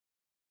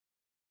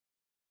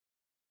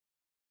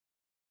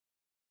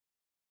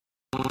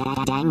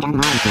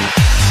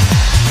Danganronpa.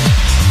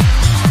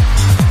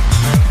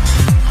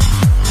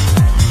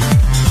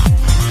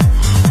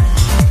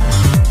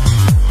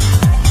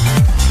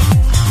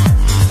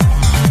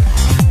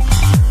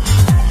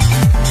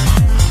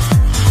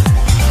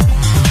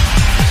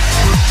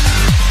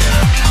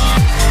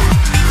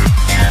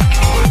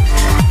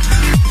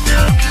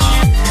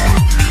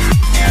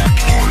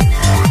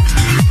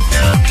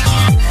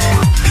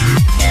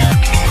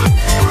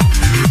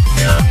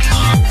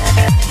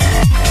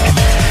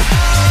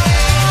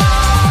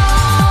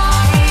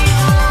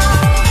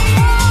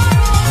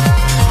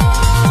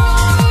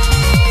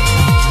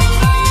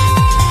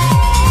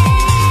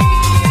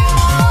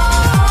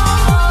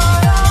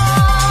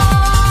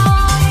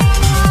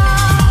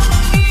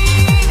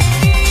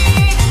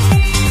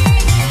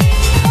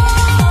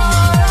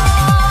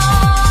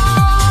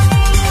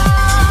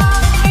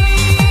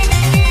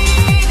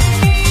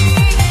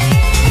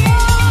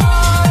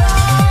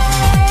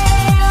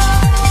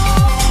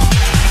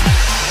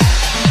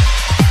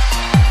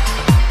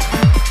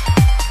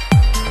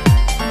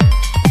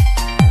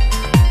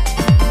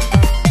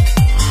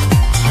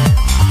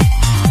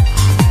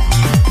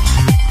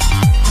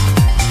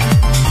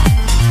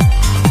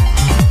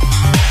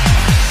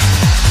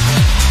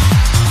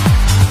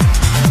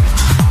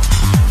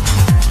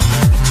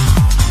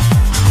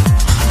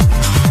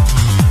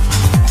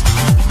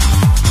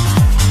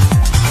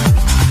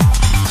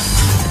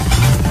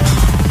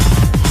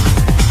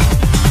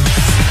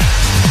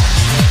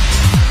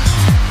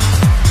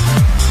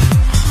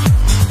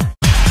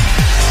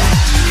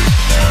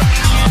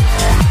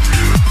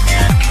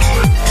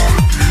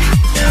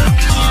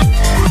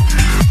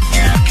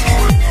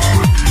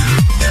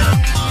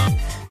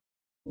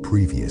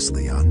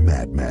 Previously on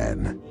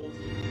Madman.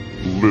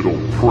 Little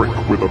prick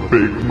with a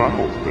big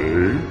mouth,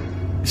 eh?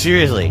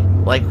 Seriously,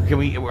 like, can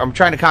we? I'm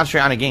trying to concentrate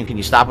on a game. Can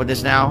you stop with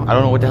this now? I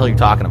don't know what the hell you're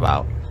talking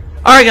about.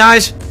 All right,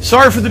 guys.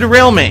 Sorry for the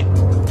derailment.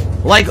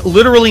 Like,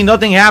 literally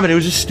nothing happened. It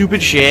was just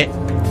stupid shit.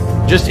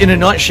 Just in a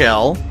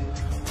nutshell,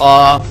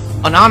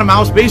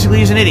 Anonymous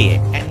basically is an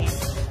idiot. And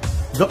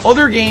the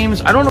other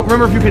games, I don't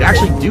remember if you could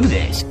actually do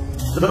this.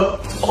 The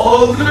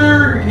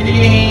other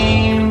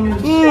games.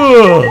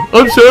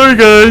 I'm sorry,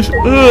 guys. I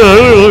don't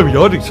know, I'm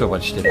yawning so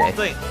much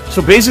today.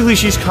 So basically,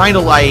 she's kind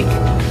of like,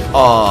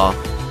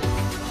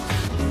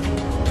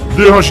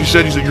 You know how she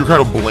said you're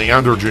kind of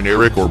bland or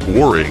generic or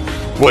boring,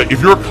 but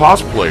if you're a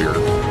cosplayer,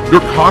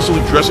 you're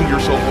constantly dressing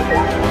yourself up.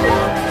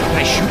 Can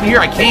I shoot here?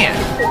 I can.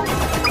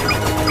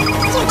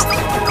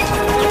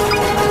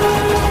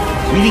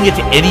 We didn't get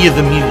to any of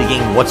the meat of the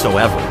game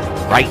whatsoever,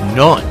 right?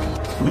 None.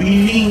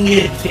 We didn't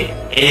get to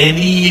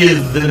any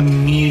of the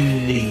meat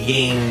of the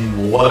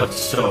game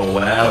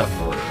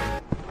whatsoever.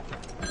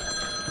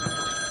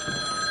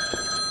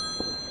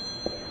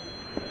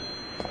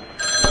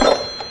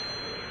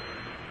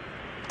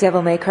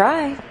 Devil May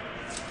Cry.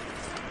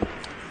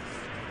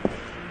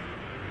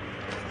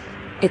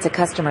 It's a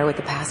customer with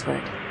the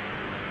password.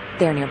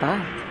 They're nearby.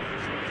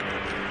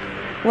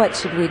 What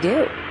should we do? You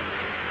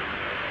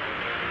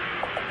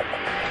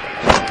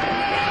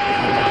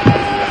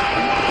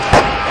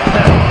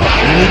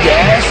need to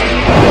ask?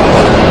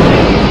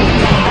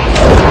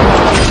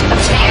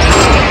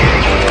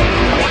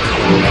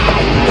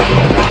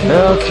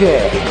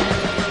 Okay.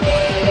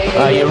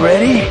 Are you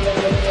ready?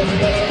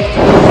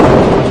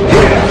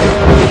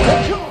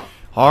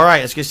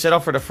 Alright, let's get set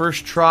up for the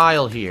first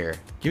trial here.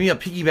 Give me a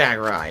piggyback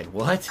ride.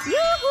 What?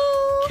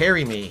 Yoo-hoo!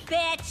 Carry me.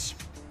 Bitch!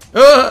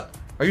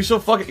 Are you so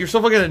fucking, you're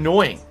so fucking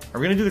annoying. Are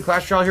we gonna do the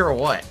class trial here or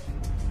what?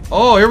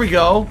 Oh, here we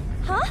go.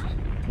 Huh?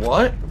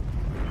 What?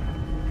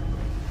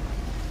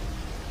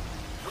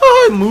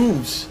 Oh, it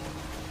moves.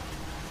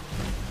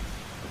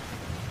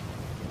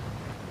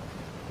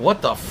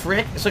 What the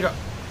frick? It's like a...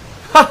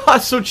 Haha,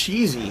 it's so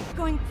cheesy.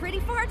 Going pretty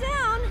far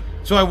down.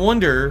 So I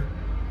wonder...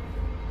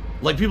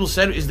 Like people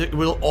said,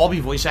 will it all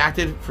be voice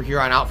acted for here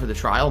on out for the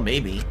trial?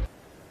 Maybe.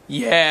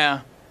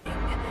 Yeah.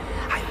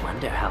 I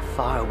wonder how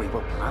far we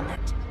will plummet.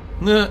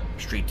 Nah,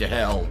 straight to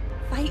hell.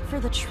 Fight for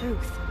the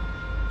truth.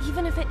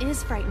 Even if it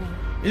is frightening.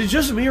 Is it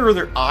just me or are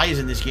their eyes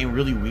in this game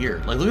really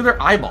weird? Like, look at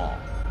their eyeball.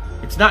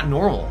 It's not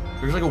normal.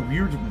 There's like a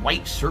weird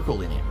white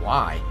circle in it.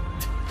 Why?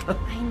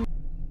 I know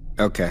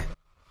Okay.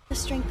 the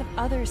strength of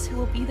others who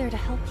will be there to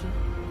help you.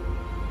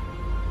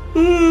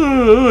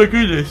 Oh my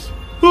goodness.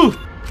 Whew.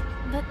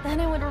 But then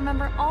I would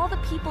remember all the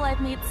people I've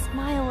made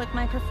smile with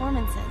my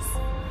performances.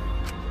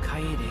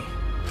 Kaede.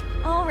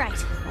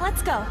 Alright,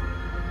 let's go.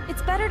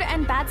 It's better to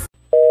end bad.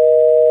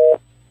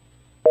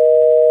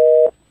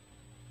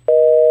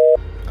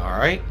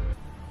 Alright.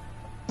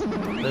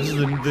 This is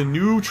the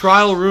new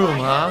trial room,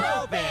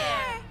 huh?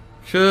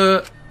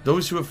 Sure.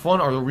 Those who have fun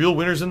are the real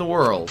winners in the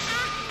world.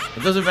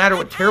 It doesn't matter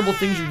what terrible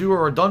things you do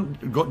or are done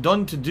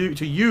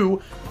to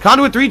you.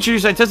 Conduit 3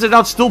 choose. I tested it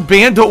out. Still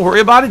banned. Don't worry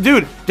about it,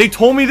 dude. They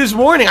told me this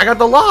morning. I got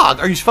the log.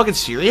 Are you fucking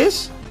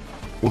serious?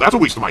 Well, that's a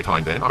waste of my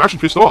time then. I'm actually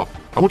pissed off.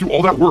 I went through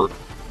all that work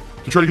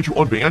to try to get you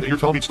unbanned, and you're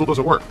telling me it still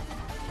doesn't work.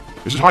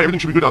 This is hi, everything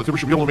should be good now. We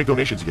should be able to make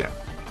donations again.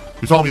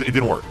 You're telling me that it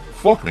didn't work.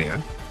 Fuck,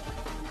 man.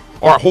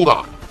 Alright, hold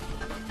on.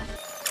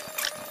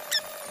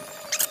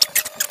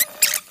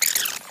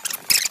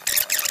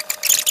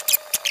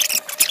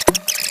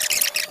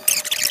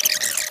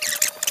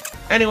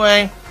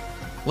 Anyway,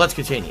 let's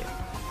continue.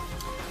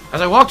 As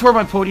I walk toward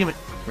my podium at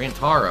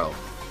Rantaro,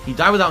 he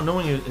died without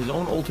knowing his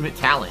own ultimate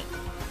talent.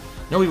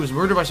 No, he was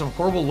murdered by some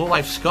horrible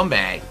low-life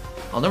scumbag.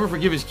 I'll never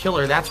forgive his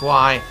killer. That's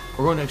why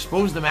we're going to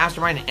expose the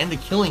mastermind and end the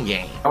killing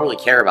game. I don't really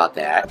care about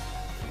that.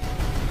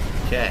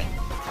 Okay.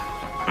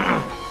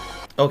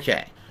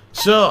 Okay.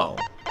 So,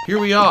 here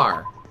we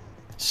are.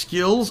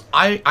 Skills,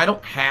 I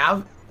don't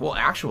have... Well,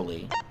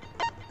 actually...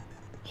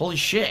 Holy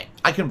shit.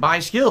 I can buy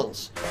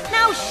skills.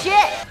 No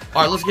shit!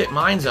 Alright, let's get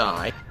Mind's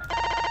Eye.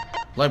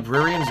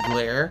 Librarian's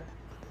Glare.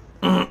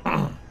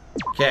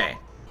 Okay.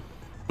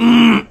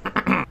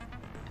 Alright,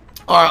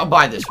 I'll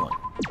buy this one.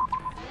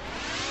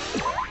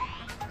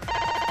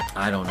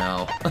 I don't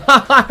know.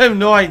 I have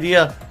no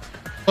idea.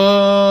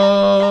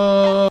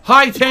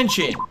 High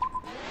tension.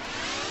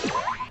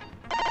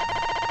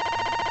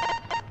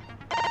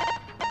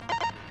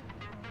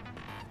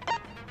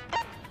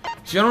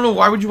 See, I don't know,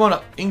 why would you want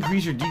to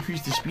increase or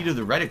decrease the speed of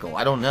the reticle?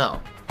 I don't know.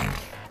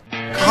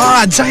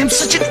 Odds, I am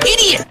such an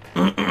idiot!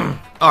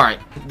 Alright,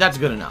 that's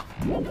good enough.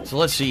 So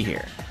let's see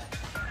here.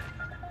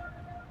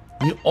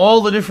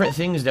 All the different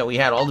things that we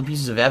had, all the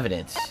pieces of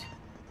evidence.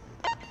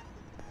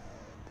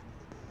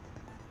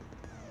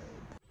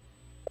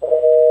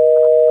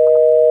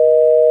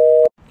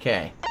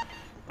 Okay.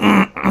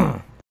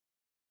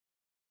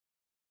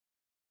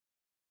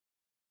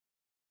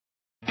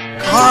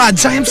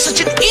 Odds, I am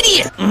such an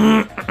idiot!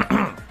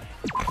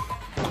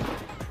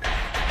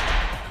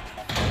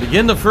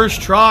 Begin the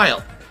first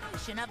trial.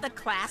 Of the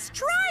class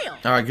trial.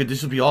 Alright, good.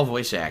 This will be all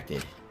voice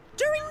acted.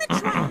 During the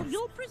trial,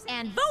 you'll present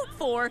and vote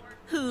for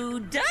who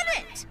done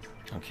it.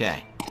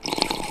 Okay.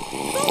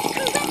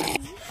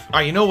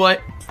 Alright, you know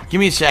what? Give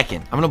me a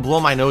second. I'm gonna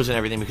blow my nose and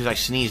everything because I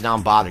sneezed. Now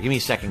I'm bothered. Give me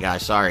a second,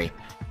 guys. Sorry.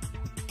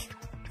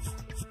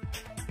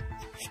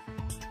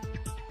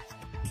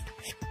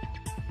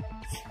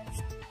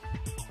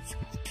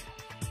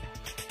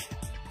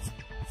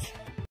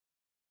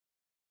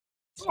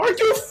 Are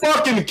you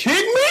fucking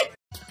kidding me?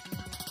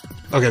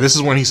 Okay, this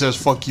is when he says,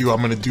 fuck you,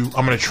 I'm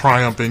gonna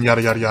triumph and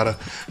yada yada yada.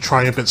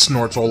 Triumphant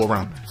snorts all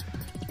around.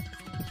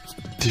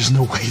 There's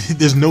no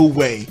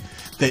way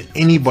that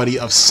anybody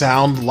of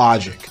sound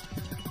logic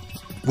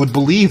would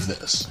believe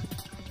this.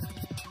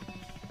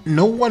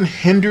 No one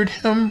hindered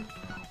him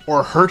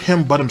or hurt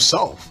him but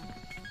himself.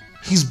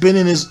 He's been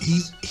in his,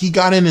 he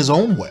got in his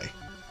own way.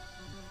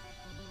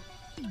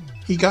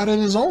 He got in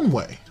his own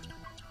way.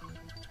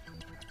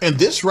 And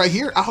this right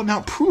here out and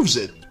out proves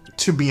it,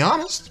 to be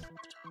honest.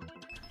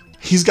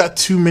 He's got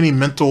too many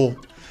mental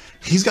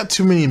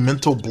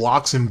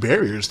blocks and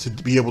barriers to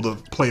be able to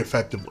play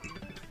effectively.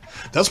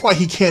 That's why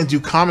he can't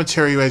do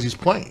commentary as he's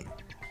playing.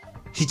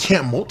 He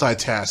can't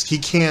multitask. He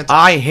can't.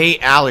 I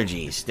hate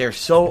allergies. They're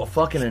so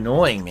fucking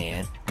annoying,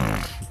 man.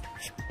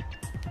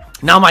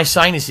 Now my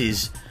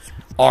sinuses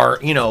are,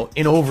 you know,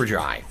 in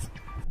overdrive.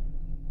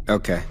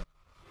 Okay.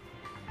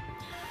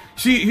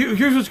 See,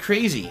 here's what's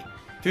crazy.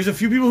 There's a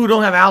few people who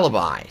don't have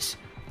alibis.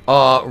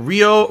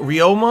 Ryomi,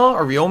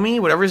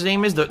 whatever his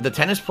name is, the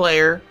tennis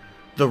player,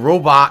 the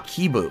robot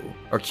Kibo,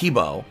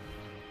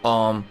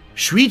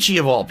 Shuichi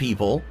of all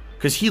people,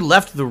 because he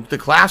left the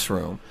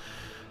classroom.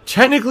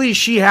 Technically,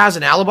 she has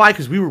an alibi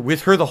because we were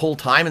with her the whole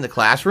time in the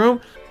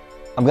classroom.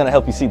 I'm gonna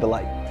help you see the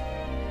light.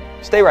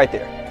 Stay right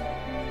there.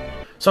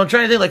 So I'm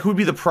trying to think, like, who would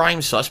be the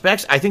prime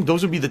suspects? I think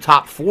those would be the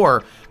top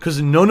four,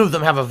 because none of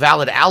them have a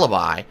valid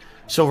alibi.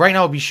 So right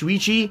now it would be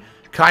Shuichi,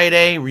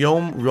 Kaede,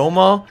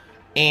 Ryoma,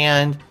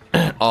 and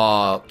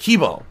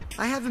Kibo.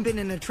 I haven't been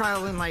in a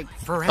trial in, like,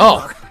 forever.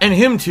 Oh, and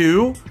him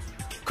too,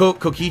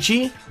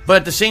 Kokichi. But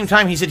at the same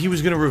time, he said he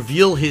was going to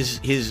reveal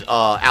his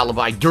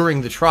alibi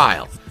during the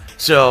trial.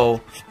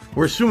 So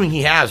we're assuming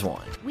he has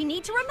one. We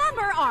need to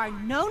remember our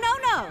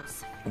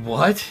no-no-nos.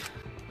 What?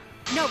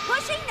 No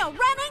pushing, no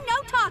running,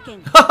 no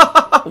talking.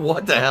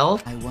 What the hell?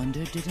 I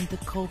wonder, didn't the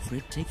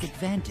culprit take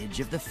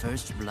advantage of the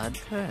first blood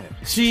perk?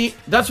 See,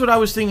 that's what I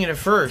was thinking at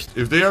first.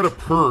 If they had a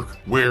perk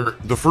where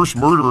the first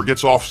murderer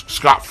gets off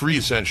scot-free,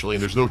 essentially,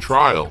 and there's no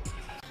trial.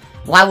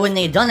 Why wouldn't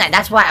they have done that?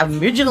 That's why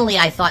originally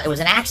I thought it was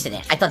an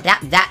accident. I thought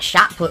that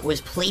shot put was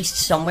placed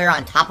somewhere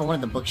on top of one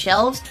of the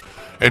bookshelves.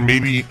 And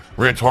maybe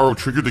Rantaro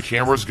triggered the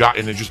cameras, got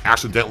in and just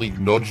accidentally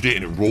nudged it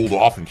and it rolled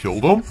off and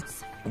killed him?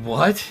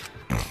 What?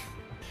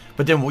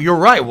 But then, well, you're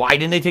right. Why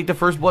didn't they take the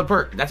first blood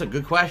perk? That's a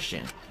good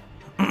question.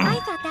 I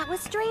thought that was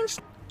strange.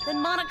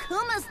 Then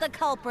Monokuma's the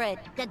culprit.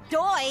 The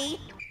doy.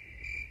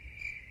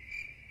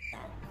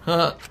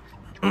 Booyah!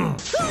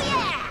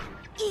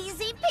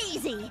 Easy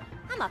peasy.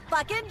 I'm a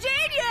fucking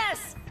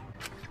genius!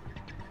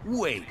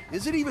 Wait,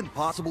 is it even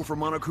possible for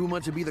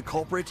Monokuma to be the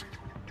culprit?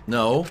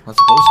 No, not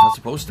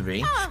supposed to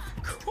be.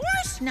 Of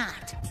course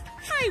not.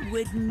 I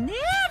would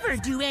never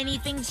do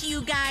anything to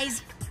you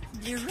guys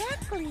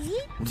directly.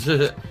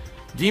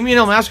 Demian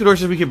El Mascador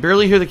says we can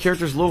barely hear the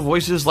characters' low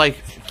voices like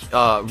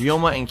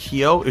Ryoma and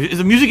Kyo.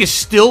 The music is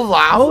still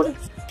loud?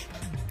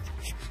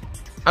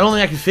 I don't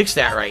think I can fix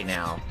that right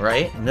now,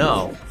 right?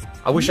 No.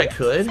 I wish I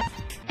could.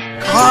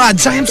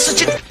 Odds, I am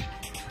such a...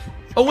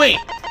 Oh, wait.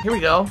 Here we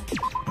go.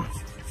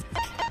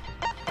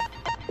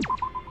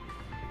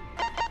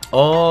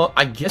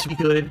 I guess we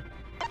could.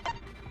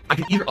 I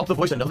could either up the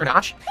voice another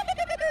notch.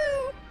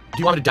 Do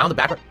you want me to down the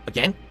background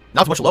again?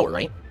 Not much lower,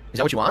 right? Is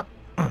that what you want?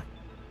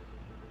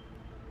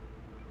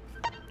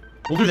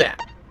 We'll do that.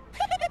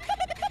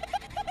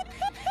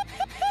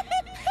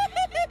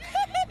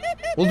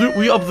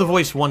 We up the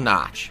voice one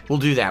notch. We'll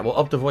do that. We'll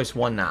up the voice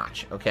one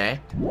notch, okay?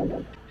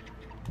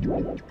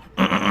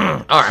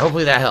 Alright,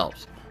 hopefully that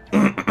helps.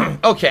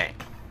 Okay.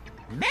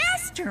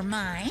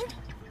 Mastermind?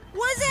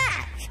 Was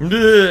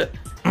that?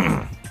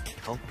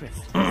 Culprit.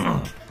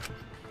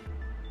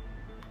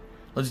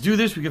 Let's do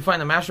this. We can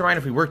find the mastermind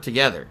if we work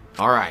together.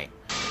 Alright.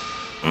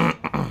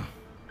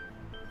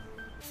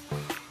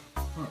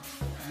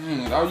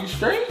 Are you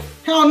straight?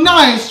 Hell no,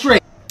 I ain't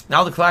straight.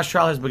 Now the class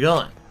trial has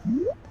begun.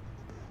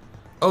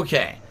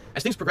 Okay.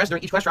 As things progress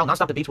during each class trial,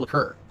 non-stop debates will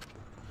occur.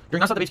 During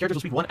non-stop debates, characters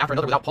will speak one after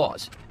another without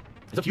pause.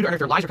 It's up to you to unearth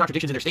their lies or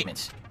contradictions in their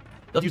statements.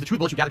 They'll use the truth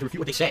bullets you gather to refute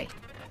what they say.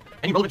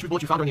 Any relevant truth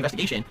bullets you found during the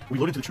investigation will be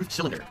loaded into the truth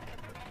cylinder.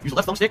 Use the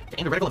left thumbstick to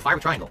aim the reticle and fire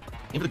with triangle.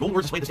 Aim for the golden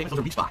words displayed the same as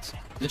those weak spots.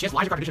 There's a chance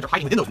lies or contradictions are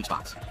hiding within those weak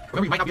spots.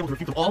 Remember, you might not be able to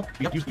refute them all, but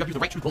you have to use the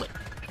right truth bullet.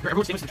 Compare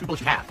everyone's statements to the truth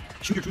bullets you have.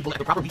 Shoot your truth bullet at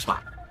the proper weak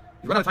spot.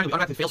 If you run out of time, you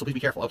automatically fail, so please be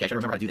careful. Okay, I should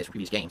remember how to do this for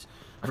previous games.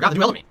 I forgot the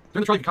new element.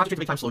 During the trial, you can concentrate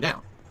to make time slow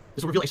down.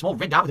 This will reveal a small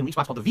red dot within weak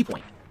spots called the V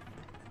point.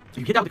 So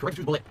you hit that with the correct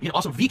truth bullet, you get an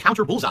awesome V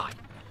counter bullseye.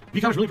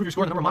 V counters really improve your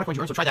score and the number of mana coins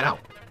you earn, so try that out.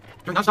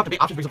 During non-stop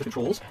debate, options brings up the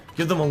controls.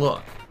 Give them a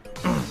look.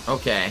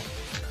 Okay.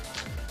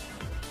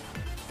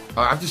 Alright,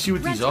 I have to see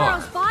what these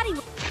are.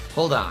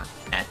 Hold on.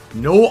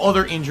 No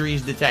other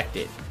injuries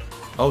detected.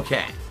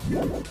 Okay.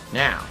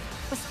 Now.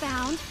 Was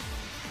found.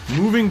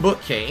 Moving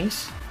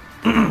bookcase.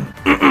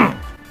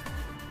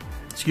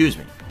 Excuse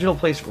me. Original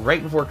place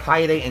right before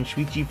Kaede and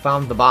Shuichi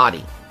found the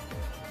body.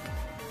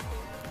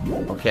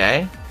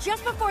 Okay.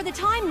 Just before the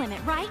time limit,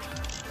 right?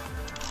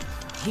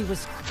 He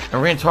was...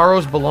 And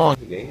Rantaro's belong.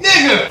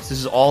 Nigga! This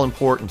is all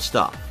important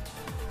stuff.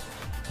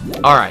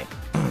 Alright.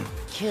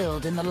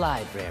 Killed in the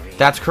library.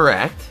 That's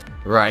correct.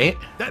 Right?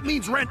 That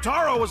means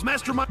Rantaro was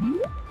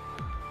mastermind.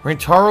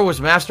 Rantaro was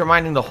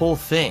masterminding the whole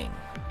thing.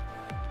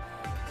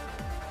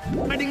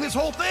 Minding this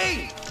whole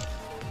thing.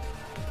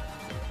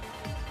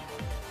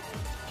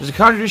 There's a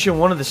contradiction in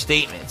one of the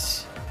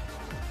statements.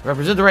 If I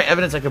present the right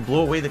evidence, I could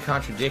blow away the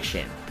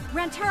contradiction.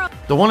 Rantaro.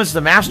 The one that's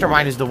the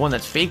mastermind is the one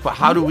that's fake, but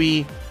how do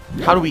we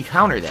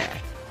counter that?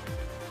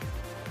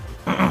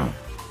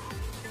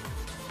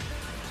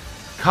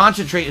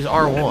 Concentrate is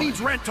R1. That means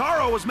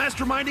Rantaro was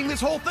masterminding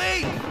this whole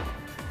thing.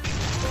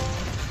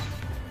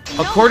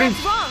 According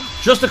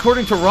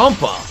to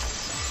Rompa.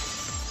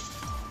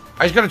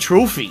 I just got a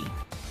trophy.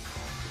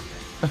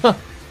 I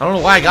don't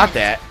know why I got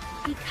that.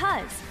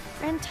 Because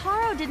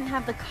Rantaro didn't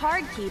have the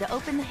card key to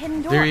open the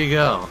hidden door. There you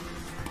go.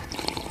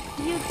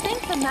 You'd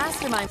think the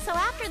mastermind. So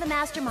after the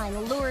mastermind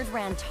lured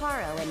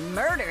Rantaro and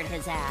murdered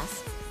his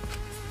ass,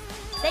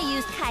 they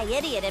used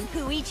Kaede and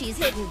Puichi's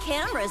hidden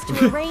cameras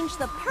to arrange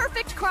the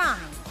perfect crime.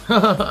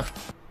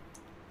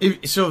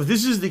 So if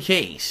this is the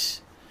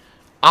case,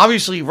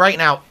 obviously right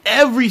now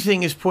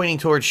everything is pointing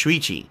towards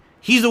Shuichi.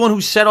 He's the one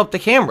who set up the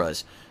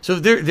cameras. So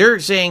they're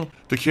saying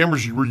the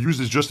cameras were used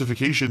as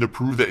justification to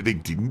prove that they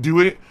didn't do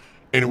it,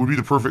 and it would be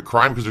the perfect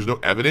crime because there's no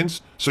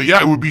evidence. So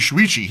yeah, it would be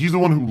Shuichi. He's the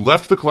one who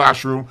left the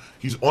classroom.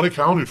 He's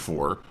unaccounted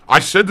for. I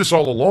said this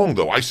all along,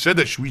 though. I said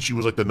that Shuichi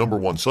was like the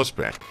 #1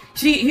 suspect.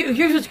 See,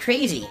 here's what's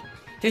crazy.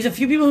 There's a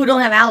few people who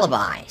don't have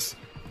alibis.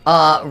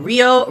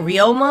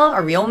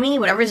 Ryomi,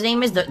 whatever his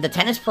name is, the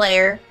tennis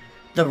player,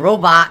 the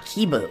robot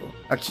Kibo,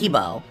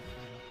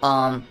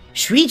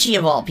 Shuichi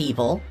of all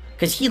people,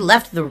 because he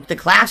left the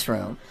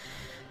classroom.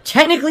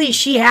 Technically,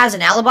 she has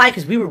an alibi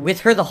because we were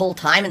with her the whole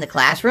time in the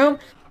classroom.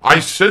 I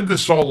said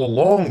this all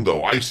along,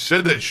 though. I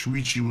said that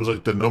Shuichi was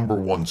like the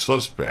 #1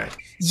 suspect.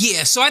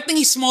 Yeah, so I think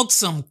he smoked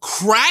some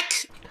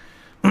crack.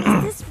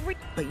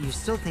 But you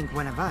still think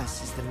one of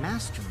us is the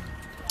mastermind.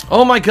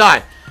 Oh my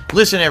god.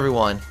 Listen,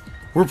 everyone.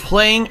 We're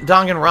playing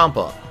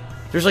Danganronpa.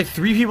 There's like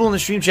 3 people in the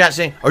stream chat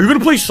saying, are you gonna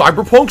play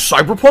Cyberpunk?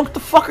 Cyberpunk? What the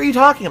fuck are you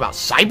talking about?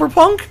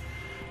 Cyberpunk?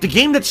 The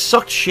game that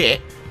sucked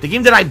shit. The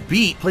game that I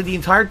beat, played the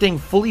entire thing,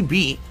 fully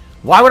beat.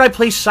 Why would I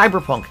play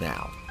Cyberpunk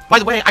now? By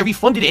the way, I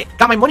refunded it,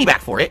 got my money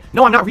back for it.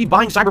 No, I'm not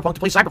rebuying Cyberpunk to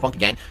play Cyberpunk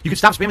again. You can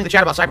stop spamming the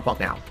chat about Cyberpunk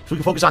now, so we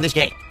can focus on this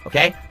game,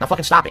 okay? Now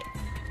fucking stop it.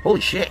 Holy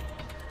shit.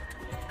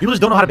 People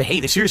just don't know how to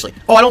behave, seriously.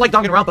 Oh, I don't like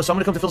Danganronpa, so I'm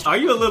gonna come to Phil's... Are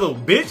you a little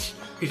bitch?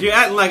 Because you're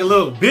acting like a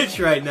little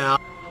bitch right now.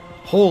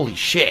 Holy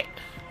shit.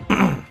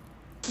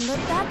 But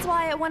that's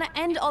why I want to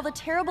end all the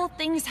terrible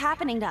things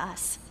happening to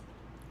us.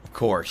 Of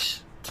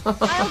course.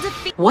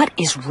 What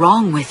is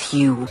wrong with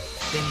you?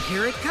 Then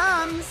here it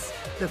comes.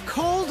 The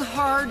cold,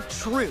 hard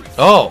truth.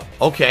 Oh,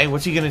 okay.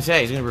 What's he gonna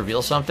say? He's gonna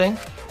reveal something?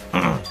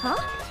 Huh?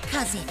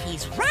 Because if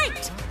he's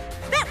right,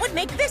 that would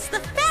make this the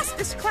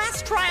fastest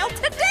class trial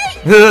to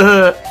date.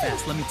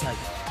 Fast, let me tell you.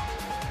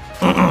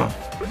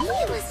 He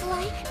was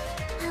like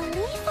a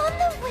leaf on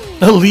the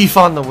wind. A leaf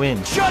on the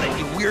wind. Shut it,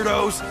 you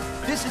weirdos!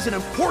 This is an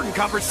important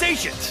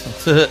conversation!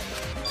 So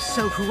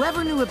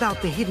whoever knew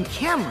about the hidden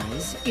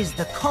cameras is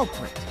the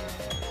culprit.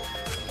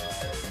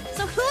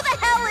 So who the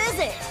hell is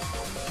it?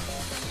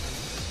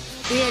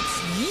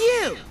 It's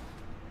you!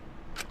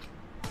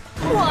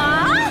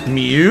 What?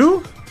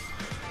 Mew?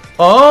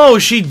 Oh,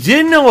 she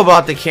did know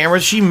about the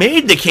cameras. She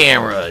made the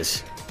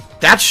cameras.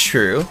 That's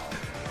true.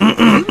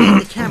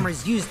 The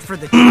cameras used for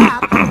the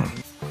trap.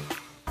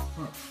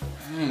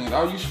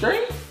 Are you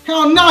straight?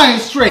 Hell no, I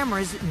ain't straight.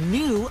 Cameras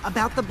knew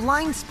about the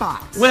blind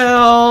spots.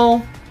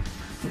 Well,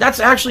 that's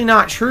actually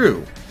not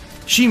true.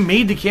 She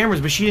made the cameras,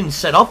 but she didn't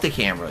set up the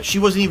cameras. She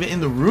wasn't even in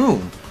the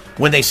room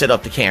when they set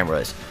up the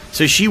cameras.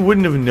 So she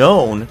wouldn't have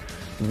known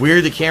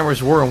where the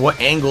cameras were and what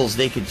angles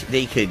they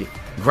could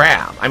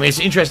grab. I mean, it's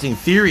an interesting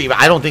theory, but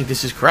I don't think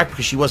this is correct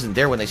because she wasn't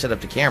there when they set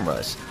up the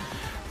cameras.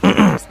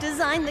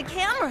 Designed the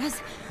cameras.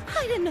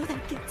 I didn't know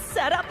they'd get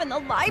set up in the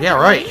library. Yeah,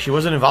 right. She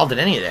wasn't involved in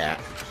any of that.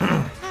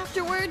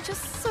 Afterward,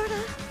 just sort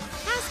of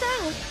passed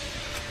out.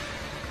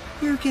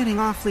 You're getting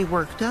awfully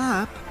worked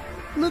up.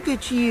 Look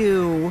at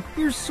you.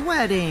 You're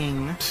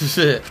sweating.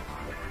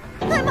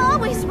 I'm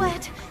always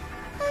wet.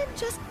 I'm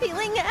just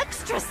feeling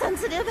extra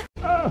sensitive.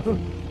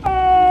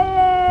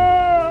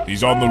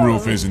 He's on the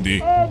roof, isn't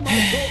he?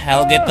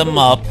 I'll get them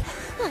up.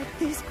 Like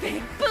these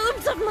big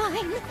boobs of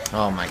mine.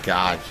 Oh my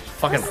god.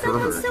 Fucking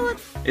pervert.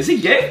 Is he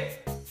gay?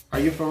 Are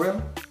you for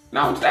real?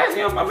 No, I'm just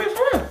asking him. I mean,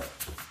 for real.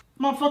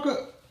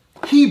 Motherfucker,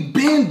 he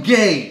been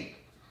gay.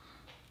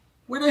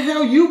 Where the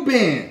hell you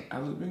been? I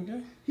was been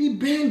gay? He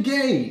been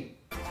gay.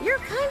 You're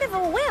kind of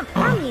a wimp,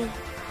 aren't you?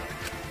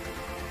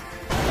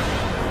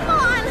 Come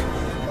on,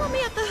 let me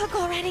off the hook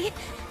already.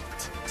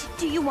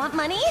 Do you want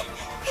money?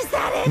 Is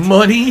that it?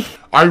 Money?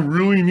 I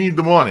really need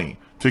the money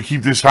to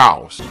keep this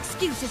house.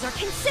 Excuses are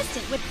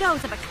consistent with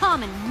those of a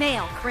common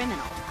male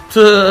criminal.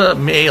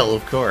 Male,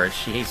 of course.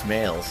 She hates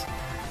males.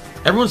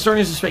 Everyone's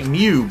starting to suspect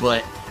Mew,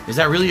 but is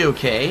that really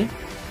okay?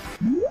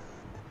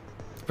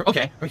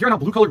 Okay, from here on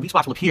out, blue-colored weak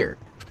spots will appear.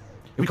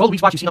 If we call the weak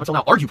spots you've seen up until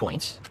now argue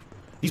points,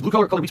 these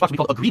blue-colored weak spots will be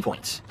called agree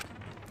points.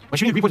 When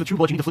shooting agree points with true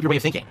bullets, you need to flip your way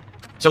of thinking.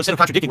 So instead of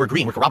contradicting, we're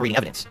agreeing, we're corroborating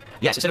evidence.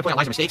 Yes, instead of pointing out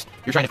lies or mistakes,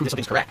 you're trying to prove that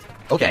something's correct.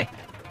 Okay.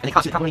 And they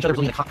constantly compliment each other,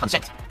 resulting in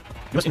consent.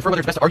 You must infer whether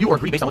it's best to argue or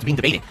agree based on what's being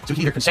debated. So we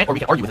can either consent or we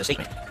can argue with a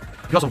statement.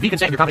 You can also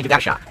reconsent if you're confident, give that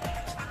a shot.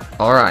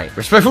 Alright.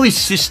 Respectfully,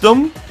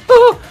 System.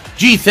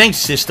 Gee, thanks,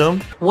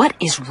 System. What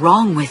is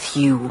wrong with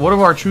you? What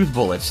are our truth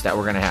bullets that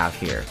we're gonna have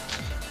here?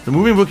 The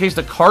moving bookcase,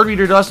 the card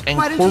reader dust, and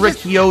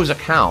Korikyo's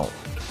account.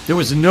 There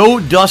was no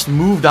dust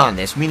moved on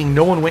this, meaning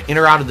no one went in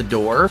or out of the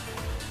door.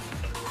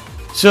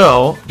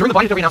 So, during the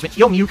body discovery announcement,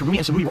 Kyo, Mew, Kurumi,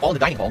 and Samugi were all in the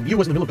dining hall. Mew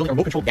was in the middle of building a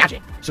remote-controlled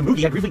gadget.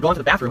 Samugi had briefly gone to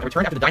the bathroom and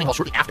returned after the dining hall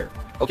shortly after.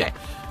 Okay.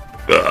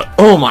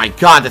 Oh my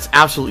god, that's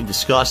absolutely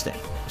disgusting.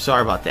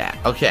 Sorry about that.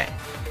 Okay.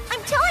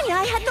 I'm telling you,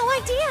 I had no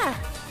idea.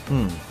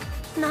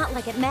 Not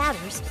like it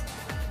matters.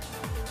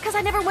 Because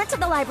I never went to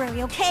the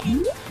library,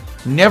 okay?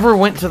 Never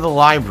went to the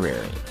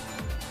library.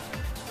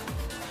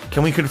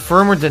 Can we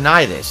confirm or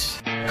deny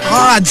this?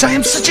 Gods, I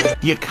am such a...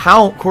 The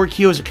account,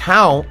 Korikyo's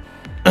account,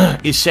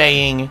 is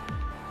saying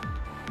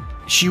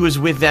she was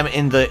with them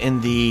in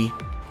the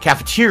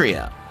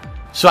cafeteria.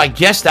 So I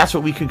guess that's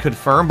what we could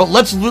confirm. But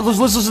let's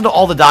listen to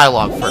all the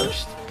dialogue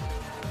first.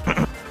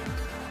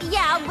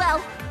 Yeah,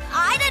 well,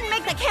 I didn't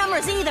make the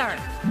cameras either.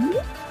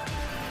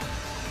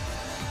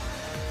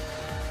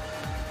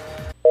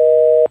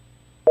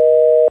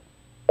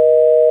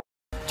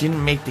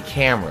 Didn't make the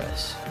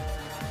cameras.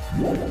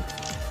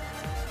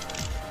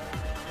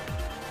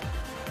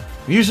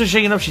 Mew's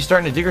shaken up, she's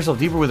starting to dig herself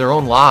deeper with her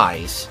own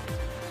lies.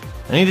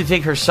 I need to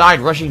take her side,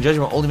 rushing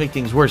judgment will only make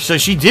things worse. So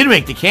she did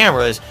make the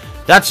cameras.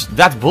 That's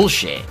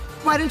bullshit.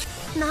 Why didn't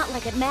you... Not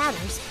like it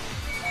matters.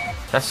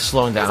 That's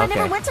slowing down, okay. I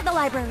never went to the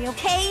library,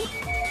 okay?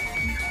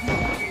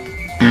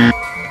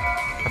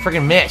 I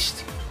freaking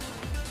missed.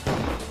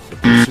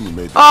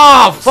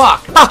 Oh,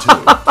 fuck!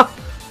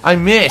 I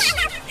missed.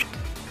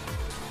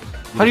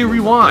 How do you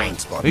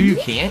rewind? Maybe you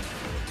can't?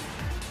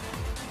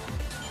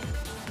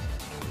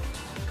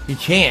 You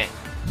can't.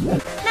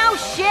 No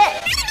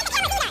shit!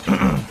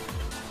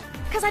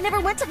 Because I never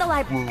went to the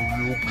library.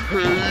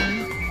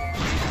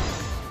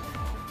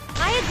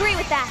 I agree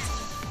with that.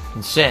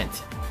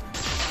 Consent.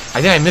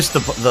 I think I missed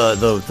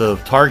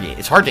the target.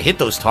 It's hard to hit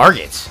those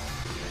targets.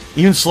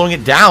 Even slowing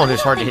it down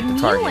is hard to hit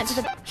the targets.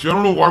 See, I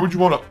don't know, why would you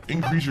want to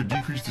increase or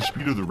decrease the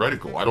speed of the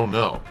reticle? I don't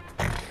know.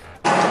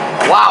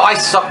 Wow, I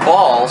suck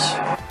balls.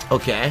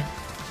 Okay.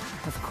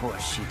 Of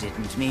course she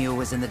didn't. Mew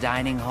was in the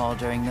dining hall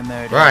during the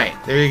murder. Right,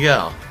 there you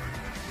go.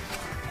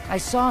 I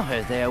saw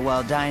her there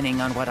while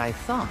dining on what I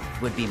thought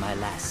would be my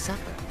last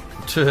supper.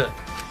 The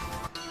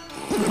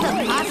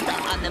pasta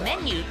on the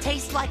menu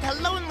tastes like a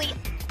lonely...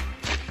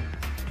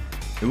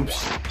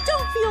 Oops.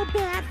 Don't feel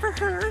bad for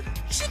her.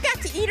 She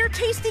got to eat her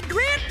tasty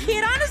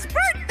grandkid on his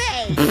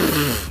birthday.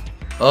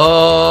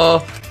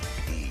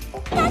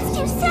 That's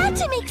too sad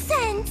to make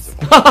sense.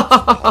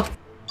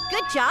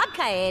 Good job,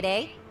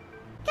 Kaede.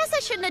 Guess I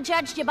shouldn't have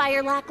judged you by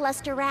your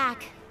lackluster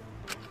rack.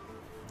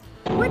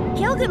 What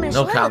Gilgamesh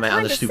No comment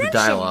on the stupid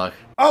dialogue.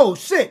 Oh,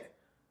 shit.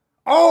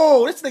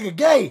 Oh, this nigga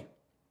gay.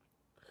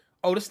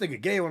 Oh, this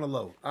nigga gay on the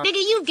low. Nigga,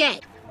 you gay.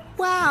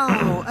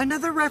 Wow,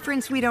 another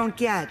reference we don't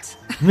get.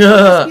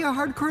 Must be a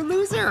hardcore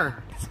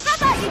loser. How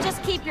about you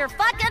just keep your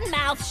fucking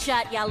mouth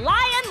shut, you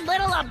lying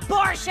little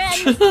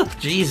abortion?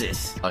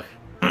 Jesus. But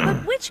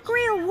which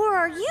Greer war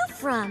are you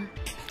from?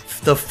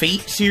 The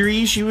Fate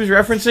series she was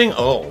referencing?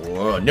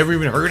 Oh, never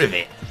even heard of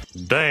it.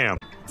 Damn.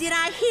 Did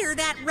I hear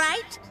that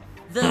right?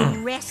 The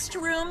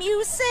restroom,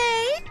 you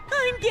say?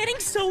 I'm getting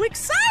so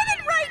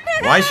excited right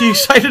now! Why is she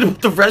excited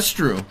about the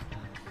restroom?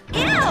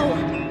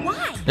 Ew!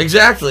 Why?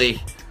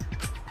 Exactly.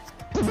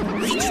 Did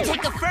you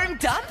take a firm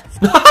dump?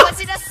 Or was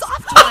it a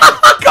soft one?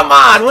 Come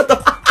on, what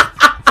the...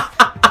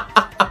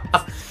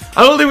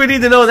 I don't think we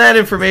need to know that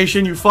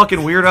information, you fucking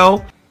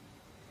weirdo.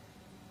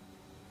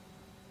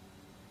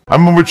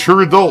 I'm a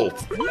mature adult.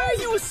 Why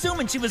are you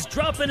assuming she was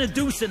dropping a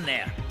deuce in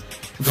there?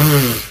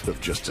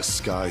 Have just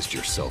disguised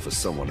yourself as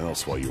someone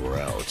else while you were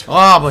out.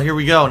 Oh, but here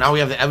we go. Now we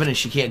have the evidence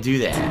she can't do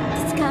that.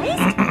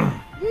 Disguised?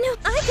 No,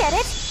 I get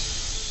it.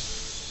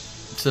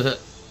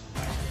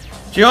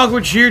 Jay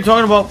Hawkwood cheer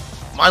talking about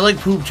I like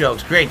poop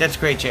jokes. Great, that's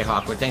great, Jay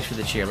Hawkwood. Thanks for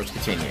the cheer. Let's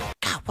continue.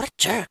 God, what a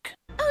jerk.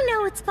 Oh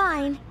no, it's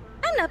fine.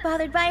 I'm not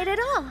bothered by it at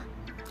all.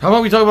 How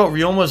about we talk about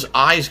Ryoma's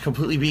eyes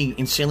completely being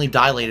insanely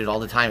dilated all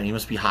the time and he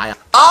must be high?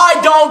 I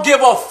don't give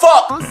a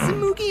fuck! Oh,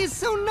 Samuki is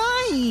so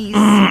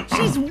nice!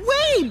 She's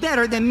way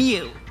better than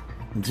Mew!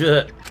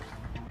 Well,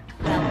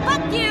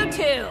 fuck you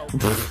too!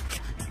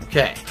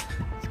 Okay.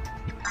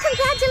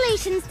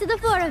 Congratulations to the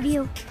four of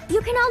you. You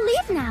can all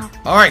leave now.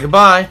 Alright,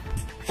 goodbye.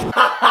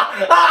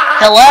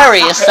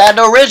 Hilarious and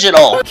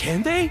original.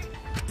 Can they?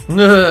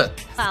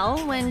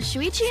 Well, when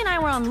Shuichi and I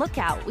were on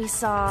lookout, we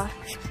saw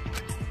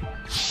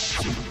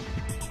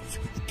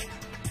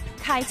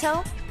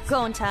Kaito,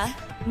 Gonta,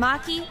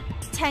 Maki,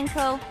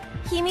 Tenko,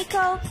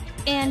 Himiko,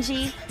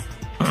 Angie,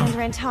 and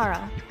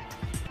Rentaro.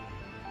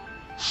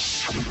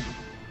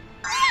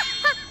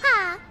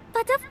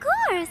 But of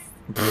course.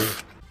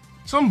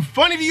 Something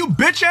funny to you,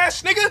 bitch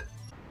ass nigga?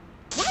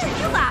 Why are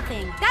you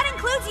laughing? That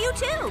includes you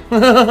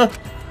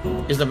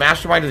too. Is the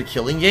mastermind of the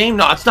killing game?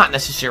 No, it's not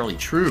necessarily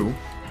true.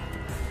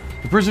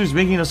 The person who's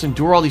making us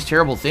endure all these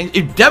terrible things,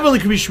 it definitely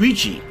could be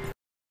Shuichi.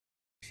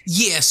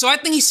 Yeah, so I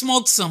think he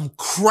smoked some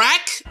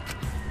crack.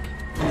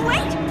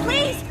 Wait,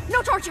 please!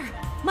 No torture!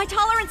 My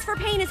tolerance for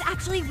pain is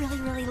actually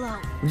really low.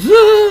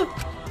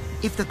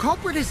 If the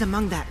culprit is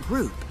among that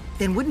group,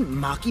 then wouldn't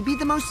Maki be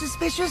the most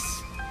suspicious?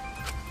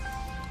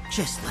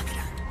 Just look at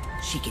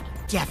her. She could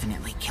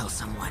definitely kill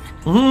someone.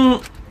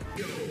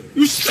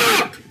 You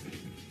suck!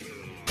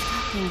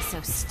 Being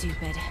so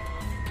stupid.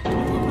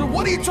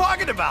 What are you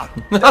talking about?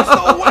 There's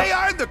no way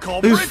I'm the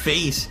culprit! Whose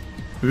face?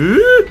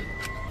 Who's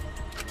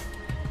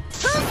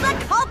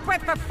the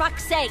culprit, for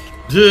fuck's sake?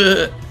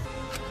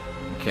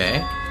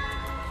 Okay.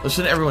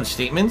 Listen to everyone's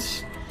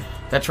statements.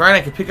 That's right,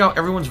 I can pick out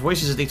everyone's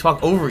voices as they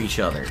talk over each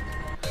other.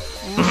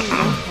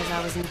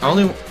 I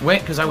only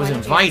went because I was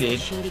invited.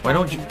 Why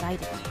don't you...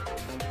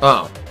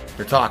 Oh,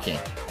 they're talking.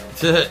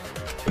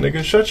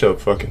 Nigga, shut your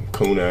fucking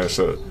coon ass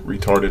up,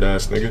 retarded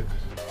ass nigga.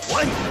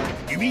 What?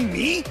 You mean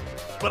me?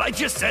 But I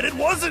just said it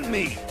wasn't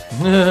me!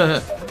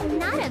 I'm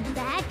not a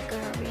bad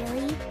girl,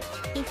 really.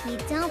 If you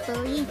don't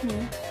believe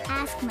me,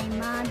 ask my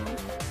mommy.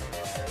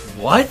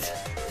 What?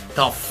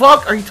 The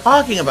fuck are you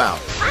talking about?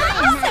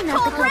 I'm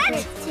not the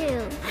culprit,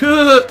 too.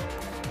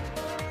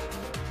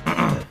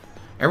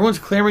 Everyone's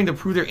clamoring to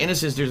prove their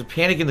innocence. There's a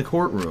panic in the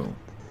courtroom.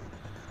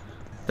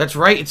 That's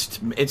right,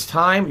 it's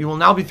time. You will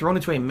now be thrown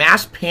into a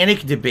mass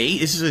panic debate.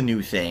 This is a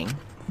new thing.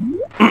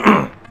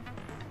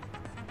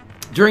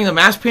 During the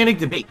mass panic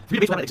debate, 3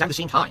 debates will happen at exactly the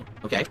same time,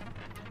 okay?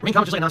 Remain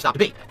calm, just like a non-stop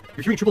debate.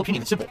 You're hearing triple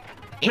opinion, it's simple.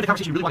 Aim at the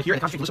conversation you really want to hear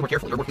and concentrate to listen more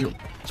carefully or more clearly.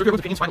 Search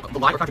everyone's opinions, find the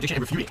lie or contradiction,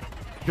 and refute it. You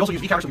can also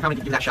use e-commerce to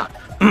give that shot.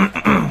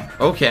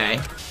 Okay.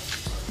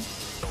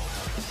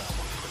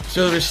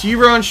 So the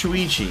receiver on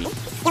Shuichi.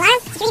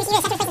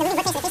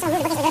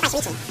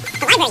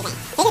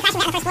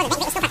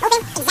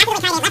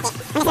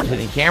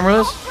 Hidden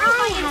cameras.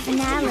 I have an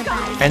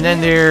alibi. And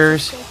then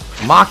there's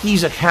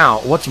Maki's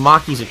account. What's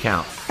Maki's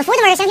account? Before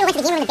the murder, Shinobu went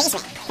to the game room in the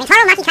basement.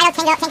 Rentaro, Maki, Kaito,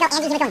 Tenko,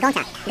 Angie, Himiko, and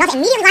Gonta. Gonta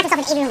immediately locked himself in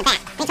the AV room in the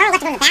back. Rentaro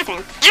left to go to the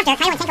bathroom. After,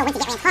 Kaito and Tenko went to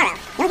get Rentaro.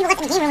 The only people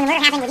left in the game room when the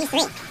murder happened were these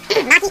three.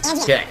 Maki,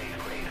 Angie, Okay.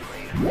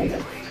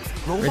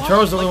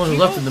 Rentaro's the only one who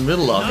left in the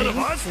middle of it. None of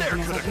us there could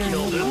have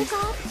killed him.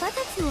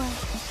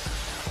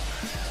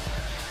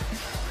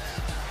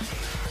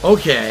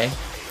 Okay.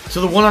 So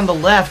the one on the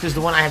left is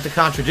the one I have to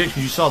contradict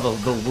because you saw the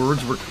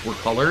words were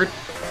colored.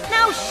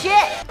 No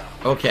shit!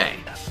 Okay.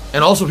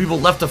 And also people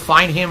left to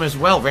find him as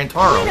well.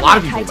 Rentaro. A lot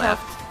of people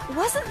left.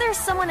 Wasn't there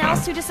someone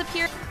else who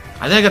disappeared?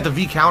 I think I got the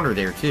V counter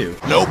there too.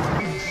 Nope.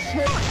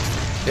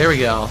 There we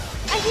go.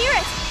 I hear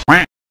it!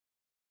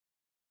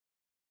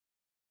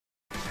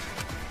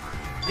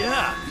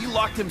 Yeah, he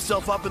locked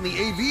himself up in the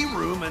AV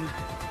room and...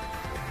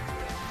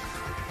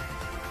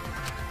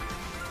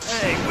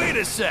 Hey, wait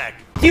a sec!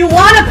 Do you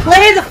want to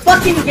play the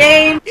fucking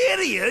game?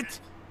 Idiot!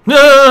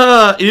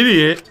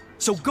 Idiot.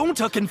 So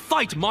Gonta can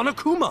fight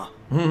Monokuma!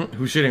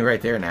 Who's sitting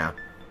right there now?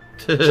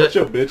 Shut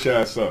your bitch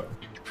ass up.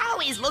 How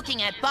is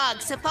looking at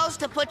bugs supposed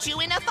to put you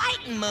in a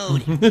fighting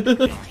mood?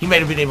 He might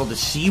have been able to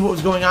see what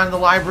was going on in the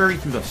library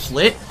through the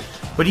slit.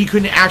 but he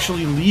couldn't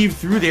actually leave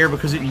through there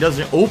because it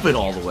doesn't open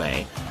all the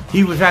way.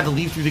 He would have had to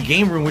leave through the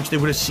game room, which they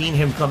would have seen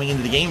him coming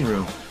into the game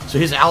room. So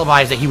his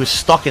alibi is that he was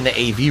stuck in the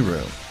AV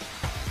room.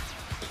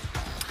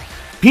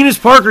 Penis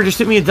Parker just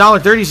hit me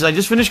 $1.30. Says, I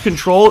just finished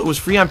Control. It was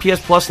free on PS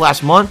Plus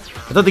last month.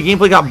 I thought the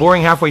gameplay got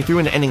boring halfway through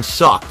and the ending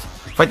sucked.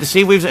 Fight the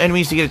save waves of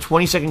enemies to get a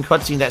 20-second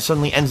cutscene that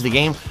suddenly ends the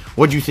game.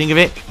 What'd you think of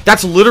it?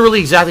 That's literally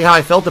exactly how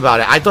I felt about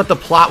it. I thought the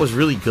plot was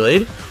really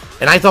good,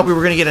 and I thought we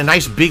were going to get a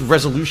nice big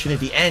resolution at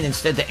the end.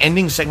 Instead, the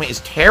ending segment is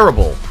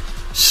terrible.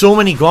 So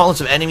many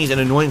gauntlets of enemies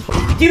and annoying...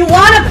 Do you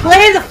want to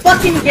play the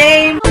fucking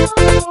game?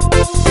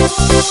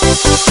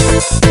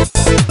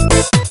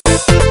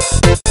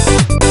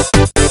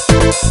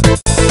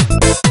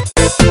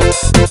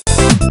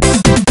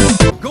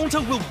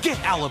 Gonta will get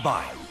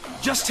alibi.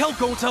 Just tell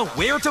Gonta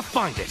where to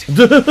find it.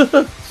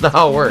 That's not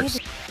how it works.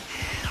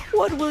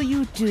 What will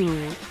you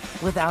do?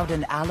 Without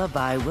an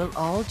alibi, we'll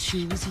all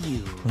choose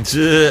you.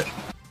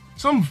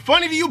 Something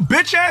funny to you,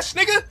 bitch-ass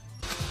nigga?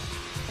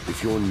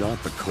 If you're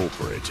not the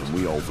culprit and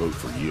we all vote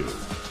for you,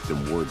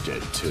 then we're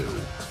dead too.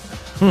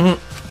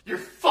 You're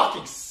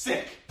fucking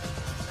sick.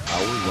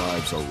 Our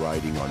lives are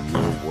riding on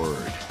your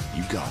word.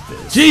 You got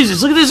this.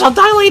 Jesus, look at this, how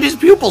dilated his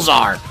pupils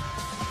are.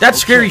 That's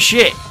scary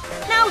shit.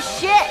 No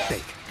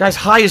shit. Guy's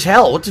high as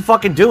hell. What's he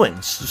fucking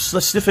doing?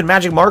 Sniffing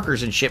magic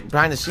markers and shit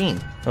behind the scene.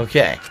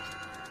 Okay.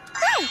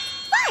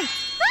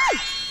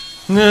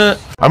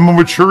 I'm a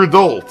mature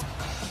adult.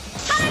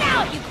 Cut it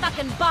out, you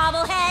fucking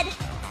bobblehead.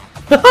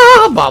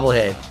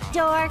 Bobblehead.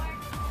 Dork.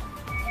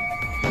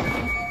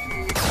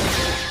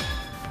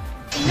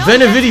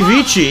 Venevidi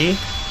Vici.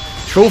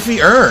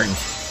 Trophy earned.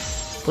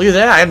 Look at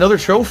that, I had another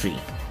trophy.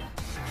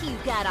 You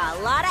got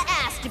a lot of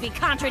ass to be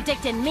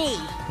contradicting me.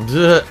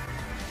 Duh.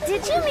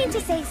 Did you mean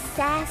to say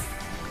sass?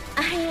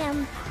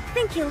 I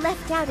think you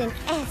left out an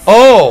S.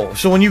 Oh,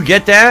 so when you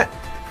get that,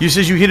 you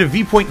says you hit a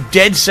V-point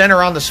dead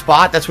center on the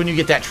spot, that's when you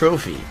get that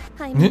trophy.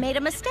 I made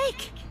a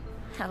mistake.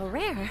 How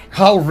rare.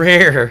 How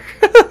rare.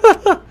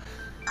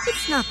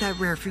 It's not that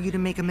rare for you to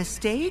make a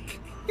mistake.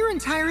 Your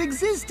entire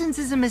existence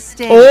is a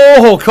mistake.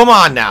 Oh, come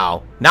on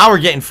now. Now we're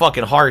getting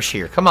fucking harsh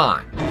here. Come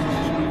on.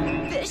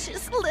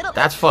 Vicious little...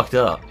 That's fucked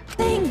up.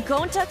 Think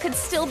Gonta could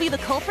still be the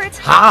culprit?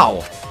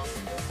 How?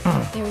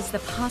 There is the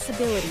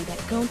possibility that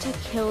Gonta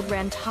killed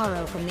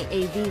Rantaro from the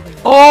AV room.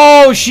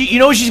 Oh, you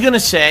know what she's gonna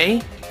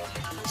say?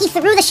 He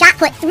threw the shot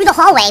put through the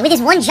hallway with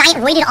his one giant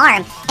roided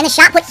arm, and the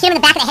shot put hit him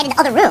in the back of the head in the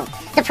other room.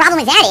 The problem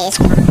with that is...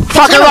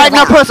 Fucking right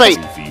now, pussy!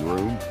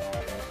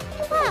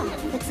 Well,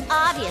 it's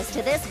obvious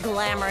to this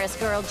glamorous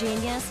girl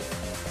genius.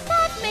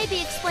 That may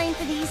be explained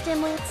for these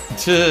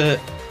dimwits.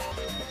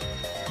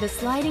 The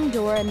sliding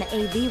door in the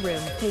AV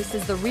room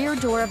faces the rear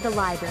door of the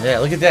library. Yeah,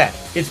 look at that.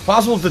 It's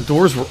possible if the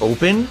doors were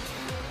open,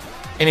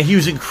 and if he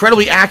was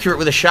incredibly accurate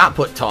with a shot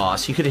put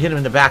toss, he could have hit him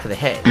in the back of the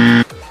head.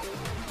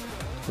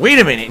 Wait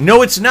a minute.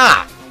 No, it's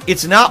not.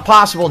 It's not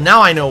possible.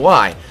 Now I know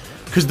why.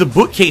 Because the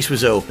bookcase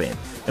was open.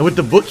 And with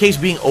the bookcase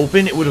being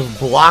open, it would have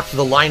blocked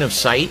the line of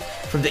sight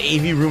from the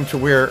AV room to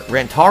where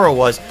Rantaro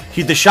was.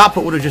 The shot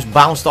put would have just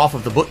bounced off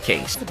of the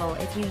bookcase.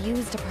 If you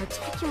used a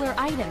particular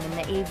item in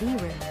the AV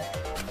room.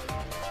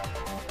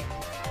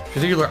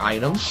 Particular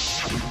item?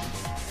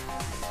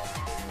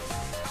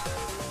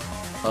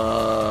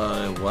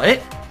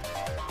 What?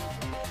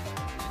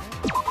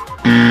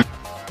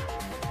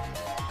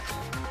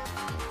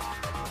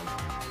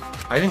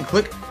 I didn't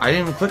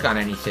even click on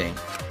anything.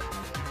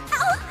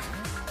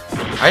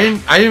 I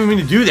didn't even mean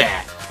to do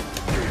that.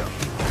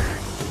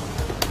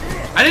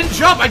 I didn't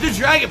jump, I did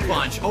Dragon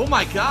Punch. Oh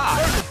my god.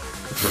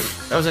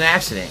 That was an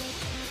accident.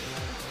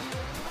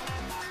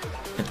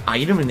 An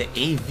item in the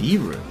AV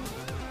room.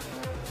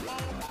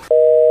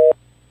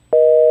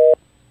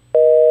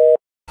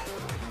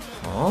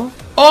 Huh?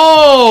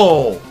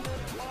 Oh!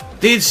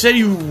 They had said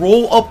you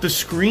roll up the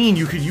screen,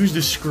 you could use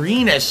the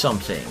screen as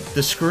something.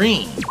 The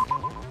screen.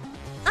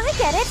 I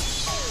get it.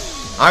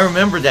 I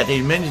remember that.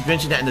 They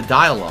mentioned that in the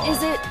dialogue.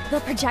 Is it the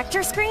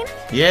projector screen?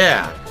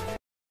 Yeah.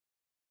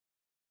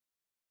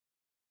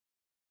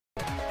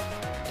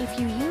 If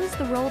you use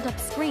the rolled up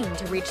screen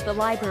to reach the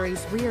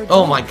library's rear door...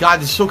 Oh my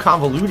god, this is so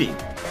convoluted.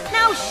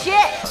 No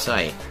shit!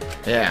 Sight.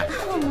 Yeah.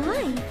 Oh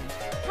my.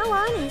 How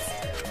honest.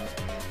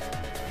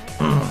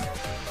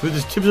 With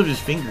the tips of his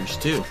fingers,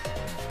 too.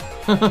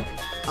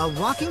 A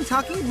walking,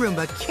 talking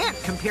Roomba can't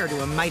compare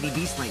to a mighty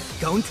beast like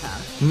Gonta.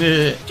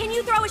 Can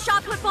you throw a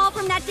shot put ball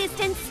from that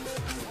distance?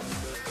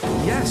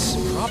 Yes,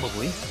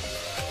 probably.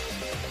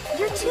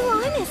 You're too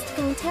honest,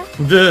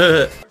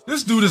 Gonta.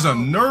 This dude is a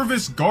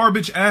nervous,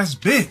 garbage-ass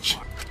bitch.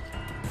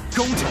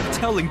 Gonta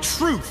telling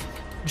truth.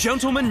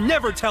 Gentlemen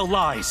never tell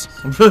lies.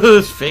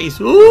 His face.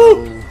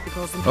 Ooh.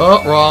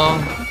 Oh,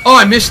 wrong. Oh,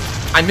 I missed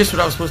what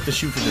I was supposed to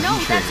shoot for the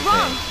V-trigger that's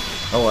wrong. thing.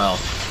 Oh well.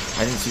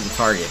 I didn't see the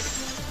target.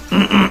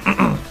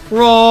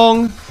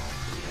 Wrong.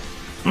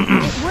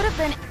 It would have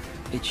been...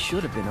 It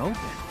should have been open.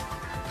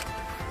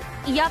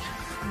 Yup,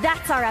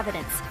 that's our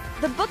evidence.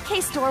 The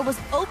bookcase door was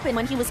open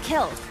when he was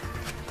killed.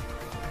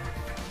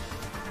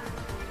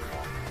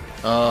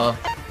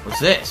 What's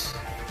this?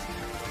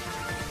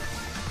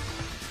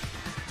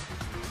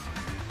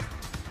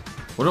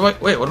 What am I?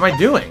 Wait, what am I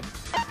doing?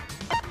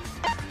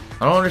 I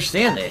don't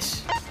understand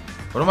this.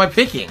 What am I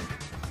picking?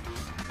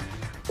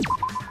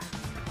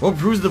 What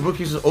proves the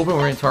bookcase is open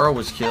where Rantaro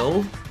was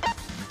killed?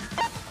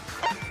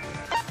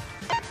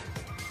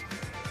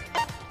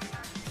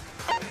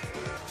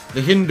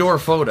 The hidden door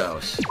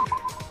photos.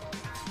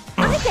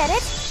 I get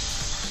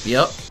it.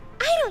 Yep.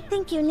 I don't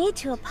think you need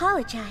to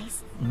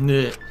apologize.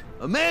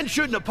 A man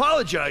shouldn't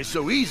apologize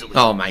so easily.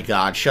 Oh my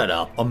god, shut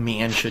up. A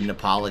man shouldn't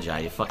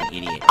apologize, you fucking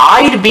idiot.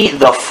 I'd beat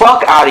the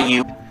fuck out of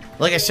you.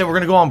 Like I said, we're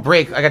gonna go on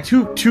break. I got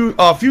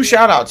a few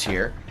shout outs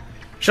here.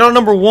 Shout out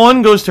number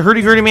 1 goes to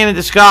Hurdy Gurdy Man in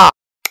Disguise.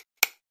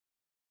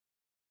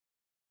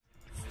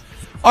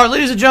 Alright,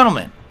 ladies and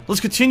gentlemen,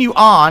 let's continue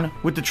on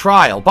with the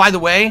trial. By the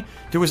way,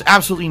 there was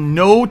absolutely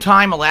no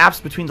time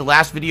elapsed between the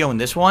last video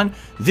and this one.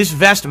 This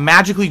vest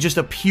magically just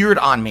appeared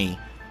on me.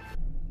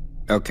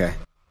 Okay.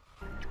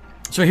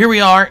 So here we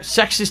are,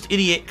 sexist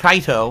idiot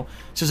Kaito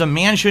says a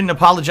man shouldn't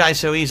apologize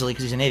so easily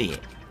because he's an idiot.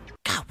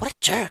 God, what a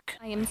jerk.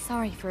 I am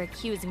sorry for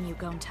accusing you,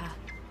 Gonta.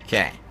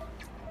 Okay.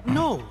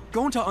 No,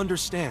 Gonta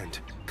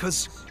understand.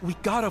 Cause we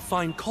gotta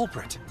find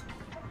culprit.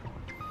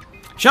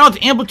 Shout out to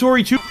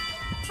Amplatory 2.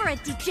 For a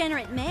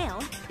degenerate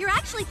male, you're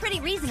actually pretty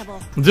reasonable.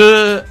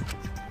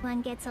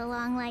 One gets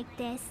along like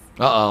this.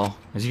 Uh-oh.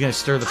 Is he gonna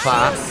stir the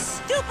pot?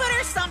 Stupid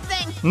or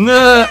something?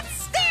 Nah. I can't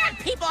stand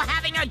people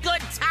having a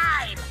good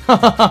time.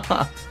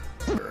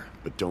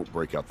 But don't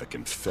break out the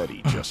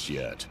confetti just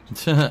yet.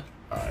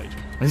 Alright.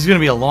 This is going to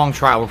be a long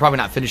trial. We're probably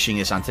not finishing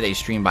this on today's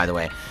stream, by the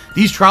way.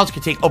 These trials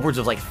could take upwards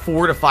of like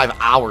 4 to 5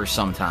 hours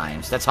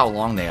sometimes. That's how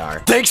long they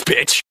are. Thanks,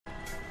 bitch!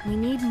 We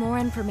need more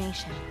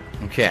information.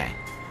 Okay.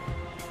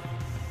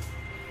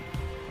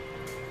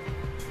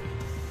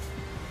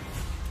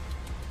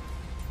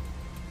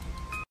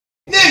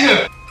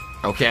 Nigga!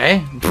 Okay.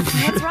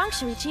 What's wrong,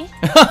 Shuichi?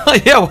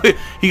 Yeah,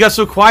 he got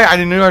so quiet I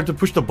didn't know I had to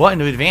push the button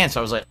to advance.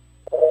 I was like...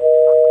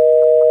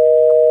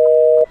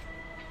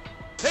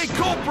 Hey,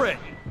 culprit!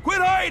 Quit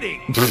hiding!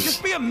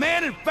 Just be a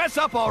man and fess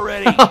up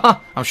already!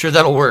 I'm sure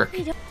that'll work.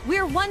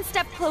 We're one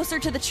step closer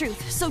to the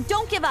truth, so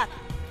don't give up.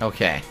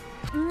 Okay.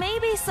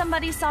 Maybe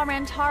somebody saw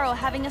Rantaro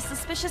having a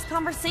suspicious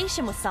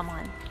conversation with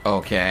someone. It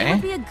Okay.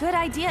 would be a good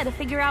idea to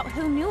figure out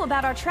who knew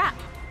about our trap.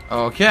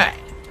 Okay.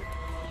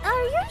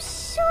 Are you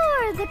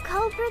sure the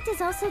culprit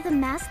is also the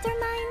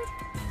mastermind?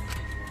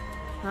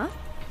 Huh?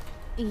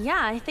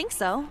 Yeah, I think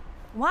so.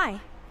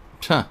 Why?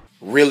 Huh.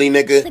 Really,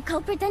 nigga? The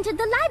culprit entered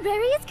the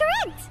library is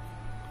correct.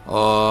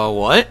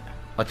 What?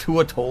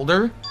 Atua told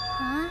her?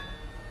 Huh?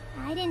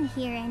 I didn't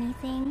hear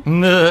anything.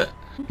 Nuh.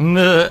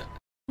 Nuh.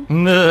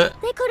 Nuh.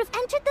 They could have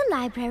entered the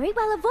library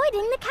while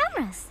avoiding the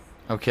cameras.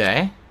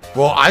 Okay.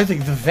 Well, I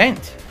think the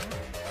vent.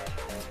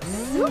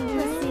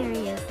 Super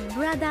serious,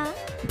 brother.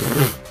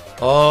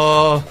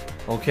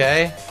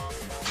 Okay.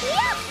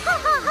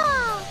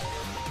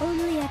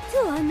 Only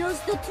Atua knows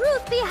the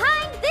truth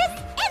behind this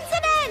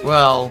incident!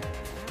 Well,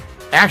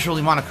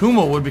 actually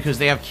Monokuma would because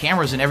they have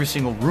cameras in every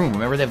single room.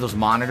 Remember they have those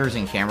monitors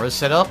and cameras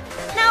set up?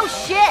 No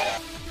shit!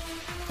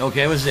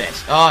 Okay, what's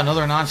this? Oh,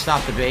 another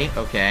non-stop debate.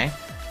 Okay.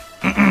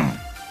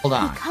 Hold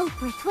on. The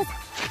culprit was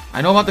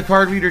I know about the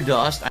card reader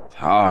dust.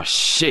 Oh,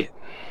 shit.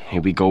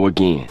 Here we go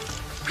again.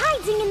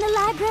 hiding in the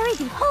library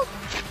the whole...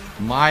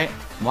 My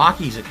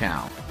Maki's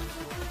account.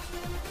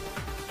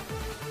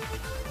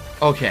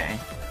 Okay.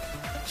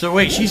 So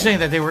wait, she's saying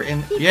that they were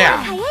in...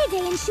 Yeah. Kaede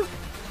and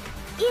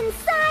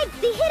inside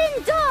the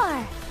hidden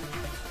door!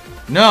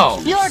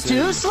 No. You're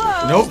too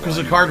slow! Nope, because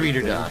the card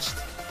reader dust.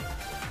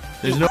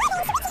 There's no...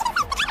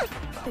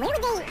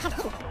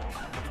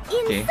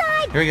 Okay,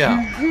 here we go.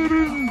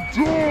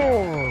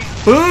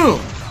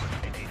 Boom!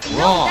 No,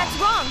 Wrong. that's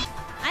wrong.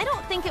 I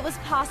don't think it was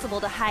possible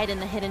to hide in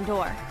the hidden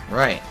door.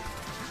 Right.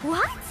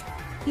 What?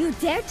 You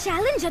dare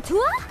challenge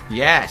Atua?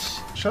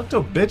 Yes. Shut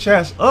your bitch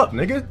ass up,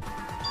 nigga.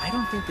 I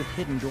don't think the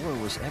hidden door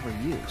was ever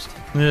used.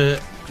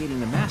 Getting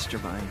the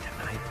mastermind,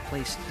 I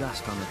placed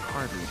dust on the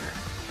card reader.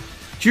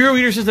 Jiro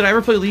Eater says that I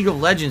ever play League of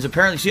Legends.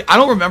 Apparently, see, I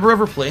don't remember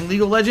ever playing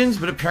League of Legends,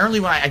 but apparently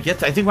when I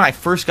think when I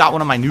first got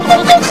one of my new...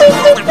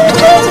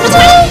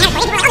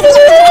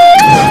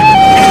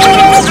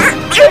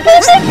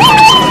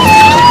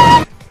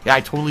 Yeah,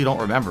 I totally don't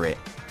remember it.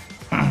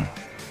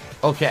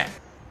 Okay.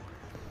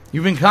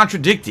 You've been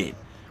contradicted.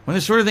 When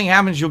this sort of thing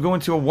happens, you'll go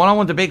into a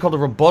one-on-one debate called a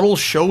rebuttal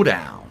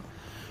showdown.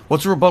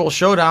 What's a rebuttal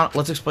showdown?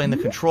 Let's explain the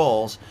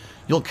controls.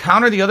 You'll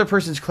counter the other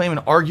person's claim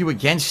and argue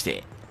against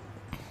it.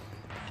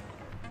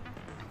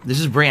 This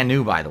is brand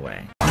new, by the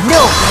way. No,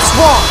 that's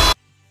wrong!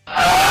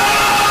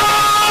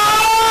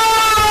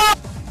 I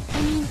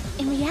mean,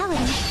 in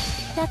reality,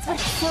 that's what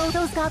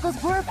those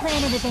goggles were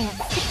planned in advance.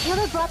 The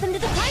killer brought them to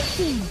the crime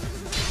scene.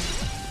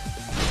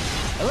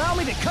 Allow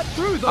me to cut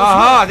through those...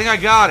 Aha, I think I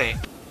got it.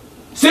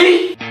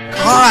 See?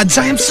 Gods,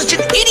 I am such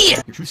an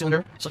idiot! Your truth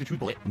cylinder, select your truth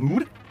bullet.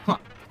 Mood? Huh.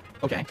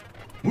 Okay.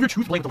 Move your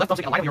truth blade with the left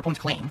thumbstick aligned with your opponent's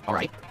claim.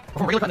 Alright.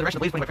 Perform regular cut in the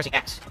direction of the blade pointing by pressing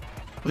X.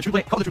 With the truth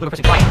blade, cover the truth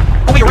blade by pressing Y.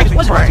 Oh wait, you're right, this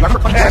was right.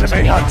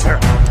 Anime Hunter.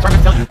 Sorry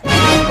to tell you.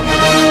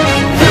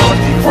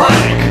 Filthy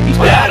Frank!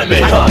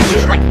 Anime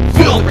Hunter!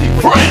 Filthy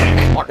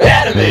Frank!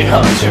 Anime Anime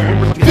Hunter,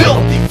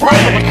 Filthy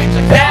Frank!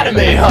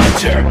 Anime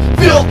Hunter,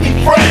 Filthy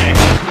Frank!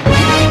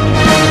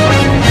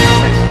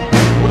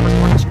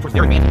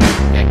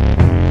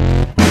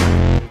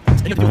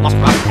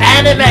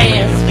 Anime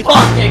is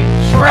fucking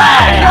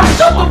trash!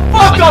 Shut the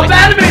fuck up!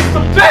 Anime is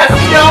the best,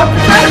 yo!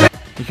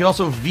 You can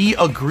also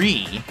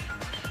V-agree.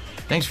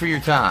 Thanks for your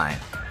time.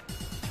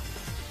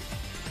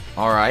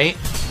 Alright,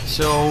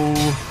 so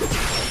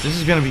this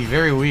is gonna be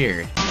very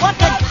weird. What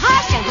could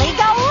possibly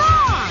go wrong?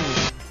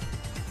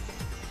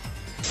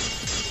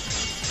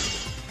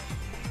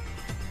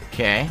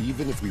 Okay.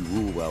 Even if we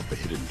rule out the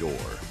hidden door,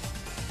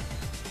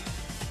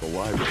 the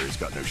library's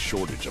got no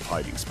shortage of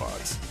hiding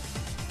spots.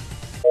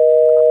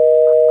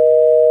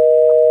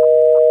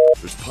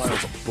 There's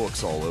piles of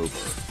books all over.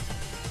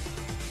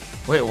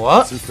 Wait,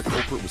 what? Since the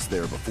culprit was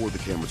there before the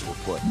cameras were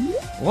put.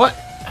 What?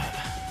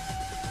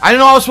 I didn't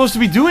know I was supposed to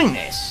be doing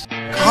this.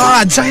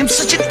 Gods, I am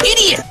such an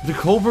idiot! The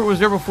culprit was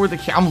there before the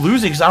I'm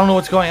losing because I don't know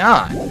what's going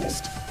on.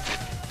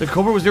 The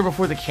culprit was there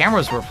before the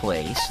cameras were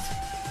placed.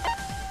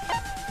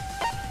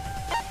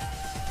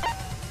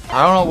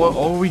 I don't know, what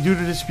would we do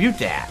to dispute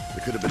that?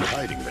 They could have been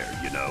hiding there,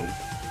 you know.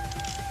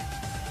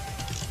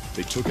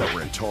 They took out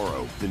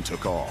Rantaro, then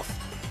took off.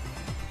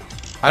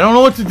 I don't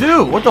know what to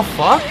do. What the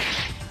fuck?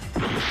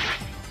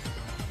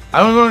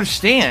 I don't even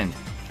understand.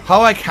 How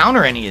do I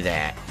counter any of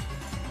that?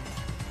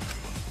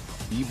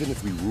 Even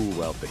if we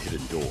rule out the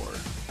hidden door.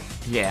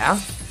 Yeah?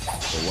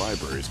 The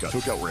library's got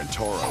took out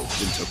Rantaro,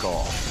 then took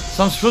off.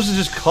 So I'm supposed to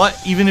just cut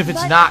even if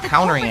it's not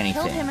countering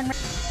anything.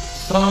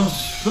 So I'm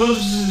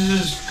supposed to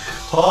just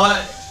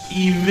cut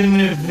even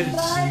if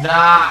it's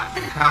not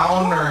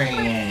countering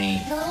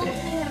anything.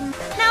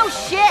 No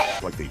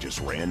shit! Like they just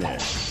ran in.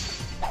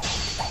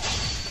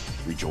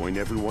 Rejoin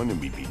everyone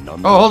and we'd be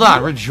none. Oh, hold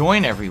on.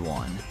 Rejoin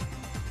everyone.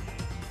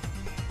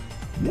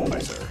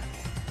 Wiser.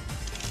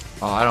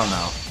 Oh, I don't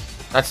know.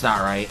 That's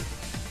not right.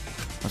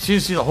 Let's see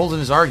the holes in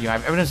his argument. I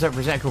have evidence that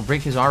present could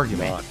break his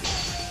argument.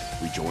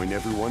 Rejoin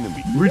everyone and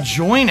we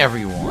rejoin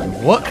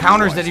everyone. What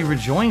counters that he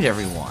rejoined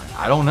everyone?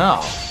 I don't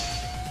know.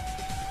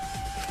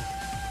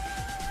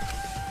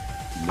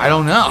 I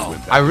don't know.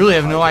 I really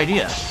have no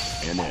idea.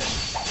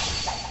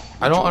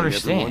 I don't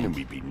understand. And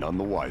we'd be none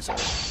the wiser.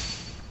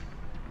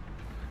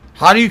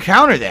 How do you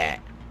counter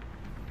that?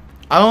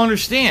 I don't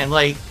understand.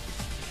 Like,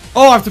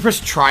 oh, I have to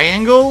press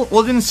triangle? Well,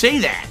 it didn't say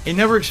that. It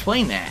never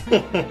explained that. Milk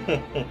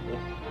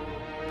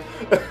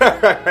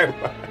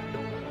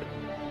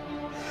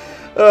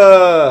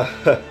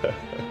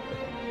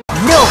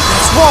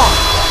and swamp!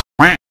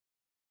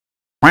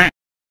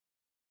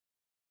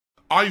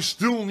 I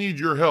still need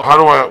your help. How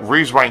do I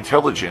raise my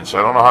intelligence?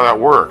 I don't know how that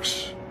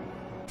works.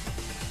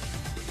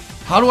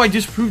 How do I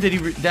disprove that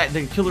that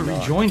the killer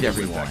rejoined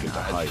everyone?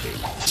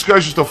 This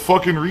guy's just a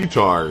fucking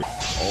retard.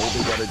 All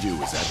they gotta do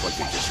is act like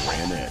they just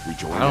ran in.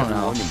 Rejoin I don't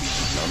everyone know. and we'd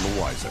be none the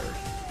wiser.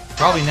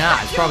 Probably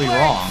not. It's probably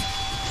wrong.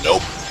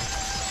 Nope.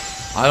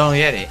 I don't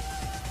get it.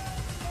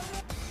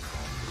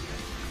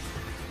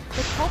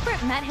 The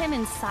culprit met him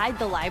inside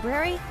the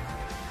library?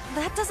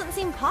 That doesn't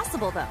seem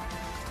possible, though.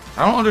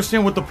 I don't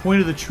understand what the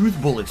point of the truth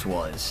bullets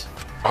was.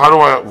 How do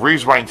I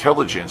raise my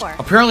intelligence?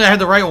 Apparently I had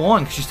the right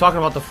one, because she's talking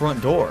about the front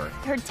door.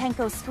 Heard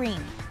Tenko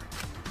scream.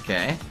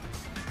 Okay.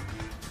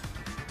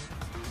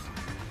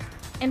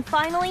 And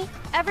finally,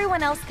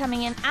 everyone else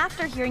coming in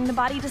after hearing the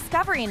body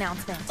discovery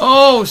announcement.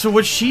 Oh, so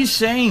what she's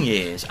saying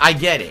is, I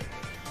get it.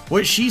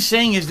 What she's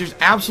saying is there's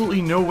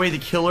absolutely no way the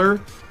killer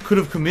could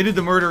have committed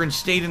the murder and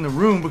stayed in the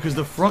room because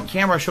the front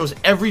camera shows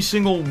every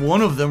single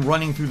one of them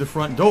running through the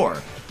front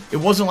door. It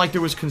wasn't like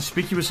there was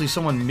conspicuously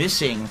someone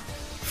missing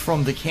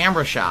from the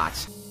camera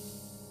shots.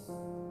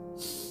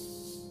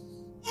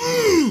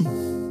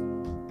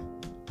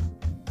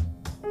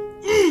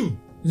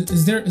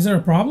 Is there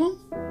a problem?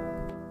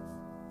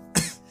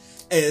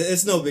 Hey,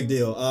 it's no big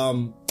deal.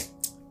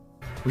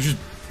 Which is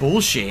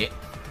bullshit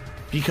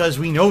because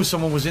we know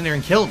someone was in there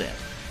and killed him.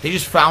 They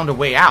just found a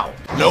way out.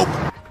 Nope.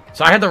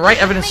 So I had the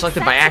right evidence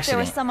selected by accident.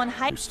 There was someone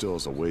Who still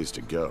has a ways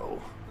to go.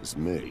 Is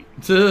me.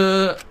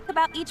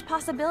 about each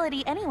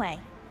possibility anyway.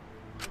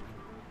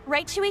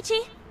 Right,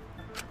 Shuichi?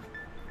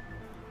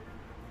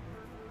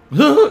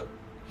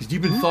 He's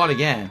deep in thought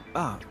again.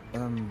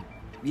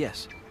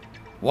 Yes.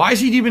 Why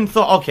is he deep in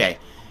thought? Okay.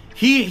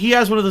 He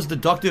has one of those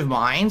deductive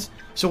minds.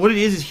 So what it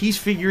is he's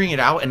figuring it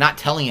out and not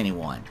telling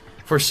anyone.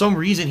 For some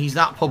reason, he's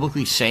not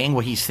publicly saying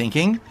what he's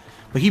thinking.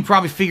 But he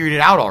probably figured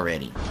it out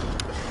already.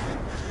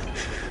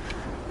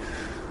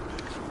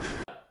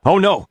 Oh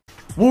no.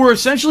 What we're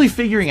essentially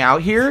figuring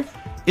out here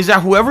is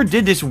that whoever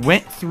did this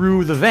went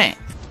through the vent.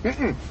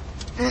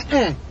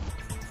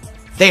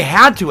 They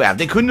had to have.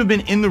 They couldn't have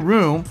been in the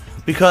room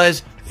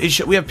because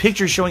we have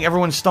pictures showing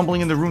everyone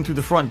stumbling in the room through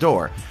the front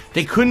door.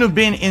 They couldn't have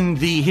been in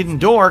the hidden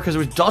door because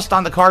there was dust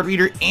on the card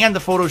reader and the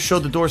photos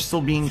showed the door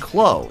still being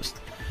closed.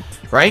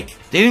 Right?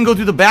 They didn't go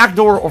through the back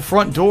door or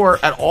front door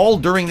at all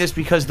during this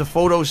because the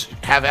photos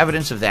have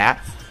evidence of that.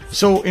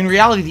 So in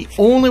reality, the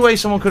only way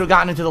someone could have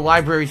gotten into the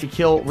library to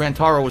kill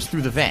Rantaro was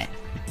through the vent.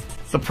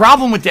 The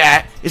problem with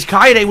that is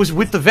Kaede was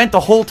with the vent the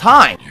whole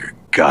time. You're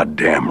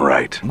goddamn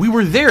right. We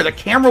were there. The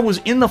camera was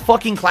in the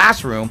fucking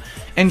classroom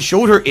and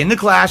showed her in the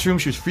classroom.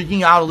 She was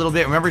freaking out a little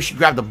bit. Remember, she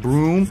grabbed the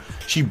broom.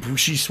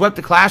 She swept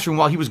the classroom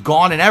while he was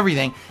gone and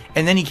everything.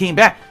 And then he came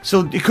back.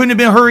 So it couldn't have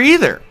been her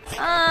either.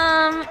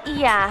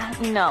 Yeah,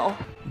 no.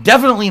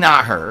 Definitely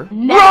not her.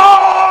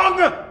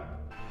 Wrong!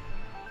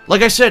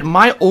 Like I said,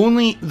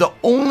 the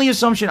only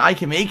assumption I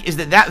can make is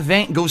that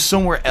vent goes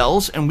somewhere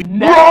else and we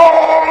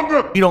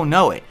don't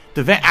know it.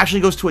 The vent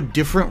actually goes to a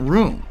different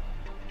room.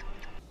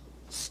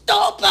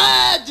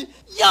 Stupid!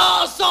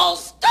 You're so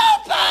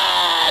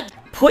stupid!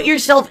 Put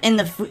yourself in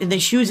the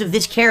shoes of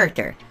this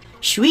character.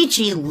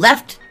 Shuichi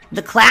left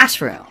the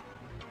classroom.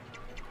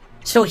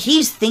 So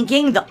he's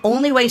thinking the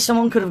only way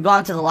someone could have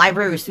gone to the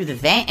library was through the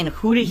vent, and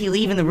who did he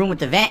leave in the room with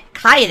the vent?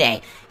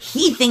 Kaede.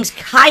 He thinks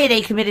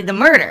Kaede committed the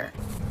murder.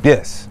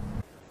 Yes.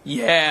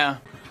 Yeah.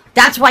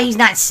 That's why he's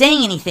not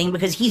saying anything,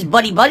 because he's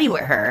buddy-buddy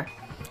with her,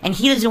 and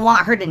he doesn't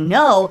want her to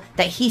know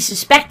that he's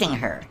suspecting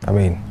her. I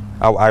mean,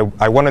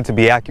 I wanted to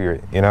be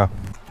accurate, you know?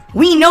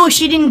 We know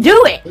she didn't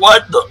do it!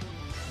 What the?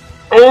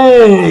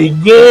 Oh my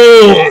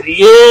god,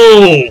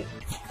 yo!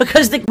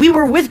 Because we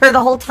were with her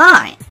the whole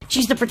time.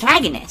 She's the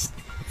protagonist.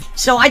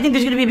 So I think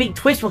there's going to be a big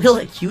twist where he'll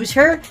accuse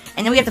her,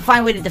 and then we have to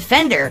find a way to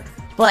defend her,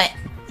 but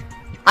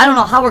I don't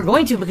know how we're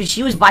going to because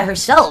she was by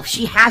herself.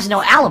 She has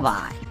no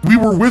alibi. We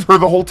were with her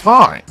the whole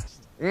time.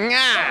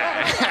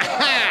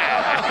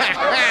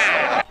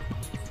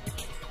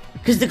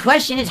 Because the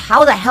question is,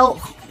 how the hell...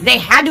 They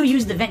had to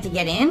use the vent to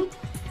get in,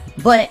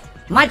 but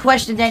my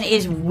question then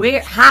is,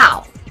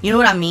 how? You know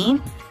what I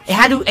mean?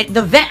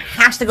 The vent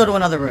has to go to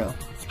another room.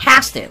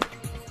 Has to.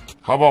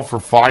 How about for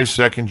 5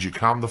 seconds you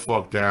calm the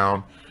fuck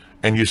down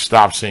and you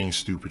stop saying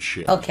stupid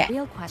shit? Okay. The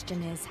real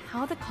question is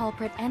how the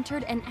culprit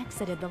entered and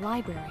exited the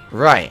library.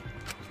 Right.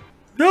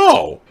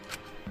 No!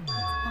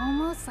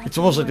 It's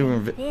almost like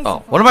doing...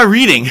 Oh, what am I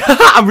reading?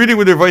 I'm reading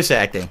with their voice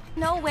acting.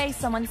 No way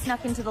someone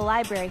snuck into the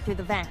library through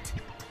the vent.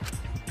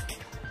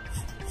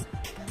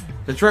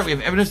 That's right, we have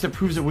evidence that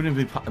proves that would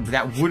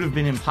have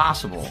been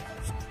impossible.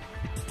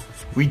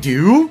 We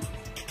do?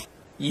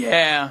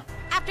 Yeah.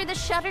 After the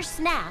shutter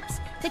snaps,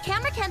 the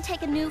camera can't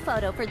take a new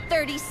photo for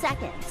 30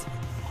 seconds.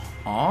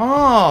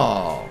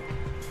 Oh,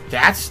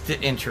 that's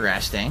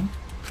interesting.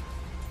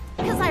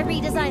 Because I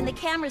redesigned the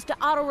cameras to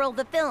auto-roll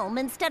the film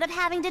instead of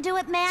having to do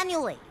it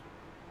manually.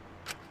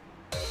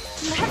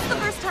 That's the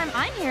first time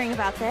I'm hearing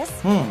about this.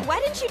 Why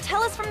didn't you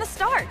tell us from the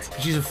start?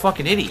 She's a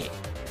fucking idiot.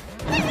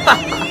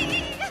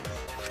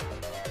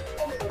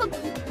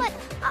 But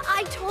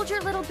I told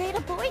your little beta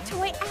boy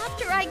toy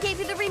after I gave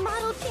you the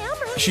remodeled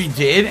camera. She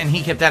did, and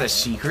he kept that a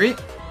secret?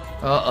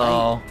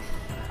 Uh-oh.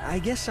 I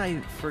guess I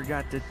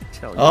forgot to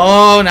tell you.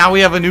 Oh, now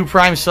we have a new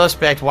prime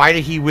suspect. Why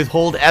did he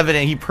withhold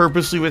evidence? He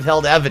purposely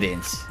withheld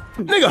evidence.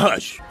 Nigga,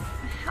 hush!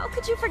 How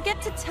could you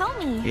forget to tell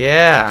me?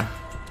 Yeah.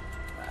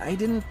 I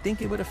didn't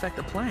think it would affect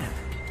the plan.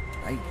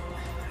 I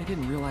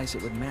didn't realize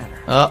it would matter.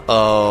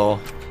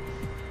 Uh-oh.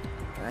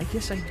 I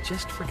guess I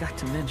just forgot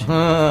to mention.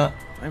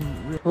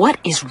 What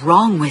is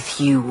wrong with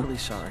you? Really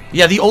sorry.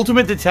 Yeah, the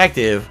ultimate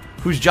detective,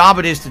 whose job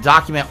it is to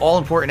document all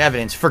important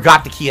evidence,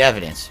 forgot the key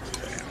evidence.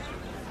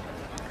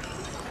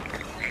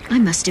 I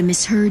must have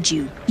misheard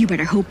you. You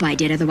better hope I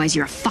did, otherwise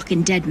you're a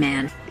fucking dead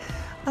man.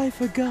 I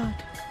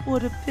forgot.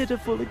 What a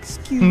pitiful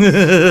excuse.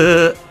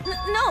 No,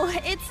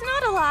 it's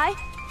not a lie.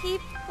 He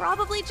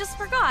probably just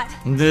forgot.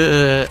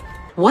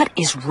 What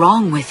is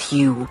wrong with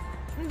you?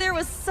 There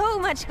was so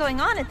much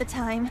going on at the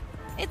time.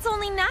 It's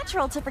only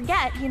natural to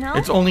forget, you know?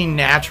 It's only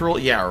natural?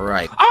 Yeah,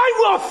 right. I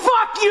will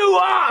fuck you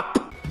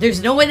up!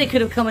 There's no way they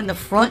could have come in the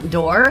front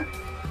door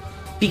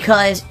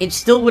because it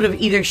still would have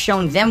either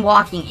shown them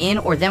walking in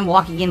or them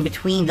walking in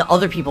between the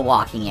other people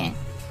walking in.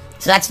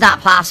 So that's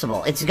not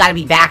possible. It's got to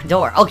be back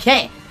door.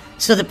 Okay,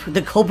 so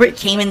the culprit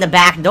came in the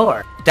back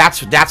door.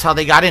 That's how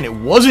they got in. It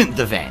wasn't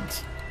the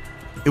vent.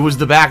 It was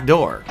the back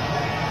door.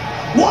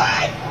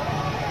 What?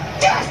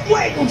 Just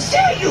wait and see,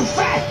 you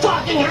fat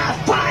fucking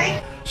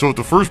half-pint! So if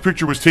the first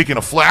picture was taken,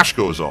 a flash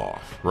goes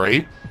off,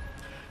 right?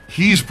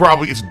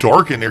 It's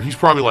dark in there. He's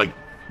probably like,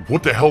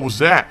 what the hell was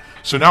that?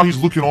 So now he's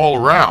looking all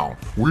around.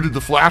 Where did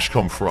the flash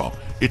come from?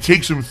 It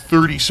takes him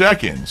 30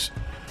 seconds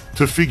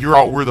to figure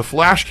out where the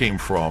flash came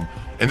from.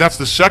 And that's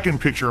the second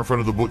picture in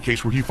front of the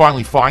bookcase where he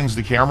finally finds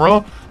the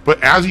camera.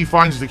 But as he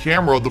finds the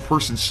camera, the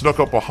person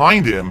snuck up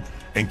behind him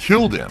and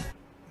killed him.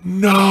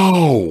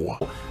 No!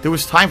 There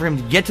was time for him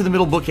to get to the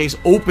middle bookcase,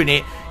 open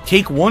it,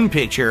 take one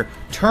picture,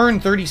 turn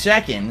 30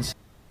 seconds.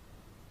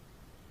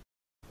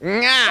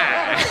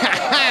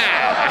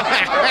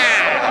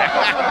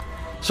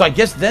 So I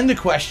guess then the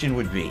question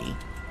would be,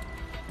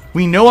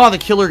 we know how the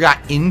killer got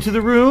into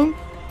the room.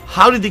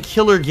 How did the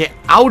killer get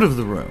out of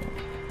the room?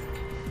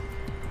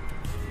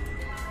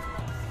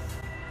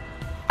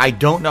 I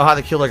don't know how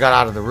the killer got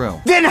out of the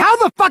room. Then how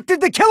the fuck did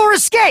the killer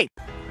escape?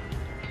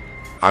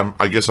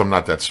 I guess I'm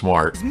not that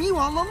smart. It's me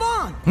all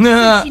along.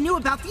 Nah. She knew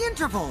about the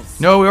intervals.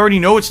 No, we already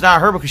know it's not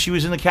her because she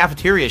was in the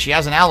cafeteria. She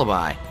has an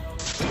alibi.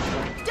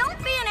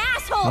 Don't be an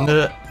asshole!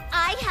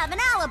 I have an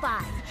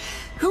alibi.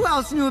 Who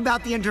else knew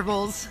about the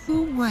intervals?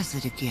 Who was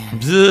it again?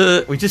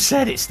 We just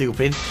said it,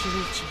 stupid.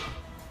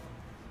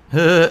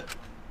 You're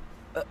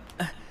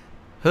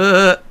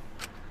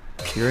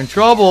in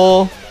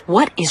trouble.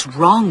 What is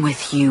wrong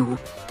with you?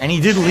 And he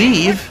did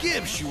leave.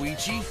 Give,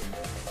 Shuichi.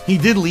 He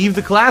did leave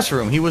the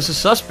classroom. He was a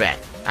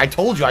suspect. I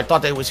told you, I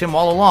thought that it was him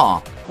all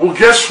along. Well,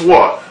 guess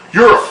what?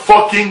 You're a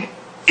fucking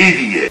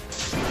idiot.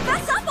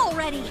 Fess up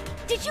already!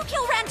 Did you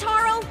kill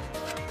Rantaro?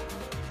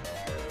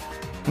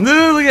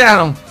 Look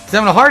at him. He's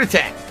having a heart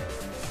attack.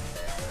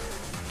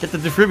 Get the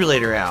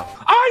defibrillator out.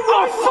 I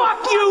will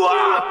fuck you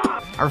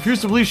up! I refuse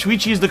to believe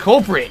Shuichi is the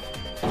culprit.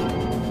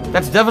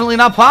 That's definitely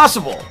not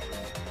possible.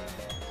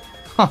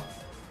 Huh.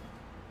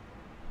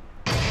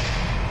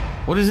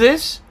 What is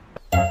this?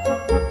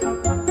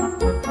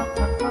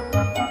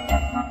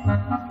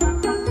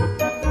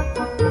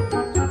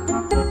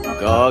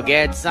 Go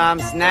get some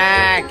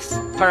snacks.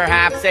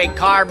 Perhaps a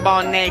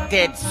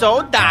carbonated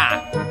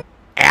soda.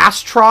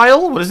 Ass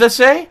trial? What does that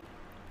say?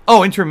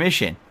 Oh,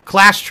 intermission.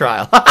 Class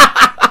trial.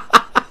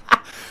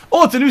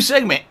 Oh, it's a new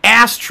segment.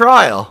 Ass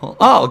trial.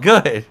 Oh,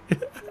 good.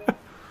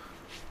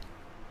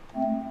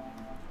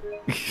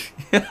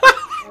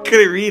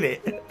 Couldn't read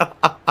it.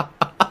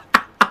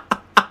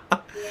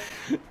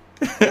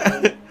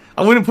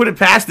 I wouldn't put it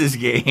past this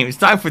game. It's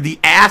time for the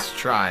ass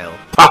trial.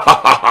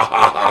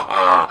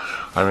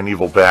 I'm an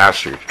evil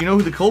bastard. You know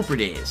who the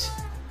culprit is?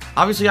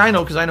 Obviously I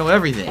know because I know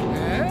everything.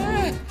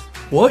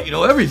 What? You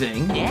know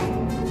everything? Yeah.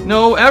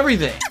 Know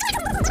everything.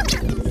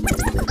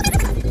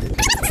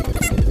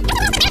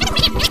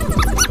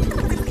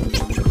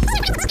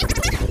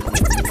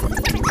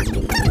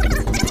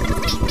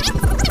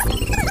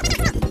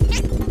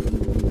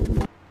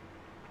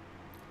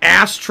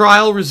 Ass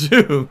trial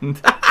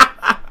resumed.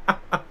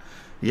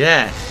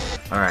 Yeah.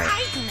 Alright.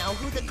 I know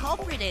who the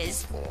culprit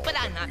is, but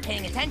I'm not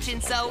paying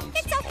attention, so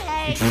it's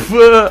okay.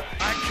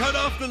 I cut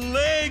off the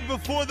leg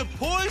before the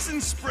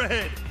poison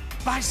spread.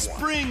 By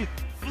spring,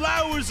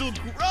 flowers will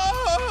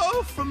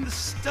grow from the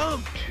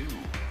stump.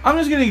 I'm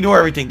just gonna ignore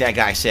everything that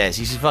guy says.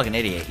 He's a fucking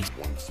idiot.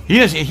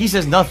 He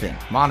says nothing.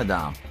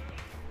 Monodom.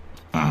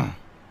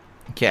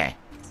 Okay.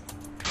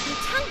 Your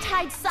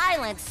tongue-tied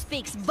silence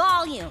speaks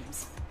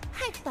volumes.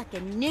 I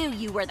fucking knew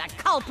you were the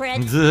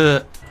culprit.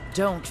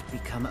 Don't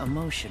become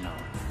emotional.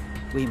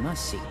 We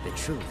must seek the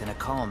truth in a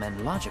calm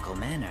and logical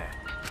manner.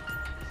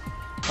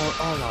 Or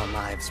all our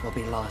lives will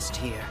be lost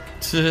here.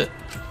 The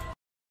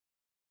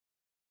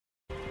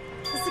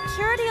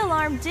security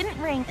alarm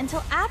didn't ring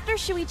until after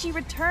Shuichi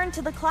returned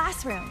to the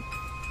classroom.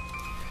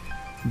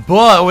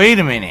 But wait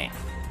a minute.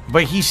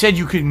 But he said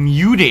you could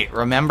mute it,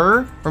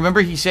 remember?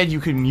 Remember he said you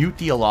could mute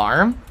the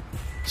alarm?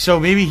 So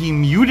maybe he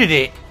muted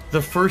it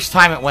the first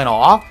time it went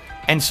off,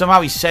 and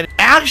somehow he said,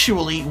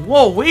 actually,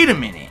 whoa, wait a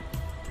minute.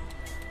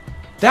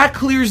 That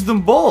clears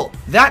them both.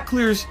 That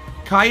clears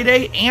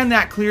Kaede and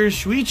that clears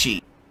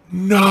Shuichi.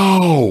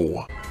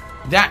 No.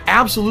 That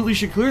absolutely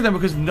should clear them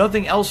because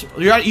nothing else.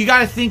 You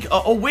gotta think,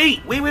 oh,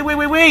 wait.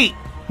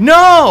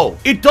 No,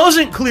 it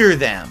doesn't clear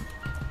them.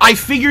 I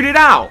figured it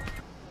out.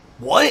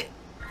 What?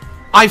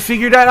 I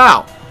figured that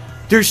out.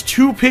 There's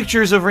two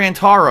pictures of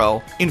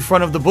Rantaro in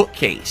front of the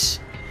bookcase.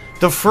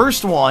 The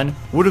first one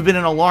would have been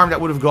an alarm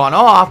that would have gone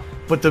off,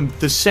 but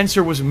the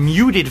sensor was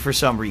muted for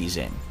some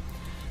reason.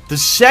 The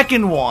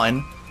second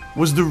one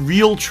was the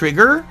real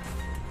trigger.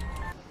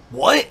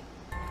 What?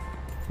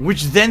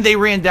 Which then they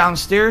ran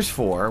downstairs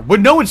for. But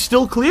no, it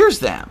still clears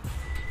them.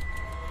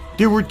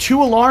 There were two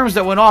alarms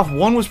that went off.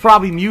 One was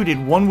probably muted.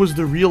 One was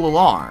the real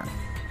alarm.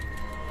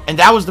 And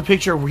that was the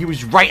picture where he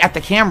was right at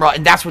the camera,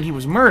 and that's when he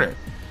was murdered.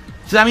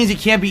 So that means it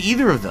can't be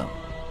either of them.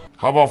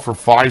 How about for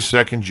 5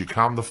 seconds you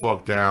calm the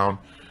fuck down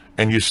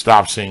and you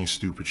stop saying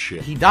stupid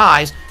shit? He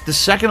dies. The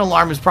second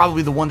alarm is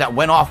probably the one that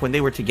went off when they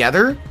were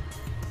together.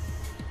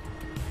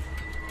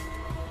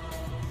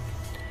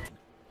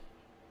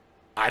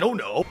 I don't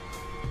know.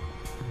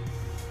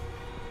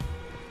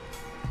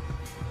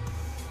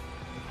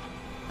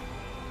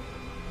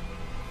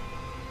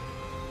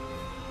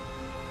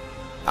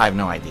 I have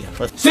no idea.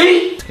 Let's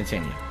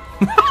continue.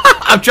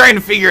 I'm trying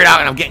to figure it out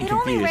and I'm getting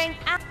confused.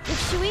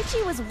 If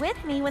Shuichi was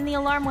with me when the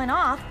alarm went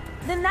off,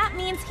 then that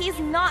means he's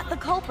not the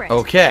culprit.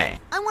 Okay.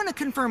 I want to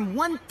confirm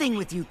one thing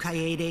with you,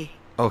 Kaede.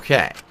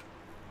 Okay.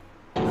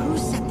 Who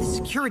set the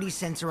security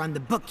sensor on the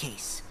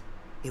bookcase?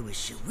 It was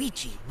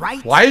Shuichi,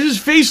 right? Why does his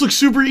face look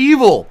super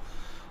evil?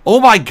 Oh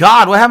my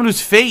god, what happened to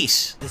his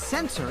face? The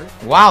sensor?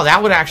 Wow,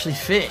 that would actually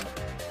fit.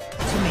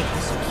 To make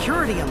the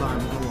security alarm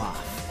go off.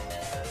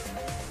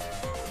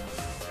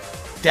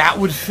 That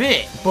would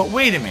fit, but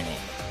wait a minute.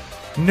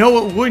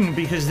 No, it wouldn't,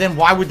 because then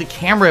why would the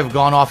camera have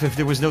gone off if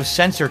there was no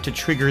sensor to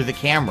trigger the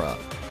camera?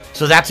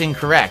 So that's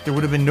incorrect. There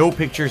would have been no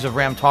pictures of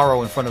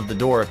Rantaro in front of the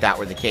door if that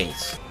were the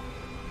case.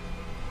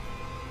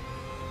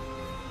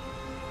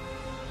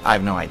 I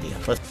have no idea.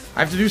 I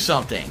have to do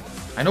something.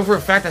 I know for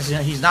a fact that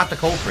he's not the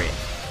culprit.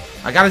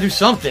 I gotta do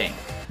something.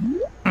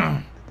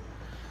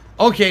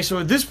 Okay, so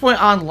at this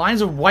point on,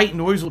 lines of white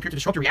noise will appear to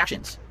disrupt your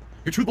reactions.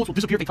 Your truth bullets will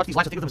disappear if they touch these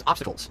lines and think of them as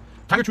obstacles.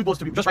 Time your truth bullets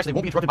to be just right so they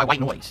won't be interrupted by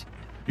white noise.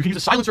 You can use a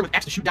silencer with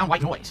X to shoot down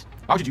white noise.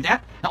 Why would you do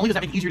that? Not only does that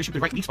make it easier to shoot the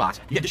right weak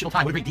spots, you get additional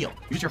time. What a great deal.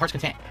 Use it to your heart's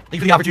content. Thank you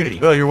for the opportunity.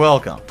 Oh, you're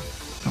welcome.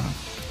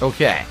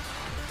 Okay.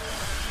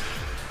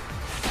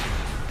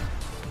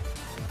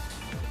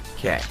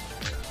 Okay.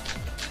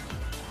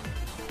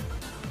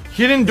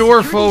 Hidden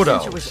door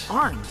photos. Sensor was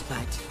armed,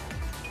 but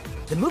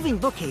the moving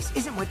bookcase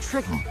isn't what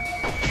triggered.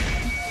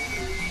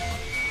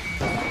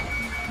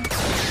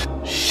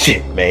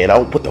 Shit, man.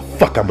 What the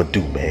fuck I'ma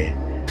do, man?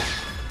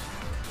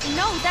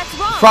 No, that's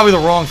wrong. Probably the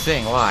wrong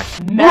thing. Watch.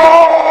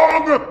 Wrong!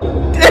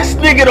 This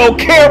nigga don't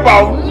care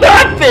about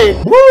nothing!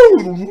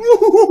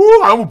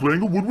 I'm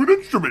playing a woodwind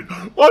instrument.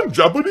 I'm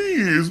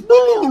Japanese. Wait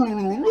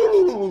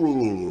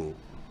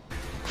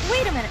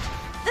a minute.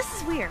 This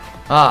is weird.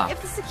 Ah.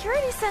 If the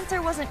security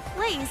sensor wasn't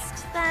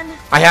placed, then...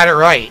 I had it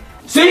right.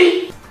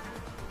 See?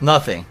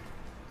 Nothing.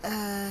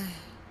 I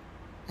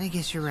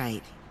guess you're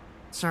right.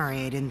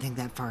 Sorry, I didn't think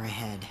that far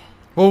ahead.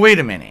 Well, wait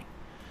a minute.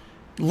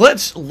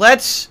 Let's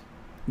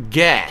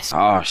guess.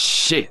 Oh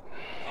shit.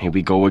 Here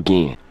we go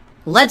again.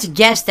 Let's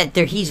guess that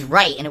he's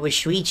right and it was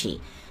Shuichi.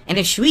 And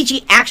if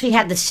Shuichi actually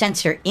had the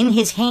sensor in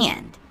his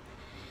hand,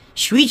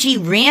 Shuichi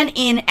ran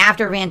in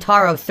after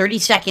Rantaro 30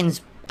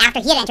 seconds after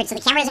he had entered, so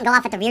the camera doesn't go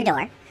off at the rear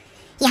door.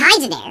 He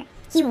hides in there.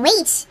 He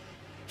waits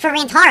for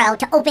Rantaro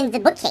to open the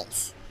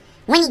bookcase.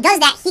 When he does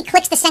that, he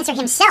clicks the sensor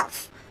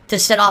himself to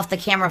set off the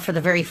camera for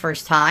the very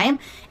first time.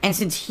 And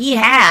since he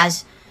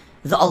has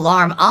the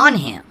alarm on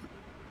him,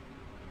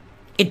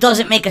 it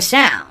doesn't make a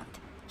sound.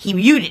 He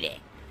muted it.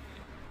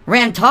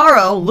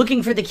 Rantaro,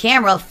 looking for the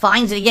camera,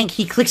 finds it again.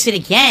 He clicks it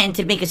again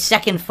to make a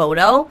second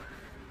photo.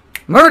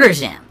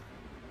 Murders him.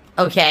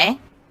 Okay?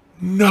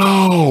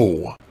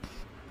 No!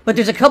 But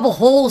there's a couple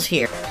holes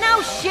here.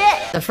 No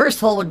shit! The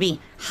first hole would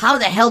be, how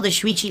the hell does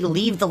Shuichi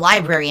leave the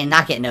library and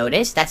not get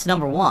noticed? That's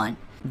number one.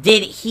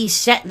 Did he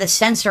set the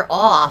sensor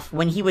off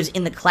when he was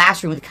in the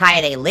classroom with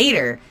Kaede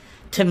later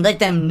to let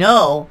them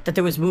know that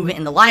there was movement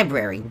in the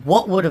library?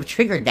 What would have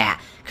triggered that?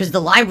 Because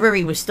the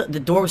library was still, the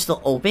door was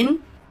still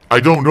open? I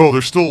don't know.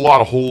 There's still a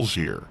lot of holes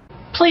here.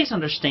 Please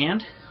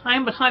understand, I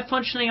am a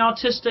high-functioning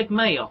autistic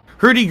male.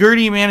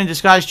 Hurdy-gurdy man in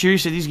disguise cheery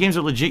said these games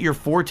are legit your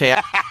forte.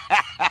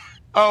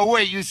 Oh,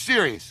 wait, you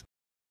serious?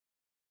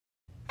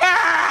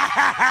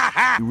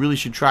 You really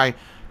should try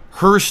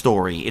Her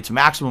Story. It's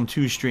maximum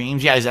 2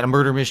 streams. Yeah, is that a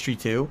murder mystery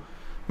too?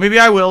 Maybe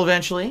I will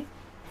eventually.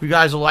 If you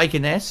guys are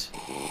liking this.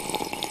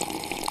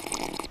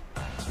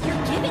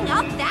 You're giving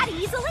up that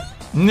easily?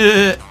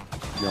 Nah.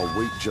 Now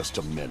wait just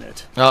a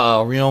minute.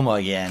 Uh-oh, Ryoma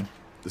again.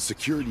 The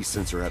security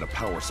sensor had a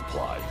power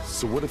supply,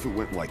 so what if it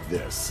went like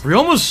this?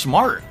 Ryoma's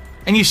smart.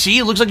 And you see,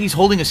 it looks like he's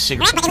holding a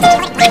cigarette.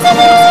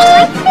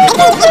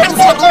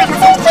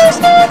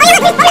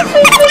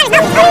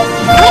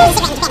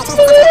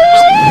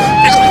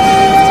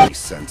 The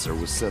sensor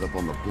was set up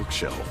on the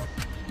bookshelf.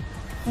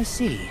 I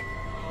see.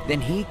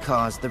 Then he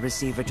caused the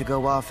receiver to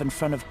go off in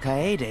front of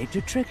Kaede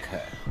to trick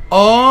her.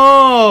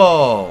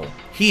 Oh!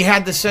 He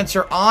had the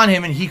sensor on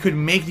him and he could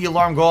make the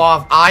alarm go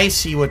off. I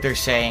see what they're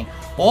saying.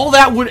 All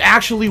that would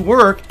actually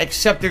work,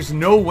 except there's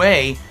no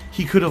way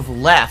he could have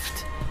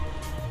left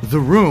the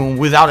room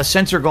without a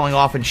sensor going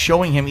off and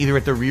showing him either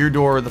at the rear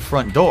door or the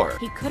front door.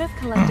 He could have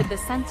collected the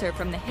sensor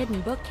from the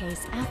hidden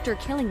bookcase after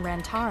killing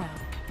Rantaro.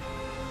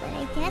 But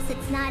I guess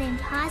it's not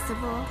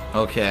impossible.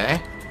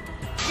 Okay.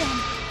 Then,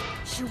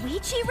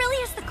 Shuichi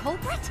really is the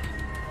culprit?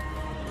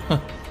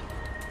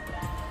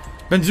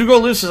 Benzugo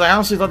Liv says, I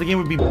honestly thought the game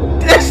would be...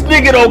 This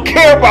nigga don't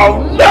care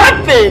about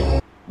nothing!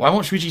 Why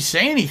won't Shuichi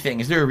say anything?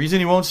 Is there a reason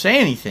he won't say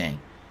anything?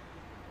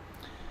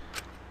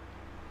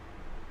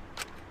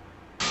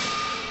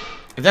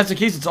 If that's the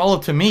case, it's all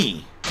up to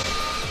me.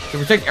 To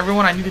protect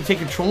everyone, I need to take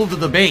control of the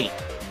debate.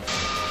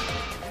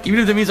 Even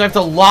if that means I have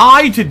to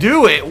lie to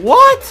do it.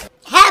 What?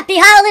 Happy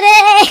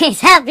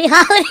holidays! Happy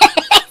holidays!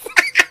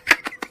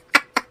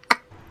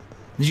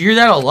 Did you hear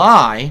that? A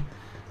lie?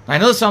 I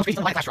know this sounds based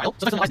on life trial.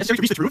 Sometimes the lie is necessary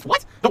to reach the truth.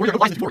 What? Don't worry, there are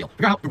lies in the tutorial.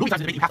 Figure out how you're really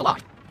times in the debate, you have to lie.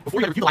 Before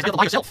you ever refute the lies, you have to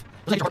lie yourself.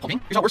 Doesn't have to start pumping.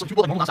 Here's how it works when two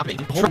people have non-stop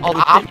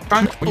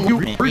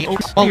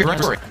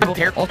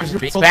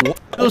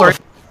debate.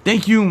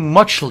 Thank you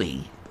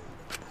muchly.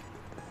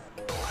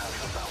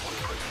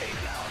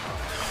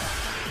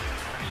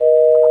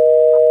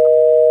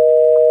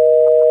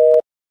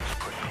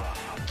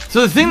 So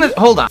the thing that...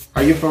 Hold on.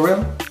 Are you for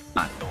real?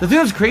 The thing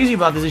that's crazy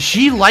about this is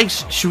she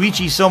likes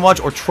Shuichi so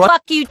much, or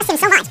trust you him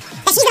so much,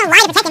 that she's gonna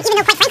lie to protect him, even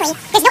though, quite frankly,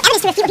 there's no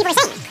evidence to refute what people are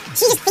saying.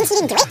 She just thinks he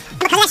didn't do it, and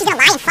because of that, she's gonna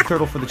lie and fuck.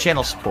 Turtle for the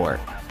channel support.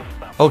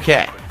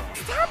 Okay.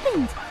 What's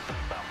happened?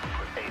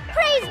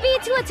 Praise be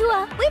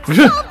Tua. We've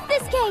solved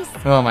this case.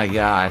 Oh my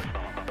god.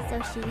 So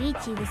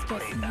Shuichi was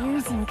just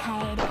using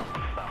Kaede.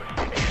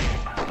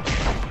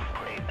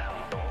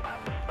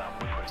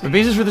 The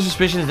basis for the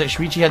suspicion is that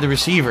Shuichi had the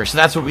receiver, so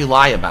that's what we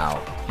lie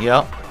about.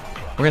 Yep.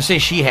 We're gonna say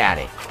she had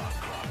it.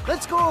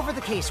 Let's go over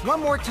the case one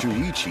more time.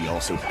 Shuichi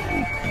also...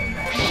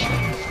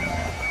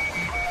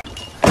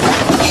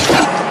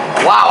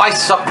 Wow, I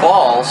suck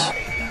balls.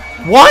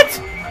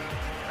 What?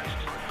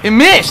 It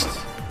missed.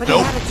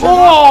 Nope.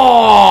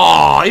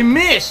 Oh, it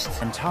missed.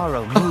 And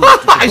Taro moved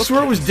I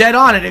swear it was dead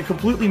on and it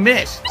completely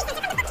missed.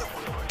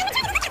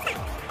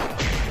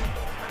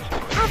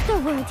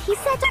 Afterward, he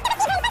said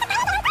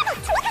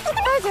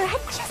murder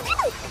had just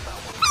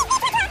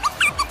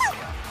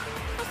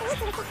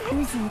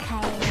losing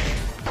Coyote.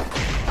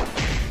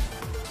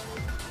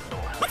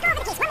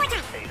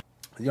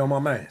 Yo, my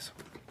mans.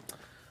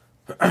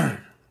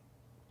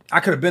 I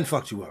could have been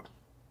fucked you up.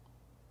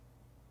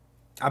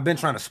 I've been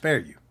trying to spare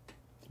you.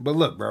 But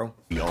look, bro.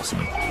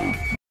 Awesome.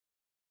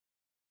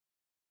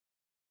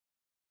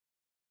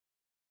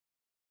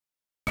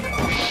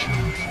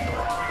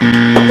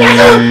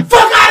 Nigga!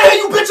 Fuck out of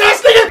here, you bitch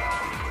ass nigga!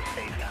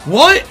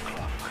 What?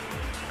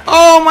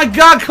 Oh my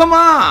god, come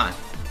on!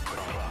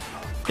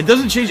 It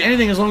doesn't change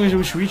anything as long as it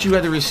was Shuichi who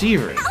had the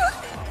receiver.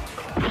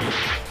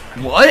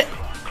 What?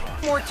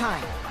 More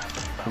time.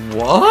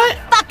 What?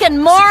 Fucking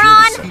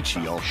moron!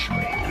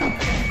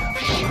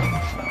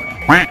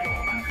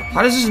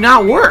 How does this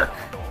not work?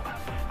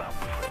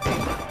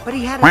 But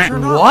he had it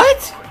turned off.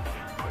 What?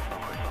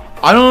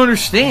 I don't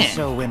understand.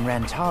 So when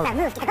Rantaro...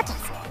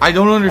 I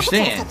don't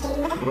understand.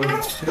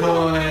 What's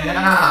going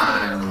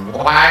on?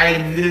 Why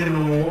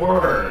didn't it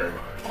work?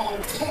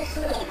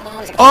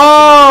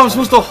 Oh, I'm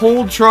supposed to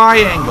hold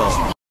triangle.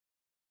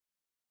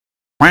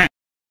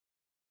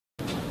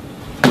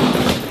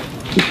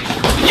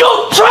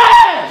 You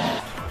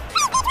trash!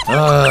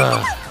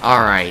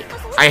 Alright.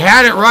 I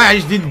had it right, I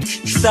just didn't.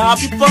 Stop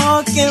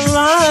fucking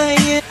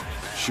lying.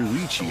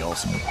 Shuichi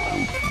also.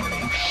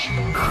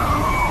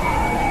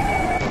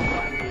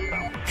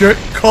 Get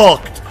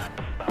cooked.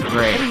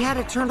 Great. But he had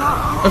it turned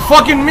off. I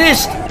fucking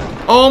missed!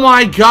 Oh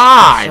my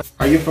god!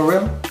 Are you for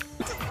real?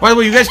 By the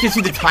way, you guys can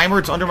see the timer.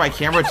 It's under my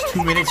camera. It's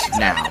 2 minutes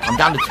now. I'm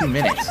down to 2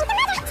 minutes.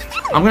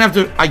 I'm gonna have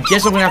to. I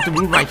guess I'm gonna have to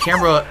move my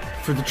camera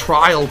for the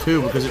trial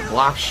too because it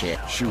blocks shit.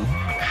 Shoot.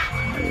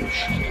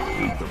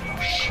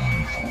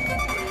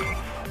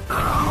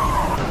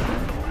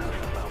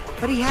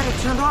 But he had it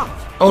turned off.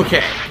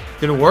 Okay.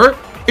 Did it work?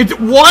 It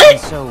what?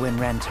 So when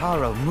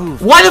Rantaro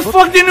moved. Why the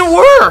fuck didn't it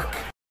work?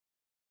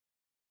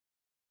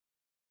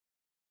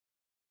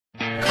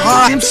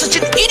 God, I'm such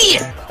an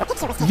idiot.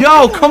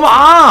 Yo, come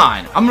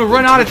on! I'm gonna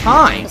run out of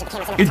time.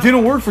 It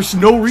didn't work for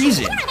no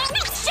reason.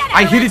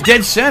 I hit it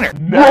dead center.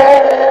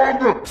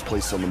 It's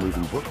placed on the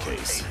moving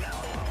bookcase.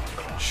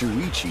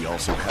 Shuichi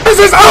also has. This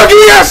is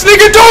ugly ass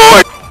nigga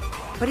doing!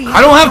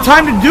 I don't have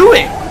time to do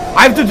it.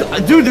 I have to,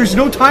 dude. There's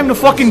no time to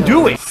fucking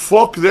do it.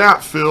 Fuck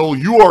that, Phil.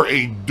 You are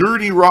a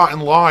dirty, rotten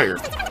liar.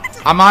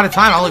 I'm out of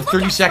time. I only have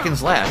 30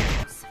 seconds left.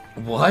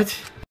 What?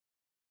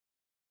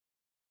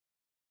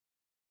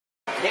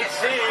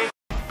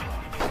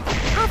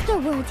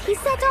 Afterward, he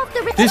set off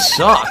the... This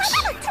sucks.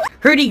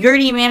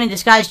 Hurdy-gurdy man in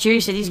disguise cheery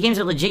said these games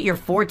are legit your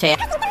forte.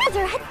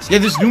 Yeah,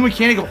 this new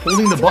mechanic of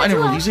holding the button and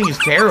releasing is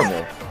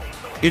terrible.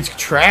 It's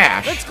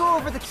trash. Let's go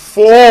over the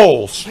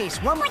false case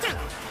one more time.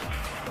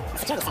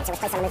 Security sensor was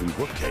placed on the moving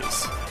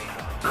bookcase.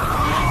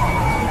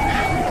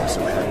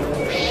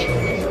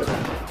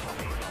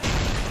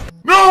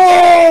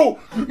 No!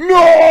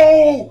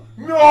 No!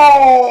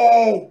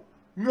 No!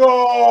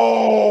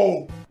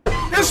 No!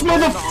 This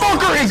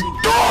motherfucker is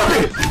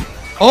garbage!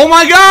 Oh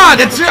my god,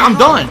 that's it. I'm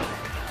done.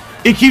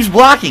 It keeps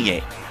blocking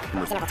it.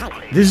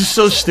 This is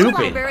so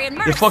stupid.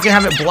 They fucking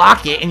have it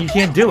block it and you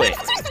can't do it.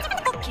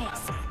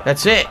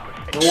 That's it.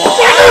 Fuck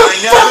out of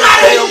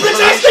here, you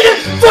bitch ass nigga!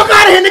 Fuck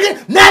out of here,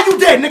 nigga! Now you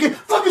dead, nigga!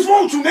 Fuck is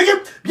wrong with you,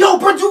 nigga? Yo,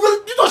 bro, you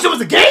thought shit was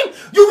a game?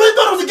 You really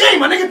thought it was a game,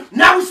 my nigga?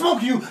 Now we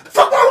smoking you.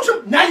 Fuck wrong with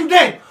you? Now you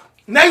dead.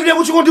 Now you dead.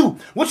 What you gonna do?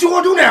 What you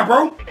gonna do now,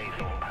 bro?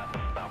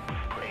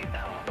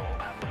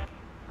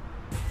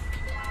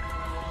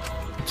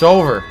 It's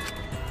over.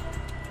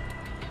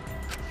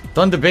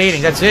 Done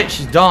debating. That's it.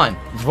 She's done.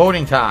 It's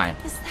voting time.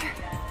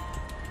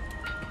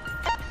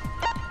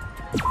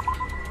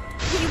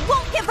 We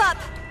won't give up.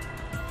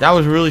 That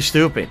was really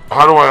stupid.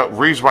 How do I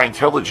raise my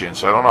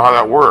intelligence? I don't know how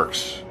that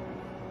works.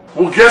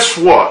 Well, guess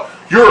what?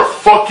 You're a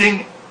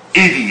fucking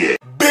idiot.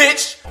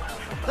 Bitch!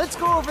 Let's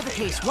go over the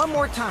case one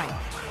more time.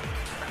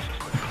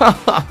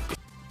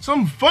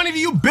 Something funny to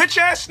you, bitch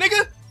ass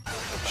nigga?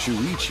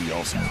 Shuichi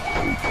also.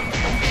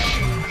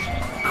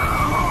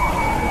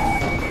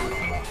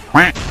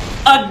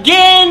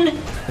 Again!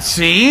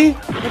 See?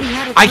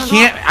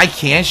 I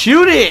can't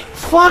shoot it.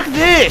 Fuck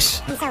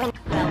this.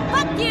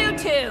 Fuck you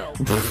too.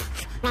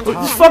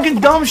 This fucking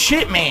dumb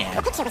shit,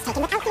 man.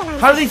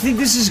 How do they think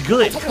this is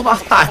good? Come on.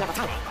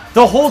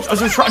 The whole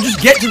just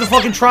get to the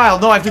fucking trial.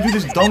 No, I have to do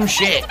this dumb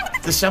shit.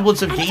 The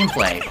semblance of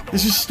gameplay.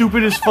 This is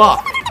stupid as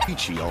fuck.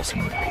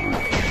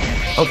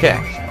 Okay.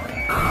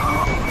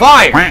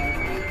 Fire!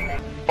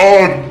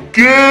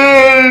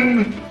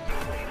 Again!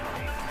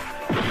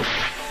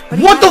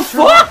 What the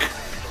fuck?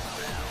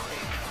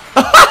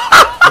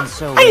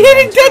 I hit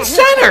it dead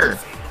center!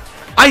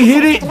 I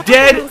hit it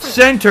dead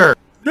center!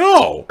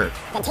 No!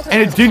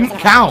 And it didn't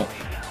count.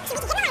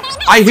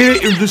 I hit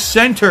it in the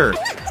center.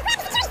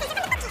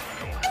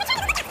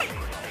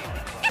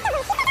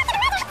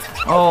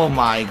 Oh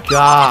my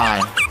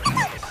god.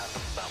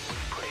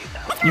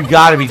 You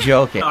gotta be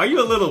joking. Are you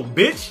a little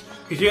bitch?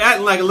 Because you're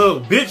acting like a little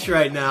bitch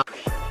right now.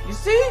 You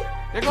see?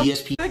 There goes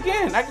DSP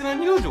again, acting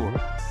unusual.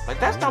 Like,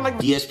 that's not like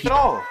DSP at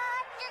all.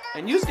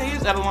 And you say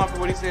he's Editon for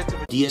what he said to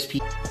the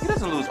DSP. He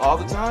doesn't lose all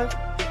the time.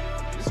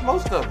 It's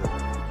most of it.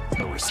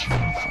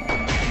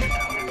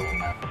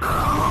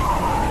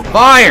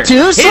 Fire!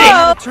 Too Hit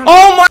slow. it.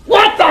 Oh my!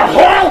 What the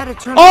hell?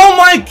 Oh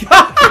my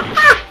god!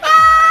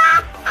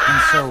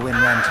 And so when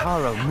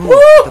Rantaro moved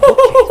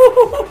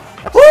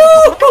the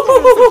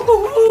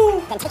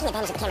bookcase... Then taking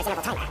advantage of the camera's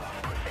interval timer.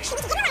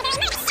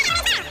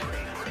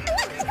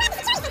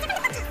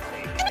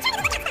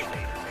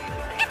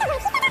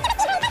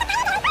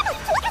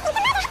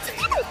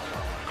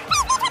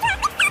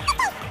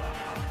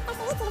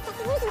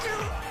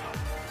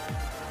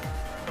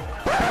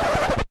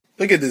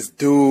 Look at this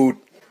dude.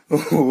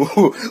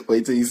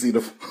 Wait till you see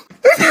the...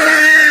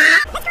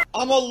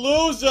 I'm a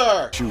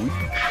loser!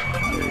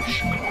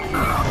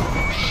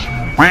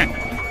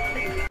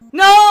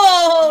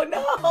 No!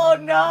 No!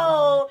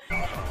 No!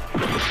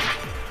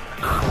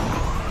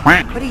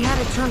 But he had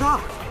it turned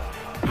off.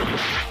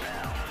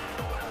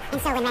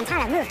 And so when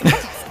Rantaro moved the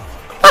bookcase.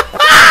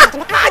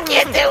 I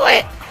can't do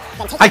it!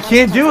 I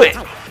can't do it.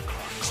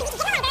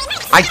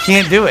 I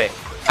can't do it.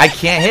 I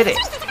can't hit it.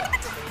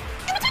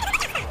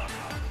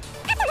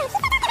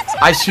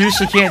 I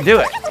seriously can't do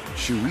it.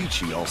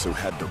 Shuichi also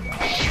had the...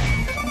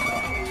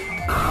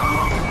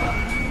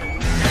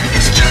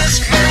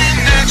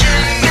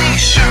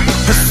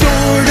 A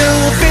sort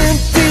of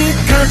empty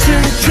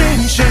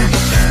concentration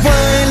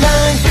while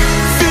I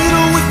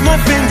fiddle with my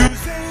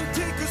fingers and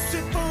take a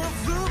sip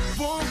of the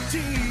warm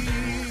tea.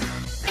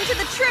 Into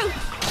the truth.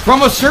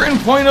 From a certain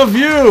point of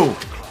view,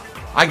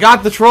 I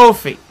got the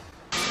trophy.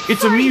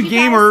 It's a me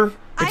gamer.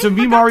 It's a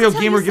me Mario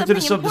gamer gifted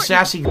us up the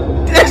sassy.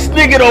 This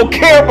nigga don't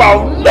care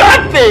about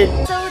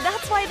nothing! So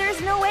that's why there's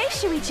no way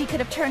Shuichi could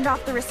have turned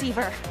off the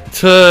receiver.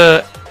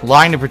 To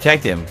lying to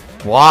protect him.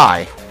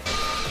 Why?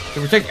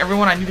 To protect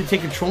everyone, I need to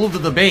take control of the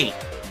debate.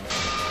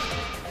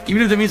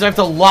 Even if that means I have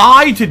to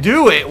lie to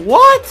do it.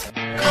 What?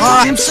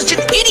 God, I'm such an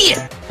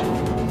idiot.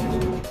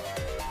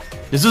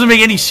 This doesn't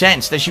make any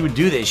sense that she would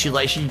do this.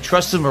 She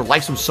trusts him or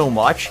likes him so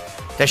much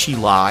that she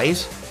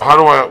lies. How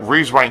do I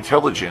raise my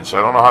intelligence?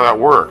 I don't know how that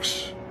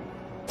works.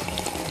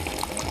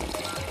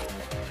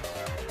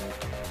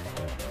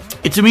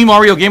 It's a me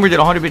Mario gamer did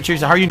 100-bit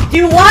cheers. How are you? Do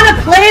you want to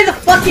play the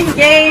fucking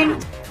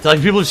game? So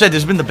like people have said,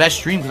 this has been the best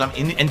stream because I'm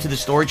into the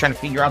story trying to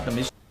figure out the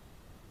mystery.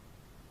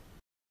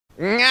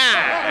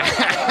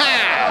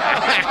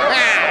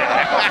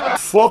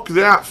 Fuck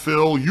that,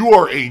 Phil. You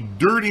are a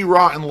dirty,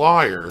 rotten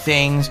liar.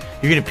 Things,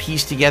 you're going to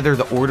piece together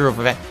the order of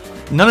events.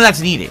 None of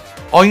that's needed.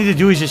 All you need to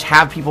do is just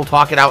have people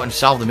talk it out and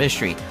solve the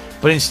mystery.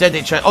 But instead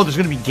they try, oh, there's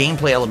going to be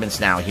gameplay elements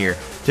now here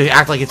to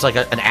act like it's like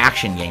an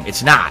action game.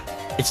 It's not.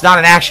 It's not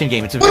an action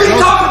game. It's a... What are you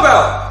talking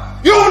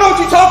about? You don't know what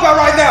you're talking about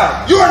right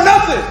now. You are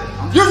nothing.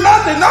 You're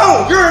nothing.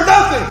 No, you're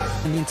nothing.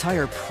 And the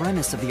entire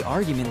premise of the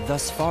argument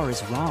thus far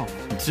is wrong.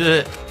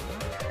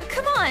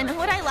 Come on,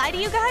 would I lie to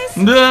you guys?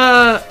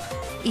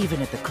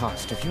 Even at the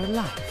cost of your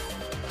life.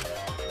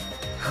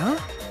 Huh?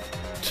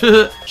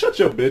 Shut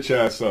your bitch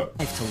ass up.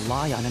 Life to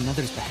lie on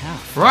another's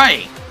behalf.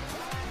 Right.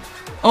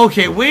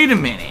 Okay, wait a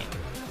minute.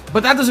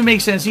 But that doesn't make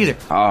sense either.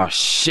 Oh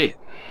shit.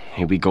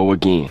 Here we go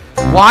again.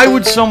 Why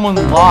would someone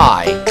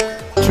lie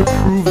to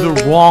prove the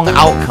wrong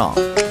outcome?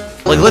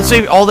 Like, let's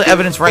say all the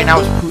evidence right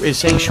now is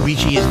saying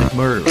Shuichi is the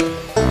murderer.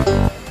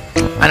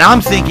 And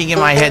I'm thinking in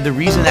my head the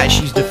reason that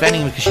she's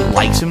defending him is because she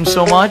likes him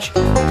so much.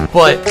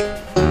 But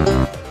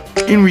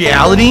in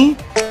reality,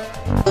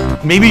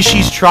 maybe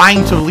she's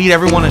trying to lead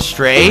everyone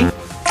astray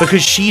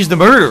because she's the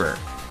murderer.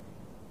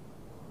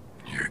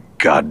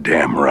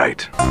 Goddamn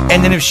right.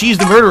 And then if she's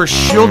the murderer,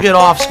 she'll get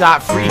off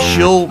scot-free.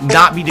 She'll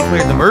not be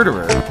declared the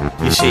murderer,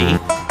 you see?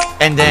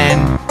 And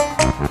then...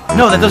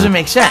 No, that doesn't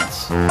make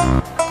sense.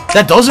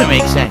 That doesn't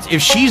make sense.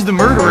 If she's the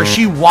murderer,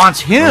 she wants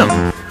him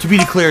to be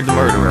declared the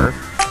murderer,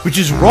 which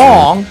is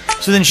wrong,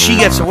 so then she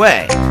gets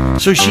away.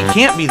 So she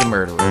can't be the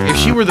murderer. If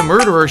she were the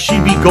murderer,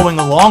 she'd be going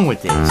along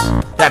with this.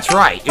 That's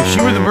right. If she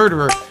were the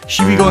murderer,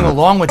 she'd be going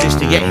along with this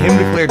to get him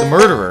declared the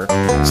murderer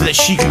so that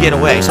she could get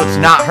away. So it's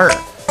not her.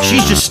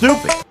 She's just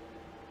stupid.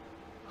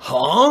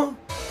 Huh?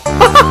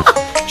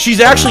 She's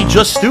actually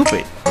just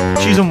stupid.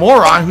 She's a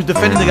moron who's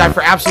defending the guy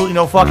for absolutely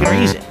no fucking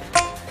reason.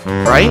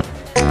 Right?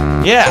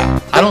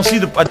 Yeah. I don't see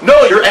the...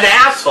 No, you're an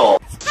asshole.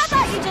 How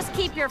about you just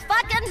keep your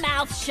fucking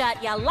mouth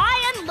shut, you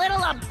lying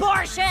little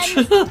abortion?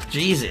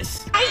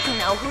 Jesus. I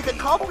know who the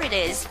culprit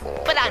is,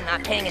 but I'm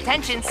not paying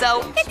attention,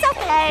 so it's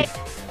okay.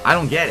 I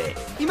don't get it.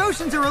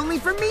 Emotions are only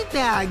for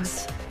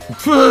meatbags.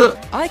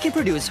 I can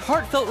produce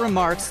heartfelt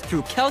remarks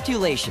through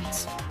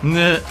calculations.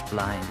 Nah.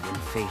 Blind when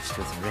faced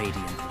with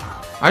radiant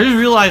power. I just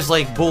realized,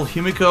 like, both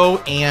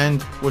Himiko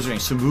and, what's her name,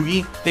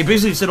 Samugi, they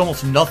basically said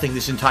almost nothing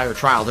this entire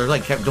trial. They're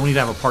like, don't even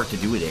have a part to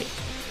do with it.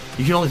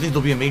 You can only think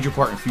there'll be a major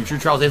part in future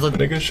trials. They like,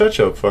 nigga, shut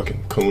your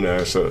fucking coon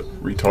ass up,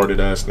 retarded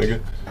ass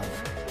nigga.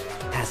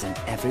 Hasn't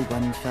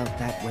everyone felt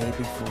that way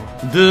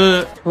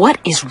before? What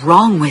is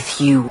wrong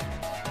with you?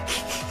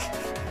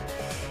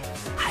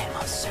 I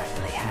most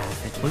certainly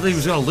have. Looked like he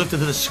was gonna lift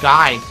into the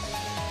sky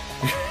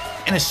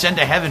and ascend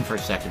to heaven for a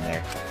second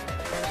there.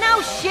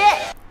 No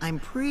shit! I'm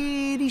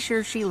pretty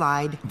sure she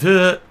lied.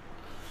 Duh.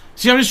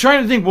 See, I'm just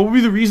trying to think, what would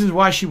be the reasons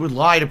why she would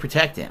lie to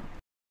protect him?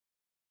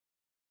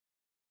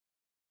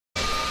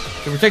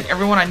 To protect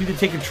everyone, I need to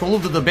take control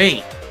of the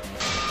debate.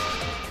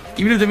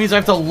 Even if that means I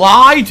have to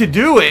lie to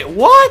do it.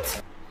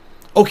 What?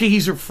 Okay,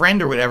 he's her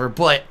friend or whatever,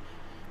 but,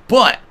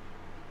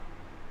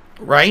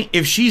 right?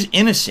 If she's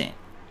innocent,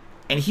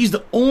 and he's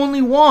the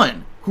only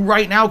one who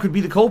right now could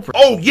be the culprit.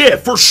 Oh, yeah,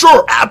 for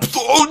sure.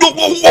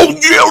 Absolutely. Oh,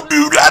 yeah,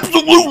 dude,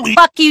 absolutely.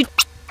 Fuck you.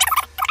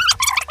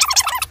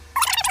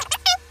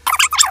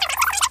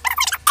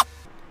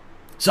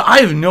 So I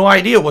have no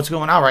idea what's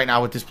going on right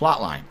now with this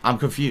plot line. I'm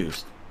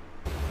confused.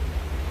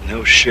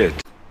 No shit.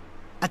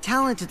 A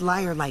talented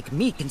liar like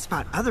me can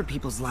spot other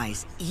people's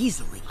lies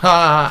easily.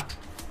 Ha!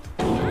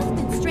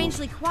 It's been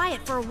strangely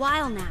quiet for a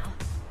while now,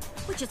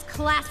 which is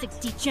classic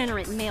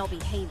degenerate male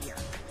behavior.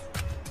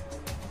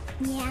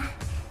 Yeah,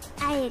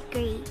 I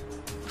agree.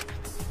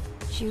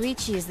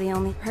 Shuichi is the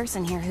only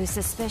person here who's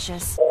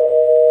suspicious.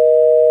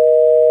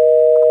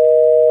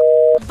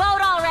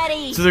 Vote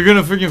already! So they're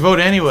gonna freaking vote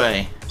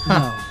anyway.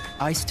 No,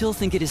 I still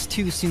think it is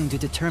too soon to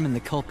determine the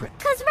culprit.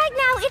 Cause right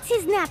now it's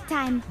his nap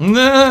time.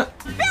 Nah.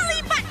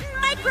 Belly button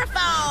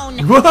microphone!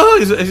 Whoa!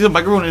 Is a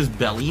microphone in his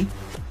belly?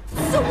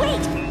 So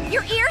wait,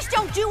 your ears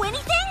don't do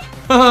anything?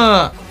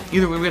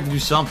 Either way, we have to do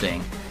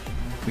something.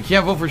 We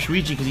can't vote for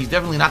Shuichi because he's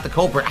definitely not the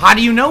culprit. How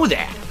do you know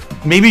that?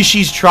 Maybe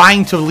she's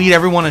trying to lead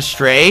everyone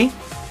astray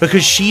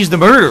because she's the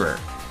murderer.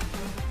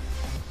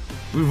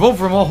 We vote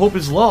for him, all hope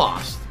is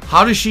lost.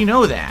 How does she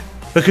know that?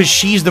 Because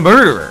she's the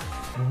murderer.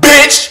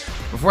 Bitch!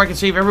 Before I can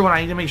save everyone,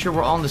 I need to make sure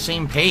we're all on the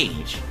same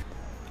page.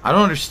 I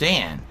don't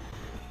understand.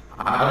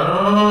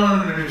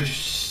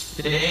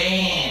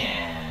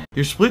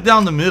 You're split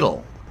down the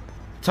middle.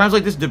 Times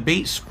like this,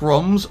 debate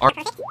scrums are...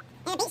 I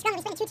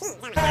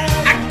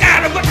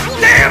got him, but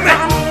damn it!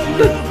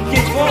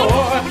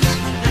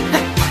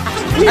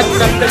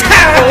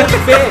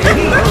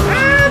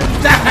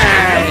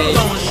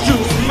 Don't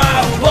shoot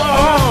my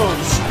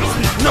balls!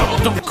 No,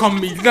 don't call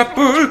me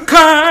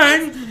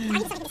leprechaun!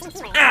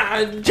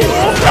 I just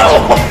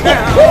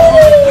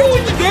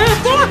what you there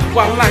for?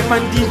 While I'm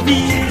on DVD.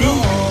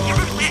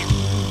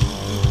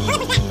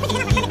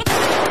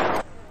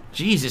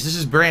 Jesus, this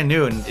is brand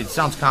new and it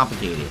sounds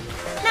complicated.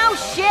 No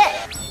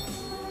shit!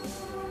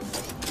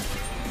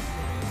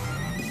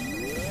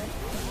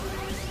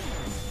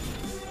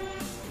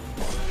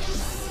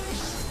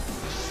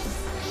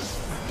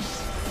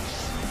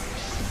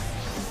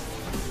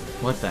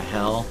 What the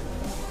hell?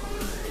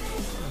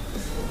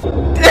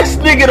 This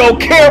nigga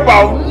don't care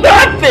about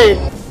nothing!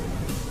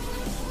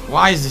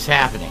 Why is this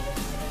happening?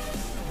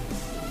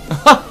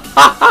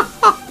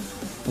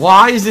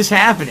 Why is this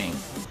happening?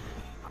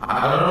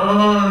 I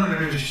don't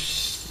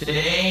understand.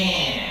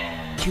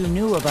 You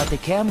knew about the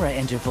camera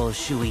interval,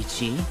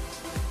 Shuichi.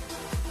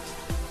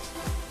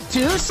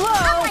 Too slow!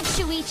 Unlike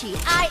Shuichi,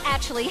 I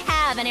actually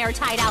have an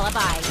airtight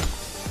alibi.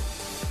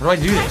 How do I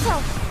do this?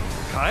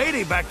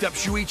 Kaede backed up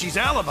Shuichi's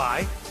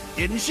alibi,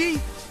 didn't she?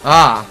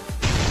 Ah.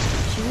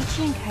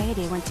 Shuichi and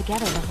Kaede weren't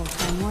together the whole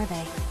time, were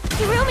they?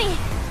 Hirumi!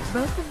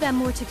 Both of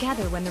them were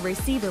together when the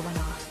receiver went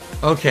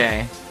off.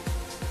 Okay.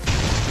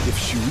 If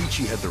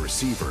Shuichi had the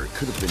receiver, it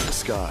could have been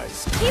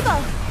disguised.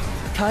 Kibo!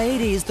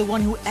 Kaede is the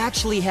one who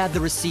actually had the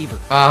receiver.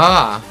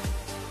 Aha.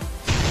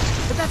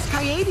 But that's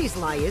Kaede's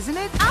lie, isn't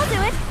it? I'll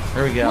do it.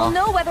 There we go. We'll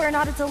know whether or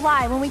not it's a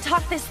lie when we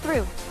talk this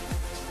through.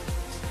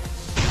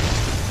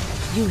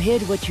 You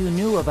hid what you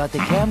knew about the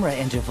camera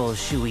interval,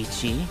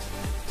 Shuichi.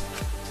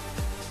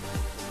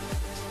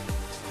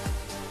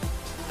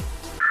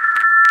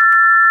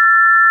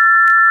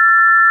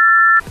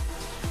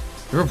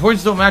 If your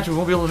points don't match, we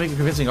won't be able to make a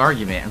convincing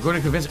argument. I'm going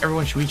to convince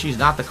everyone Shuichi is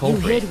not the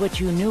culprit. You hid what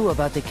you knew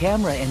about the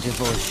camera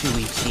interval,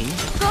 Shuichi.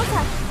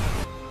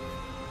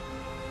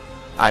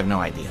 I have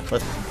no idea.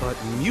 But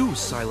Mew's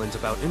silent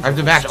about I have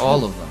to match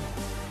all of them.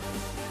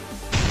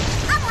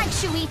 Unlike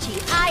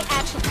Shuichi, I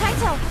actually...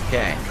 Kaito!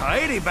 Okay.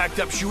 Kaede backed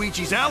up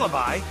Shuichi's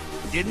alibi,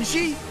 didn't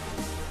she?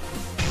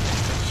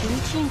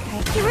 Shuichi and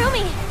Kaede...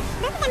 Hirumi!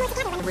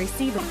 The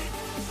receiver.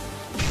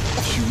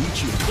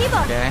 Shuichi.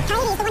 Kibo! Okay.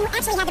 Kaede is the one who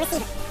actually had the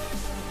receiver.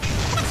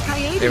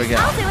 There we go.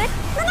 I'll do it.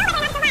 We'll know whether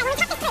or not it's a lie when we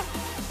talk this through.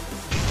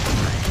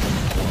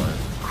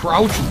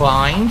 Crouch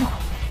bind.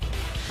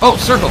 Oh,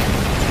 circle.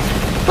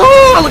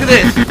 Oh, look at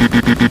this.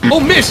 Oh,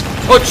 miss.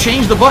 Oh,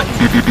 change the button.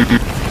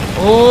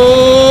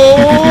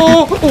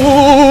 Oh.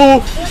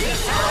 Oh,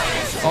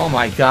 oh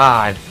my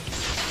God.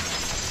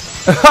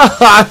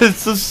 It's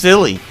so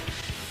silly.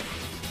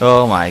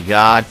 Oh my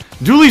God.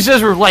 Dooley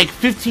says we're like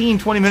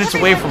 15-20 minutes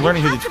away from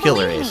learning who the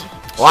killer is.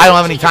 Well, I don't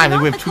have any time.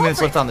 We have 2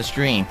 minutes left on the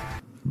stream.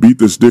 Beat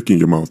this dick in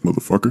your mouth,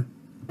 motherfucker.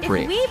 If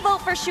we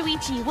vote for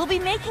Shuichi, we'll be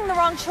making the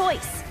wrong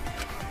choice.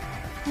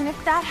 And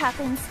if that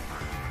happens,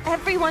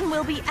 everyone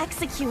will be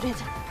executed.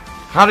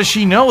 How does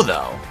she know,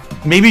 though?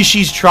 Maybe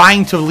she's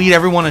trying to lead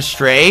everyone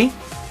astray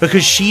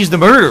because she's the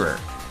murderer.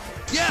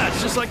 Yeah,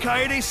 it's just like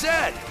Kaede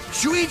said.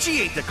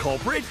 Shuichi ain't the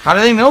culprit. How do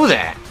they know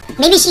that?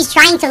 Maybe she's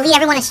trying to lead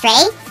everyone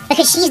astray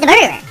because she's the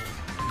murderer.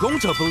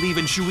 Gonta believe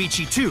in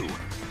Shuichi too.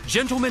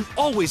 Gentlemen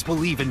always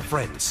believe in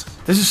friends.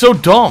 This is so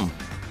dumb.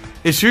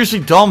 It's seriously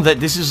dumb that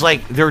this is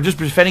like, they're just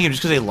defending him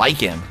just because they like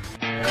him.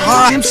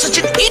 God, I'm such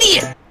an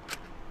idiot!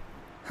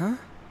 Huh?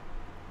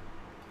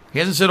 He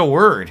hasn't said a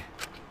word.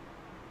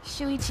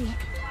 Shuichi,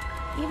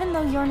 even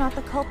though you're not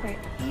the culprit,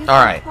 you've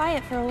All been right.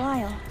 quiet for a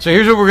while. So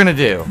here's what we're gonna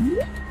do.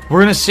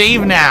 We're gonna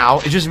save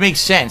now. It just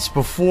makes sense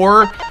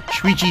before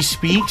Shuichi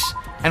speaks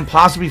and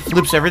possibly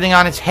flips everything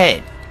on its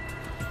head.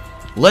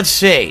 Let's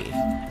save.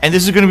 And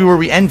this is gonna be where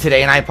we end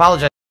today, and I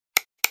apologize.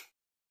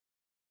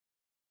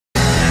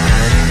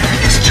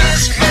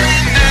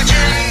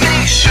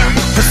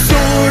 A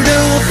sort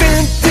of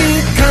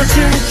empty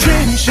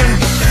concentration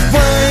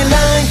while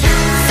I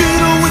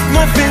fiddle with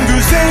my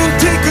fingers and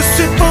take a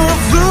sip of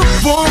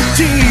lukewarm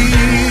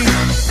tea.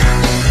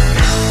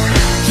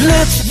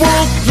 Let's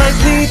walk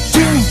lightly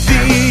to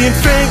the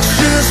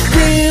infectious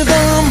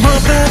rhythm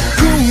of the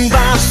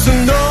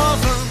bossa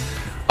nova.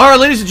 Alright,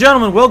 ladies and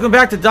gentlemen, welcome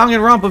back to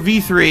Danganronpa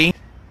V3.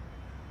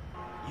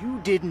 You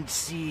didn't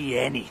see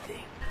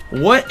anything.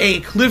 What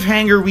a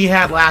cliffhanger we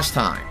had last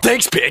time.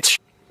 Thanks, bitch.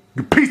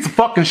 You piece of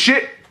fucking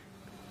shit.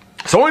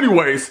 So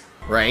anyways.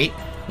 Right?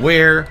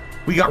 Where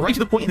we got right to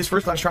the point in this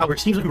first class trial where it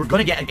seems like we were going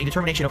to get a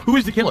determination of who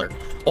is the killer.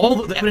 All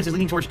the evidence is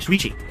leaning towards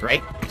Shuichi,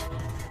 right?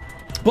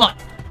 But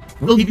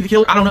will he be the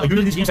killer? I don't know.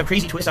 Usually these games have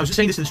crazy twists. I was just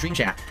saying this in the stream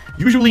chat.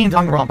 Usually in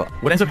Danganronpa,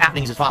 what ends up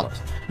happening is as follows.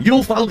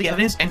 You'll follow the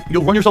evidence and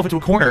you'll run yourself into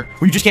a corner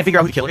where you just can't figure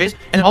out who the killer is,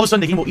 and then all of a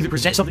sudden the game will either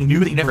present something new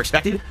that you never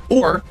expected,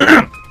 or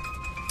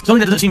something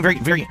that doesn't seem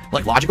very,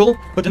 like, logical,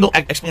 but then they'll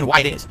explain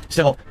why it is.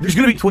 So, there's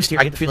gonna be a twist here,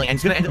 I get the feeling, and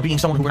it's gonna end up being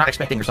someone who we're not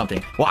expecting or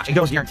something. Watch, I can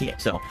almost guarantee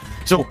it. So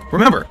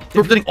remember,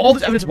 they're presenting all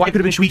this evidence of why it could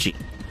have been Shuichi.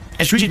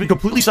 And Shuichi's been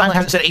completely silent,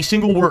 hasn't said a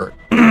single word.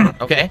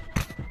 Okay?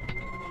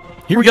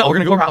 Here we go, we're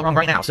gonna go around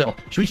right now. So,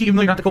 Shuichi, even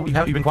though you're not the culprit,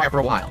 you've been quiet for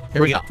a while.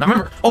 Here we go. Now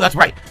remember, oh, that's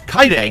right,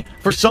 Kaede,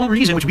 for some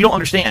reason, which we don't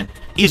understand,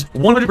 is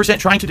 100%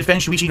 trying to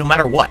defend Shuichi no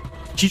matter what.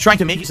 She's trying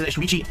to make it so that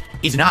Shuichi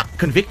is not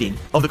convicted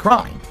of the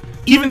crime.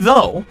 Even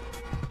though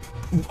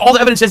all the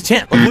evidence says it's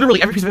him. Like,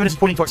 literally every piece of evidence is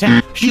pointing towards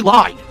him. She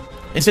lied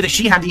and said that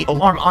she had the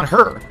alarm on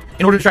her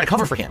in order to try to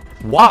cover for him.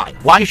 Why?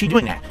 Why is she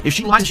doing that? If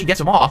she lies and she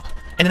gets him off,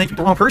 and then they pick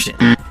the wrong person,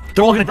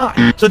 they're all gonna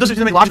die. So it doesn't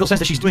make logical sense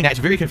that she's doing that. It's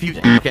very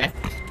confusing, okay?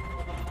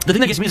 The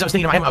thing that gets me is I was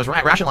thinking in my head, I was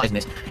rationalizing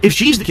this. If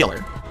she's the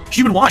killer,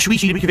 she would want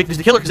Shuichi to be convicted as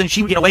the killer, because then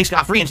she would get away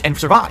scot-free and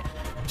survive.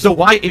 So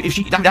why, if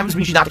she, that must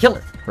mean she's not the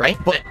killer, right?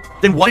 But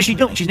then what is she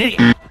doing? She's an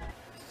idiot.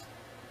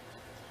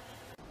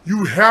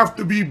 You have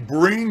to be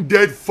brain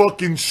dead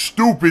fucking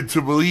stupid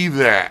to believe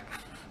that.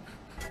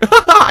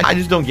 I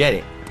just don't get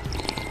it.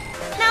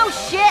 No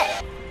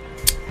shit!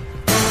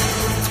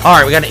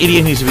 Alright, we got an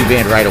idiot who needs to be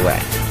banned right away.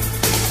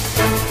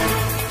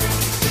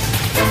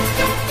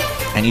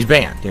 And he's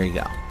banned. There you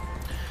go.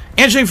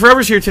 Answering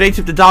Forever's here today.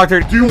 Tip the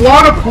 $1.30. Do you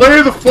want to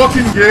play the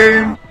fucking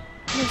game?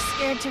 You're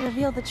scared to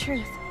reveal the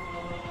truth.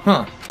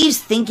 Huh. He's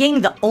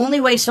thinking the only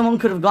way someone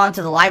could have gone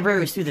to the library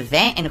was through the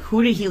vent, and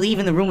who did he leave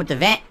in the room with the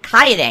vent?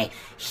 Kaede.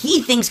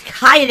 He thinks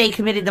Kaede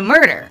committed the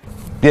murder.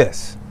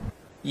 Yes.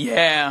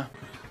 Yeah.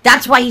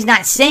 That's why he's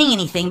not saying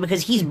anything,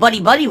 because he's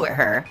buddy-buddy with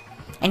her,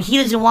 and he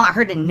doesn't want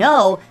her to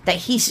know that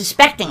he's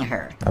suspecting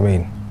her. I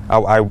mean,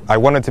 I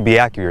wanted to be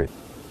accurate.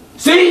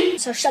 See?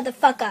 So shut the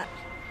fuck up.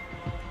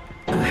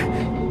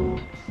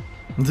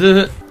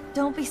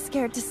 Don't be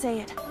scared to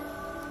say it.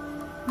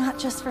 Not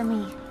just for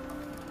me,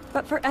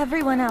 but for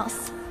everyone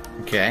else.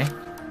 Okay.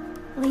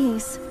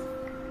 Please,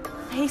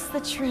 face the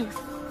truth.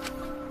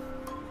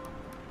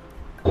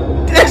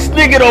 This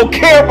nigga don't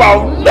care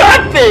about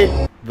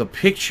nothing! The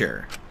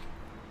picture.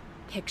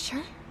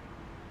 Picture?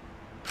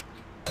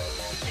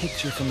 The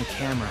picture from the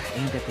camera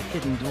aimed at the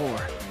hidden door,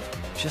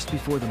 just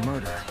before the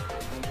murder.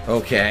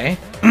 Okay.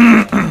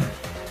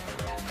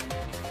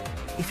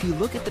 If you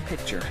look at the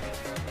picture,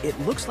 it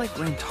looks like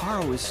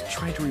Rantaro is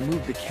trying to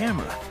remove the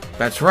camera.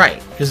 That's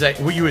right. Because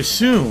what you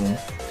assume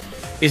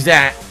is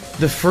that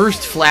the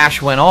first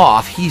flash went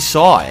off, he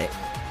saw it.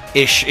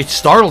 It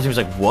startled him. He was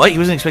like, what? He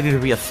wasn't expecting there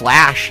to be a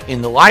flash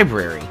in the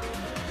library.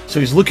 So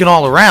he's looking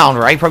all around,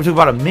 right? Probably took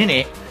about a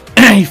minute.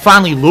 He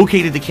finally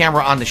located the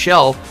camera on the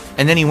shelf,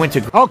 and then he went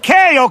to...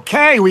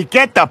 Okay, we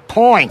get the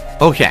point.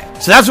 Okay,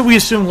 so that's what we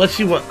assume. Let's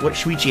see what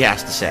Shuichi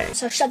has to say.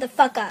 So shut the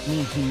fuck up. I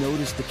mean, he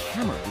noticed the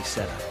camera we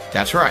set up.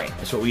 That's right.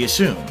 That's what we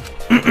assume.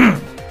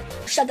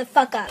 Shut the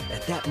fuck up.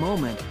 At that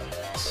moment,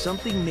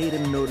 something made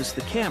him notice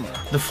the camera.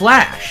 The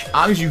flash.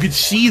 Obviously, you could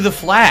see the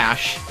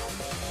flash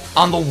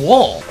on the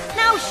wall.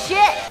 No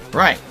shit!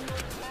 Right.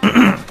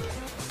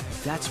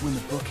 That's when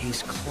the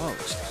bookcase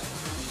closed.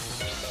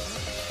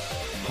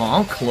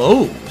 Huh?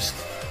 Closed?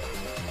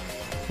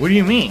 What do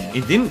you mean?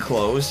 It didn't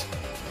close.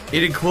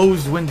 It had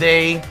closed when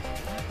they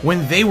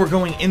were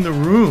going in the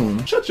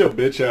room. Shut your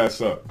bitch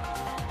ass up.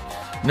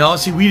 No,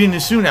 see, we didn't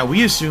assume that.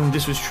 We assumed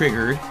this was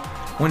triggered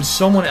when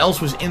someone else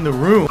was in the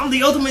room. I'm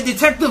the ultimate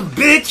detective,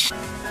 bitch!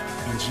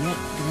 And yet,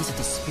 there is a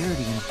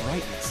disparity in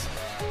brightness.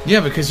 Yeah,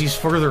 because he's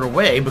further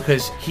away,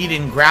 because he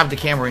didn't grab the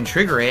camera and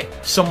trigger it.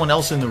 Someone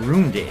else in the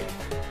room did.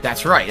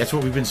 That's right. That's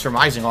what we've been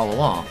surmising all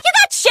along. You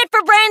got shit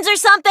for brains or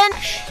something?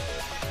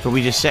 So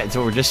we just said.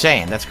 So we're just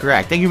saying. That's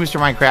correct. Thank you, Mr.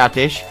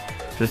 Minecraftish,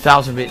 for the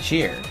 1000-bit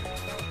cheer.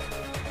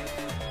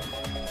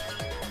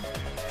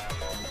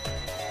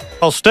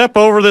 I'll step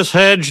over this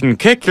hedge and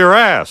kick your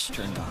ass.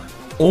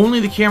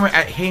 Only the camera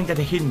aimed at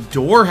the hidden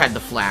door had the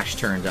flash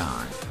turned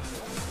on.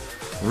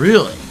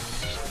 Really?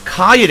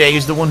 TIHYDP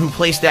is the one who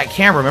placed that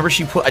camera. Remember,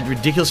 she put a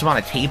ridiculous amount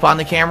of tape on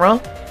the camera?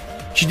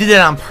 She did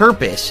that on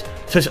purpose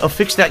to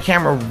affix that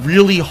camera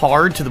really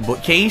hard to the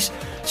bookcase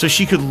so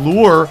she could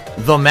lure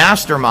the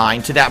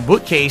mastermind to that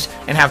bookcase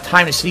and have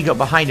time to sneak up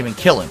behind him and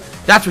kill him.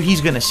 That's what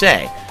he's going to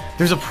say.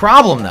 There's a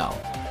problem, though.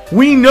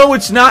 We know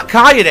it's not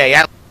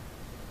TIHYDP.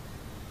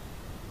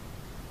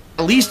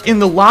 At least in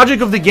the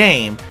logic of the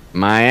game.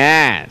 My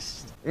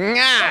ass.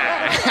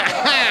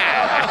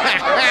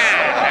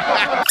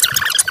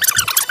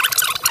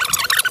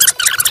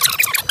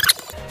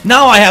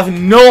 Now I have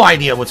no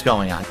idea what's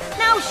going on.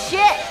 No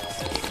shit!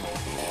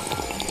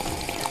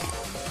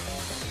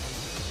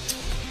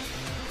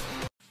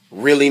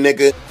 Really,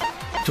 nigga?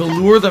 To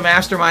lure the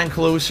mastermind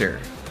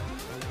closer.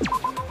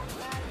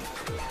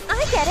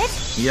 I get it.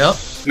 Yep.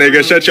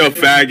 Nigga, shut your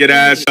faggot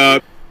ass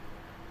up.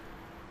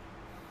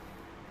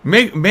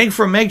 Meg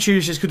from Meg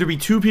Cheaters says, could there be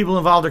 2 people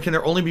involved or can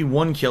there only be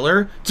 1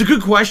 killer? It's a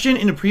good question.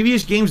 In the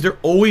previous games, there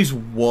always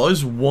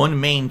was 1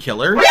 main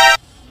killer.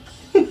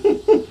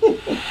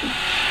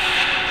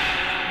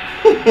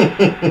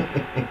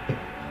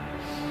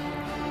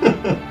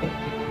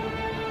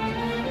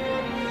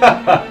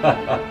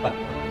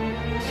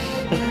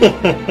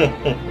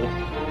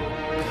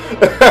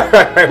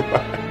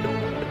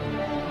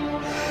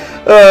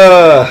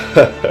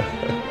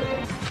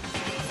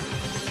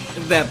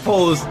 That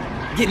pose,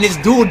 getting this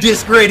dual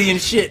disc ready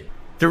and shit.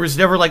 There was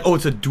never like, oh,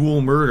 it's a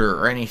dual murder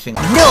or anything.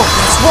 No,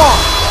 that's wrong.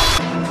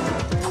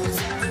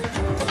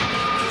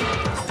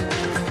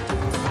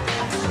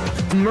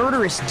 The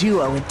murderous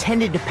duo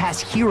intended to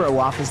pass Hero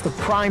off as the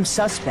prime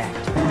suspect.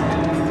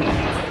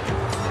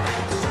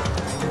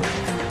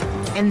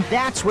 And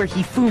that's where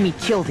Hifumi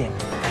killed him,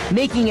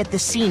 making it the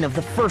scene of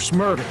the first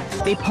murder.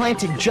 They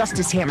planted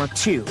Justice Hammer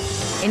 2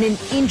 and an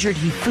injured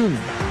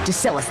Hifumi to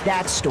sell us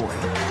that story.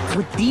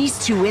 With these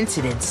 2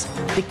 incidents,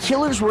 the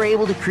killers were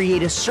able to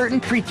create a certain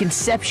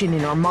preconception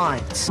in our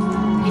minds.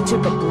 He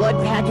took a blood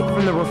packet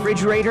from the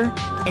refrigerator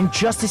and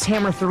Justice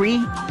Hammer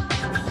 3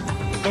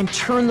 and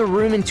turned the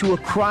room into a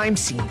crime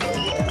scene.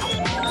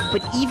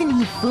 But even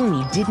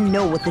Hifumi didn't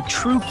know what the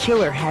true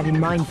killer had in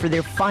mind for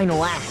their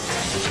final act.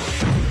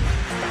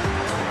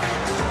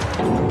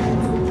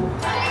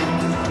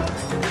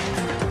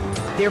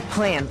 Their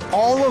plan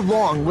all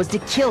along was to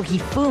kill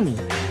Hifumi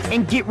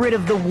and get rid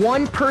of the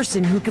one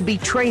person who could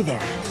betray them.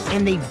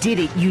 And they did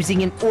it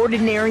using an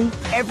ordinary,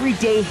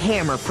 everyday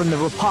hammer from the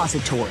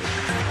repository.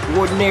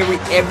 Ordinary,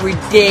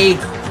 everyday,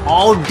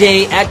 all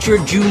day at your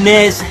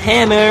Junez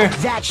hammer.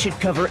 That should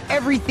cover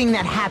everything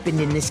that happened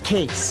in this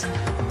case.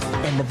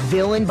 And the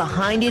villain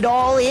behind it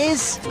all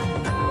is...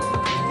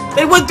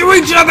 They went through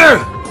each other!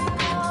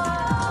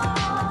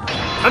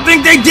 I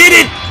think they did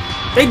it!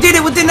 They did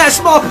it within that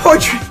small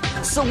portrait!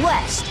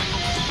 Celeste!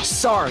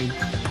 Sorry,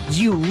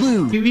 you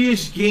lose.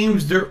 Previous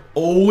games, there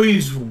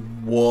always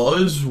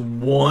was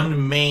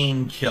 1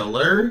 main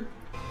killer.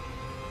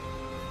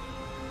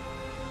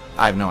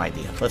 I have no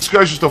idea. This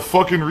guy's just a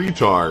fucking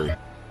retard.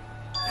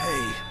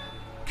 Hey,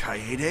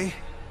 TIHYDP?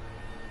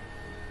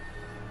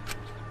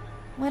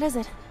 What is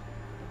it?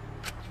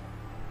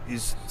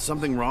 Is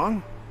something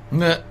wrong?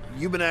 Nah.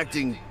 You've been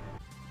acting...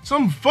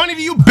 Something funny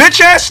to you,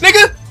 bitch-ass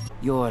nigga?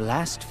 Your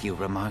last few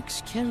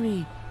remarks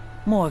carry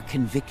more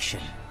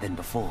conviction than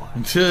before.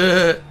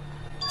 Do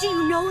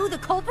you know who the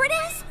culprit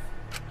is?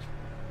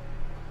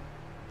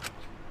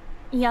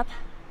 Yep,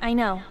 I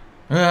know.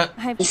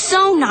 It's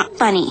so not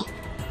funny.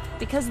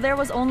 Because there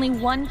was only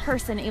one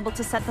person able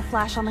to set the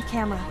flash on the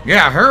camera.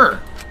 Yeah,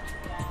 her.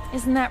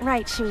 Isn't that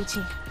right,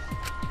 Shuichi?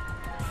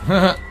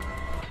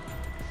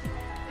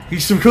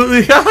 He's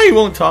completely... he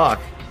won't talk.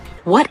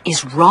 What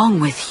is wrong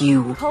with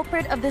you? The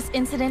culprit of this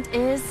incident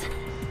is...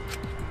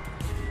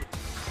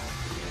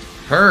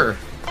 her.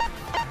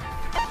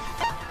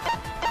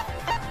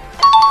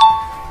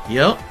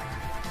 Yep.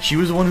 She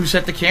was the one who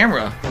set the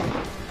camera.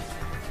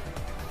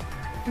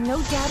 No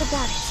doubt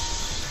about it.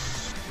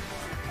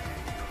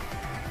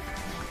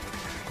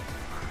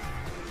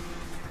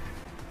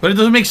 But it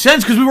doesn't make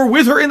sense because we were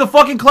with her in the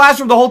fucking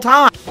classroom the whole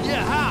time.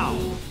 Yeah, how?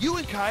 You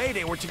and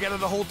TIHYDP were together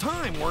the whole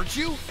time, weren't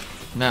you?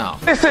 No.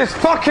 This is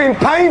fucking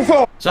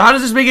painful! So how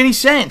does this make any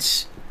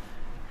sense?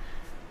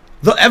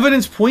 The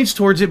evidence points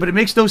towards it, but it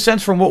makes no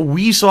sense from what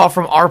we saw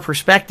from our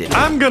perspective.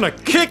 I'm gonna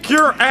kick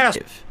your ass!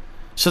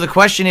 So the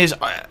question is,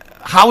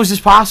 how is this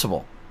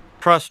possible?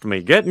 Trust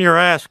me, getting your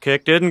ass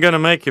kicked isn't gonna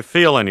make you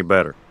feel any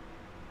better.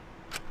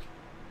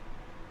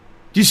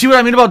 Do you see what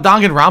I mean about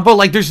Danganronpa?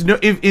 Like, there's no...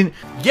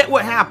 get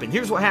what happened.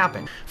 Here's what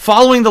happened.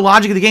 Following the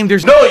logic of the game,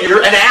 there's... No,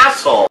 you're an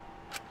asshole!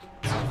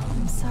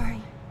 I'm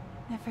sorry,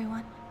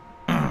 everyone.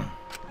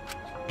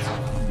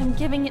 I'm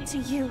giving it to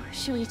you,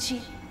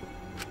 Shuichi.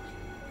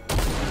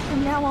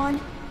 From now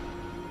on,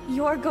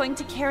 you're going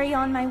to carry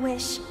on my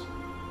wish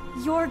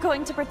You're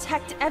going to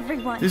protect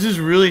everyone. This is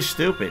really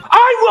stupid.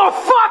 I will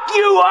fuck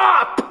you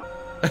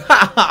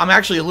up! I'm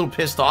actually a little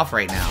pissed off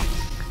right now.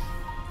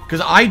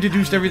 Because I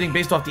deduced everything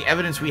based off the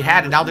evidence we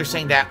had, and now they're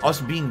saying that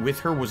us being with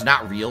her was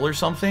not real or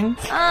something?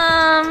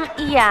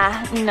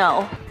 Yeah,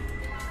 no.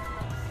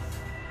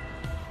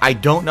 I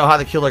don't know how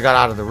the killer got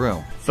out of the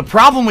room. The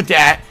problem with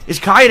that is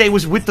Kaede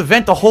was with the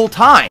vent the whole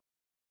time.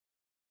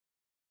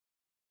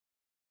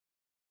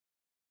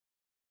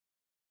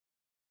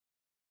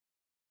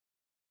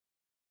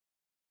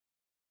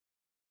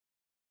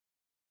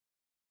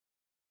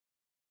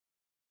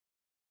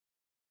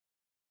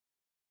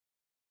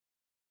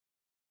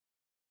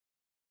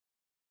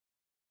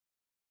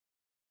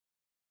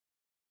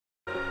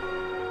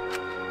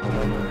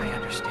 I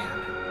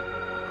understand.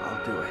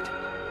 I'll do it.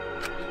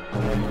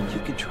 You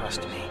can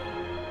trust me.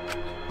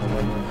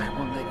 I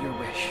won't let your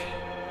wish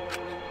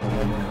go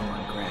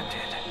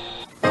ungranted.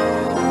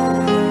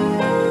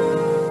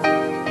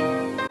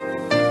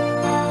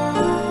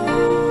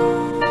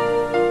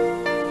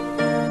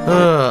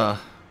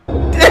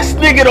 This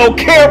nigga don't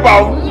care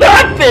about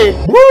nothing!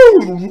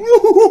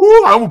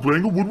 I'm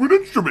playing a woodwind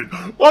instrument.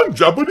 I'm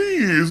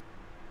Japanese.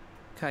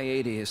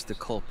 Kaede is the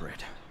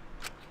culprit.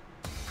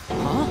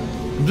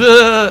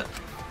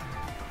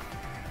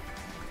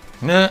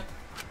 Nah.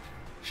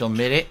 She'll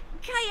admit it.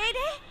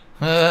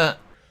 Kaede?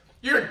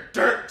 You're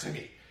dirt to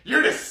me.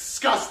 You're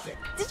disgusting.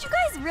 Did you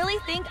guys really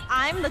think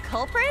I'm the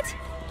culprit?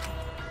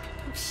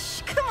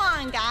 Psh, come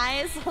on,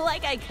 guys.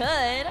 Like I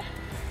could.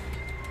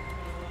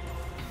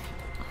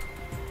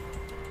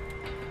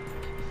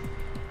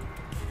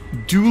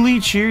 Dooley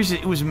cheers.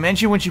 It was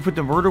mentioned when she put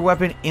the murder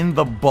weapon in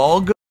the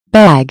bug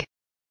bag.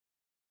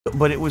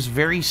 But it was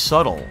very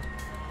subtle.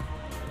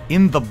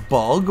 In the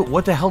bug?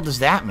 What the hell does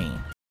that mean?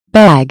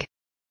 Bag.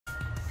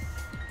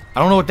 I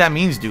don't know what that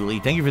means, Dooley.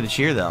 Thank you for the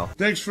cheer, though.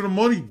 Thanks for the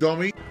money,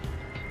 dummy.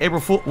 April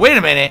Fool. Wait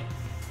a minute.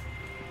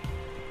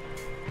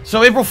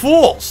 So April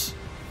Fools.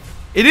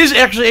 It is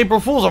actually April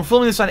Fools. I'm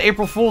filming this on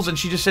April Fools, and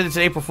she just said it's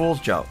an April Fools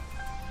joke.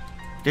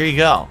 There you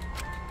go.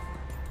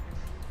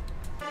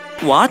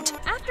 What?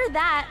 After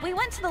that, we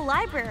went to the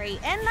library,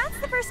 and that's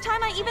the first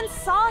time I even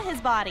saw his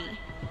body.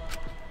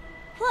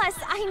 Plus,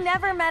 I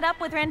never met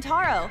up with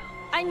Rantaro.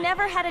 I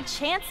never had a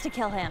chance to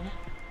kill him.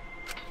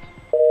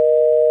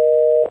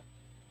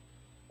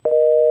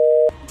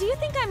 Do you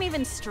think I'm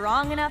even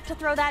strong enough to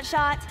throw that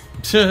shot?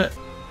 See,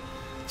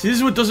 this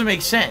is what doesn't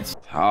make sense.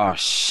 Oh,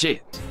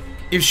 shit.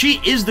 If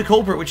she is the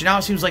culprit, which now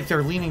it seems like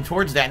they're leaning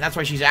towards that, and that's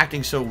why she's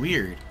acting so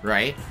weird,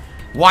 right?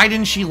 Why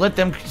didn't she let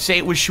them say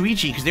it was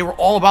Shuichi? Because they were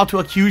all about to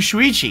accuse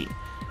Shuichi.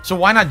 So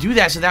why not do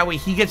that so that way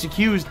he gets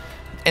accused,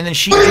 and then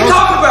she... What are you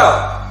talking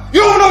about?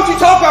 You don't know what you're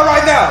talking about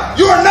right now.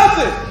 You are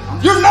nothing.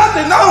 You're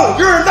nothing. No,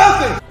 you're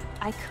nothing.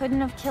 I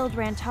couldn't have killed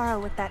Rantaro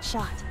with that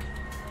shot.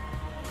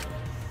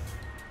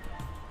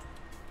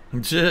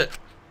 I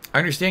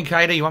understand,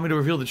 Kaede. You want me to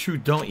reveal the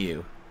truth, don't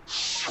you? I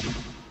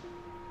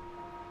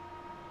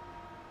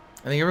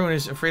think everyone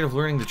is afraid of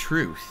learning the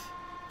truth.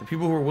 The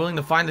people who are willing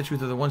to find the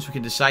truth are the ones who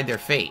can decide their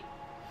fate.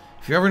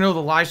 If you ever know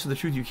the lies to the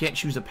truth, you can't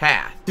choose a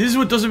path. This is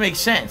what doesn't make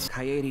sense.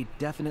 Kaede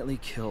definitely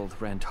killed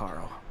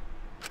Rantaro.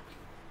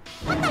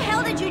 What the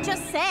hell did you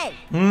just say?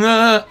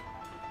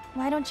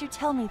 Why don't you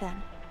tell me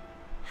then?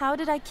 How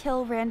did I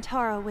kill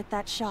Rantaro with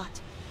that shot?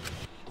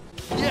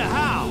 Yeah,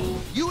 how?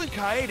 You and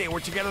Kaede were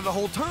together the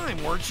whole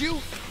time, weren't you?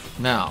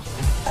 No.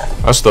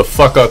 That's the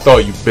fuck I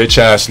thought, you bitch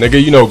ass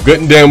nigga. You know good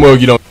and damn well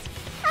you don't.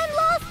 I'm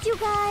lost, you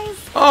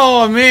guys.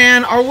 Oh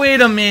man, or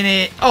wait a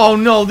minute. Oh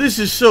no, this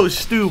is so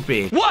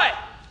stupid. What?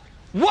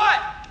 What?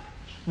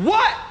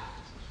 What?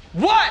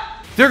 What?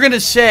 They're gonna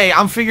say,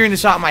 I'm figuring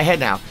this out in my head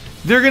now.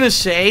 They're gonna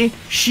say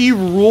she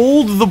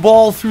rolled the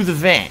ball through the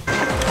vent.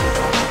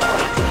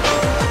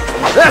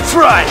 That's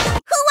right.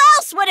 Who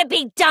else would it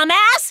be,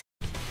 dumbass?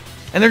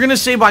 And they're gonna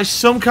say by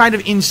some kind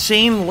of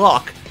insane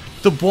luck,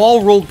 the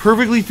ball rolled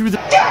perfectly through the—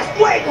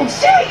 Just wait and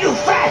see, you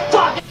fat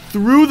fuck!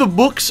 Through the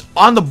books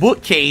on the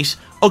bookcase,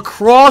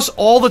 across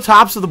all the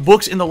tops of the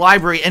books in the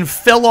library, and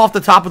fell off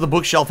the top of the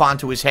bookshelf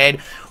onto his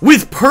head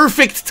with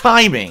perfect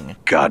timing.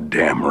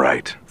 Goddamn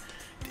right.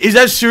 Is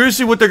that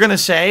seriously what they're gonna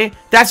say?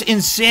 That's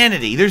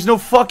insanity. There's no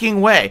fucking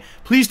way.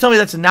 Please tell me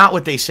that's not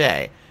what they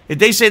say. If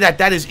they say that,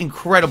 that is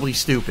incredibly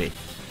stupid.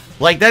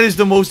 Like, that is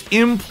the most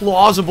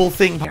implausible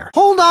thing.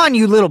 Hold on,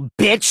 you little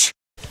bitch!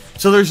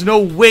 So there's no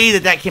way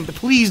that can...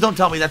 Please don't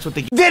tell me that's what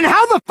they... Then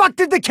how the fuck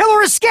did the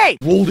killer escape?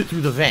 Rolled it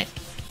through the vent.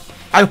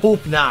 I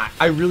hope not.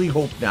 I really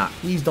hope not.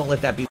 Please don't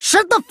let that be...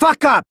 Shut the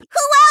fuck up!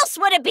 Who else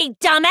would it be,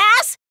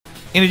 dumbass?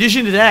 In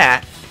addition to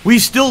that, we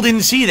still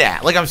didn't see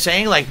that. Like I'm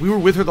saying, like, we were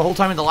with her the whole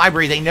time in the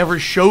library. They never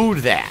showed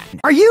that.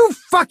 Are you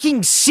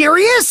fucking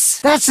serious?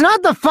 That's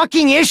not the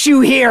fucking issue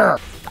here!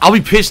 I'll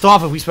be pissed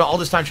off if we spent all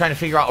this time trying to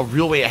figure out a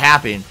real way it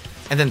happened,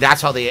 and then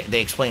that's how they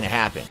explain it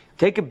happened.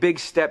 Take a big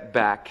step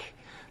back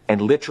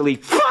and literally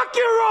fuck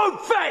your own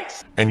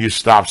face! And you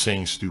stop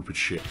saying stupid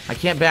shit. I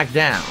can't back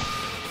down.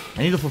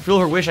 I need to fulfill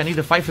her wish. I need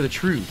to fight for the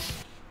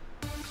truth.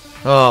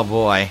 Oh,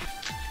 boy.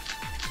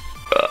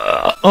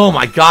 Oh,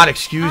 my God,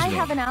 excuse me. I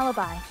have an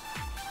alibi.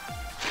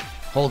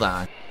 Hold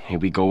on. Here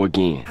we go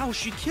again. How'd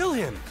she kill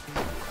him?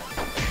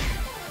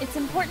 It's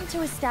important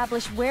to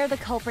establish where the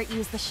culprit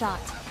used the shot.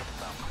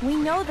 We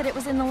know that it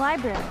was in the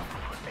library.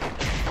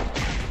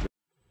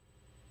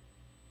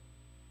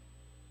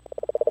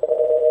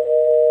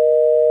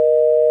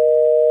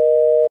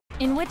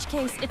 In which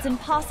case, it's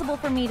impossible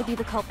for me to be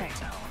the culprit.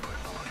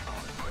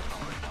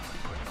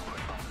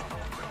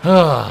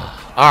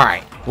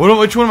 Alright.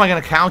 Which one am I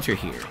going to counter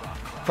here?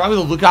 Probably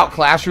the lookout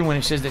classroom when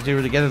it says that they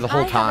were together the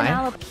whole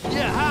time.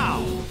 Yeah,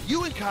 how?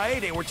 You and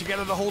Kaede were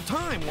together the whole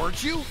time,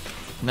 weren't you?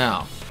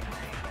 No.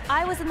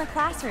 I was in the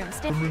classroom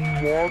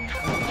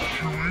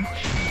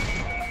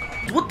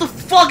What the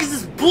fuck is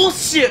this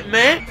bullshit,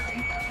 man?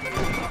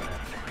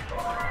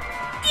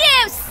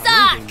 You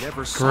suck!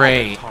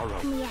 Great.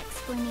 The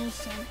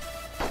explanation.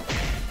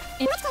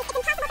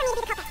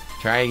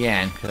 Try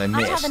again, because I I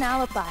have missed. an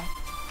alibi.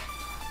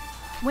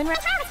 When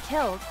Rentaro was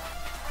killed,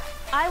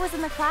 I was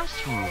in the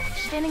classroom,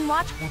 standing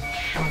watch.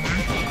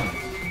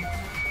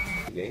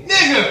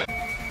 Nigga!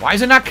 Why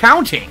is it not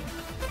counting?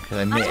 Because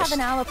I I have missed.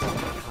 an alibi.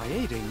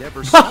 Kaede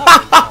never saw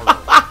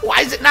Rentaro.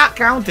 Why is it not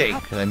counting?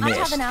 Because I I have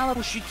missed. an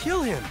alibi. She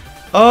kill him.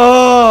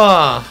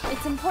 Oh!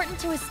 It's important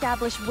to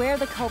establish where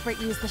the culprit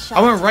used the shot.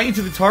 I went right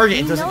into the target.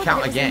 It We doesn't know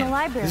count that it was in the again.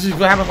 library. This is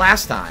what happened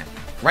last time.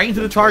 Right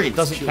into the target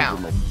doesn't count.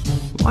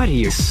 Why do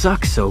you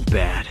suck so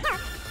bad?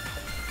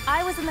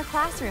 I was in the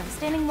classroom,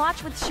 standing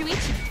watch with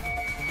Shuichi.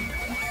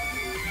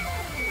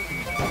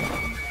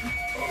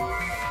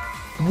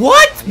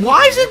 What?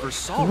 Why is it?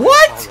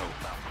 What?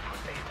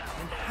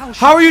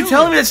 How are you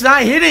telling me it's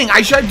not hitting?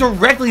 I shot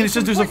directly and it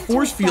says there's a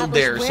force field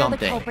there or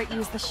something.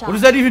 What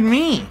does that even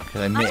mean?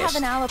 Because I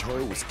missed.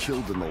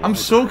 I'm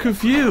so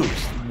confused.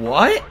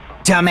 What?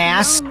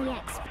 Dumbass.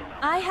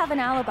 I have an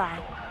alibi.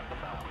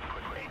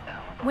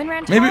 When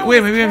Rantaro Maybe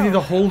wait. was Maybe I need killed, to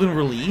hold and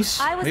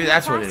release. I was Maybe in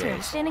that's the what it classroom,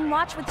 is. standing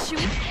watch with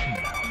Shuichi.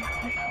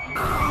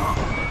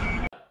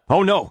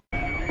 Oh no.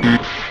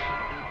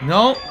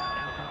 No.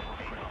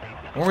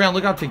 We're gonna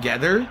look out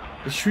together.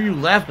 It's true you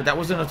left, but that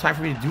wasn't enough time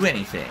for me to do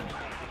anything.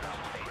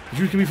 The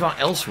truth can be found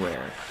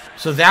elsewhere.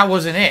 So that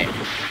wasn't it.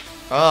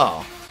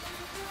 Oh.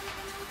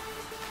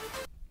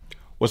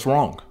 What's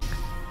wrong?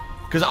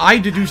 Because I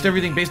deduced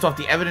everything based off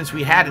the evidence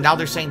we had, and now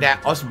they're saying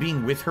that us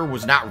being with her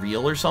was not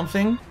real or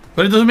something.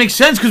 But it doesn't make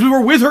sense because we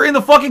were with her in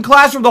the fucking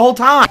classroom the whole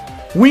time.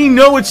 We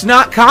know it's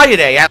not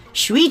Kaede.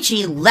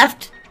 Shuichi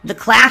left the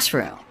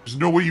classroom. There's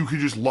no way you could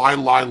just lie,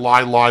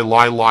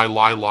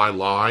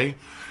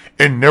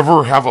 and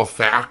never have a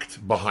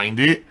fact behind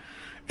it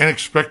and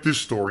expect this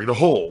story to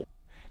hold.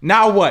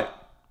 Now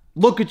what?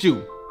 Look at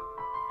you.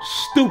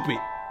 Stupid.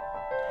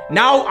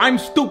 Now I'm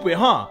stupid,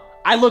 huh?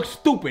 I look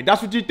stupid.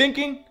 That's what you're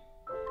thinking?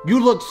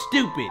 You look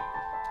stupid.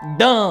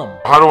 Dumb.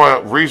 How do I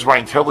raise my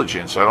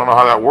intelligence? I don't know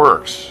how that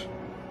works.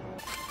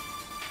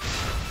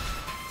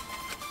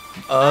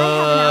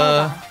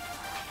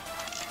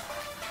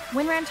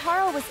 When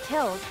Rantaro was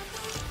killed,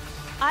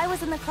 I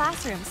was in the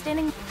classroom,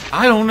 standing.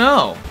 I don't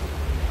know.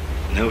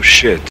 No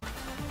shit.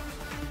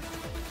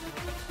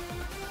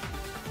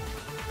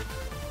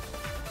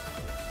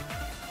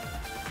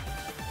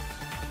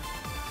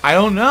 I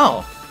don't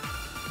know.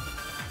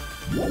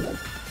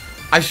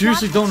 I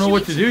seriously don't know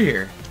what to do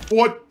here.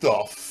 What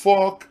the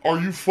fuck? Are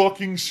you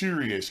fucking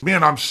serious?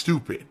 Man, I'm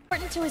stupid.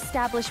 Important to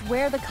establish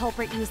where the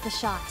culprit used the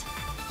shot.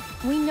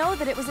 We know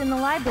that it was in the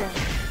library.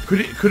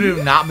 Could it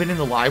have not been in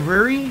the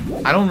library?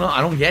 I don't know. I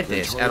don't get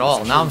this at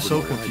all. Now I'm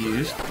so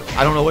confused.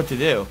 I don't know what to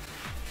do.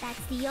 That's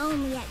the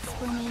only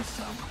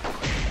explanation.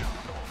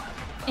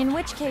 In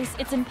which case,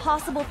 it's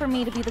impossible for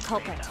me to be the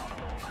culprit.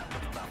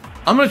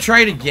 I'm gonna try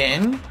it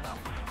again.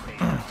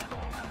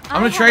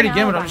 I'm gonna try it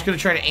again, but I'm just gonna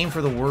try to aim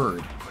for the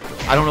word.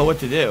 I don't know what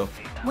to do.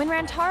 When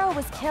Rantaro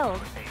was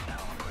killed,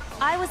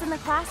 I was in the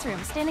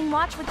classroom, standing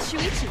watch with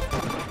Shuichi.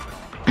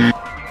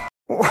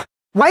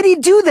 Why'd he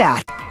do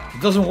that?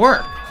 It doesn't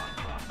work.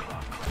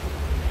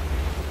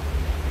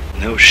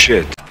 No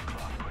shit.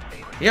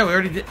 Yeah, we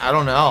already did. I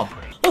don't know.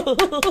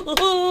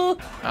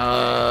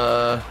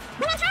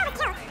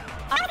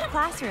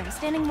 Classroom,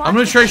 standing watch I'm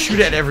gonna with try to Shuichi. shoot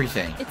at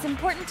everything. It's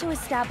important to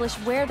establish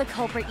where the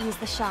culprit used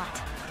the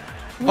shot.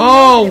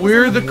 Oh,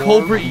 where the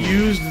culprit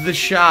used the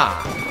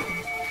shot.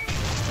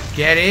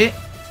 Get it?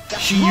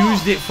 She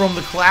used it from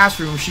the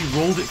classroom. She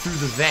rolled it through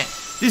the vent.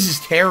 This is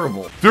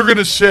terrible. They're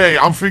gonna say,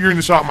 I'm figuring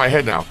this out in my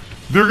head now.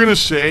 They're gonna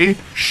say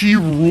she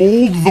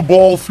rolled the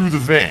ball through the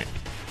vent.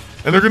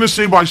 And they're gonna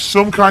say by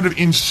some kind of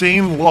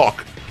insane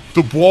luck,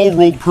 the ball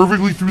rolled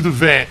perfectly through the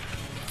vent,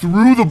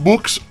 through the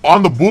books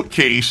on the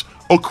bookcase,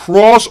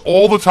 across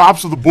all the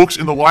tops of the books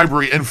in the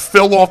library, and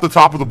fell off the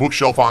top of the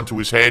bookshelf onto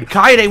his head.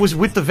 Kaede was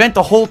with the vent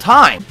the whole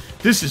time.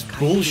 This is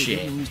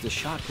bullshit. Used the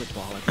shot put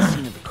ball at the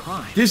scene of the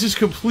crime. This is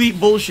complete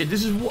bullshit.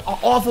 This is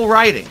awful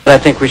writing. I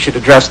think we should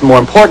address the more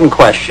important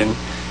question.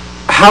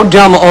 How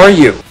dumb are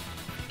you?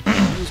 We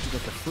used it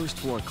at the first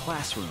floor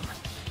classroom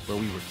where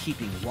we were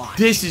keeping watch.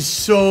 This is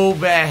so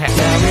bad.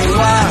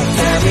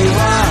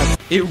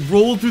 It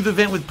rolled through the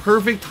vent with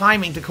perfect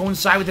timing to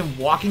coincide with him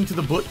walking to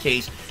the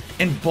bookcase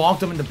and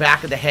bonked him in the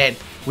back of the head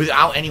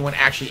without anyone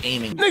actually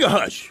aiming. Nigga,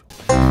 hush.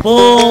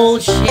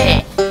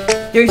 Bullshit.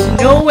 There's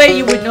no way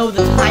you would know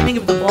the timing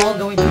of the ball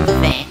going through the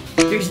vent.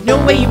 There's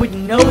no way you would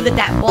know that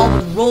that ball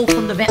would roll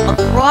from the vent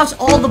across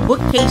all the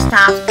bookcase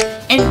tops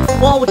and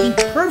fall with the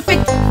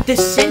perfect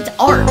descent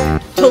arc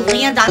to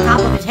land on top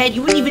of his head.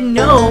 You wouldn't even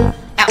know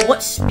at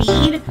what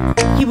speed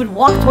he would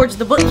walk towards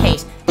the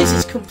bookcase. This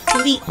is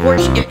complete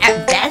horseshit.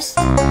 At best,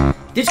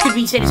 this could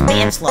be said as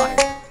manslaughter.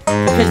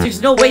 Because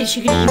there's no way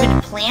she could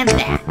even plan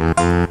that.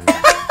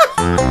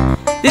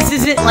 This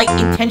isn't like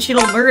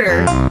intentional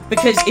murder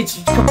because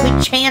it's a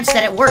complete chance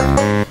that it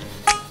worked.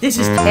 This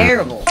is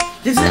terrible.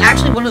 This is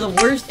actually one of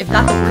the worst, if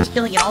not the worst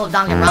killing in all of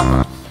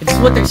Danganronpa. If this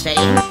is what they're saying,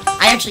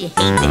 I actually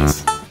hate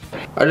this.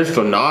 I just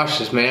feel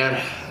nauseous,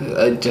 man.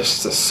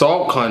 Just the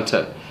salt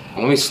content.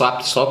 Let me slap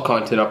the salt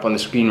content up on the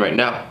screen right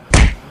now.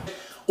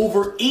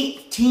 Over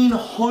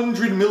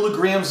 1,800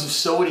 milligrams of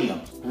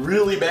sodium.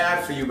 Really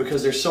bad for you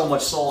because there's so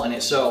much salt in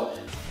it, so...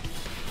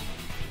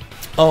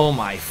 Oh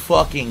my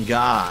fucking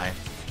god.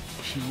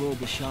 She rolled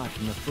the shot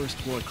from the first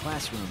floor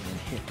classroom and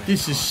hit Rantaro.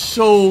 This is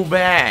so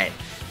bad.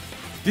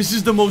 This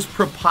is the most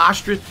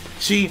preposterous...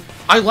 See,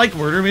 I like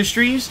murder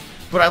mysteries,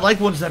 but I like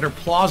ones that are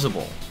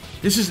plausible.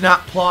 This is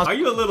not plausible. Are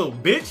you a little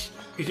bitch?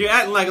 Because you're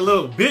acting like a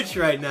little bitch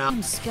right now.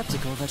 I'm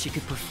skeptical that she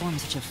could perform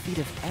such a feat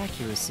of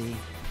accuracy.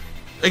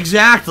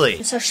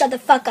 Exactly. So shut the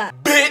fuck up.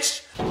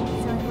 Bitch! So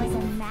it was a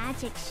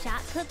magic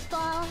shot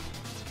cookball?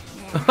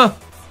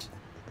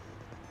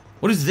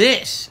 What is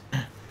this?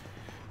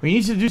 We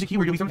need to do the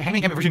keyword. You'll be throwing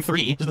Hangman Gambit version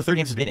 3. This is the third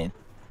game this has been in.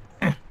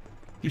 The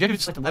objective is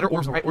to select the letter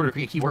orbs in the right order to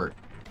create a keyword.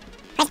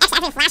 Press X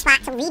after the flash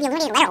spot to read the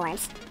illuminated letter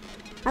orbs.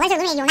 While letters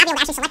are illuminated, you will not be able to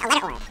actually select a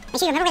letter orb. Make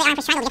sure you remember where they are and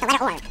press triangle to get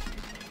the letter orb.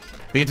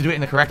 But you have to do it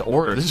in the correct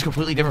order. This is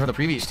completely different from the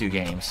previous two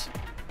games.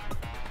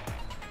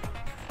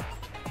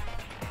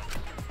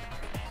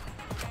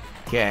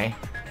 Okay.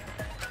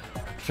 So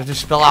I have to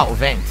spell out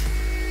vent.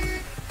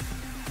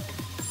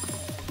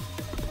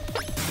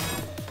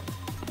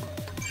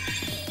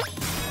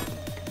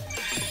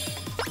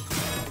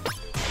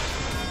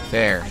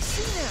 There.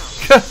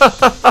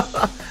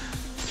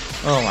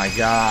 Oh my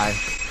god.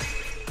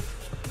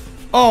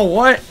 Oh,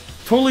 what?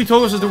 Totally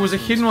told us that there was a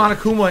hidden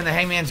Monokuma in the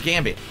Hangman's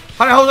Gambit.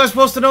 How the hell was I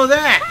supposed to know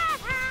that?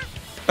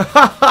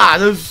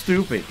 That was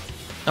stupid.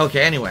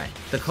 Okay, anyway.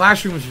 The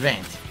classroom's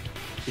vent.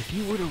 If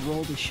you were to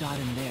roll the shot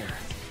in there,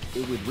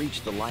 it would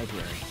reach the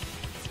library.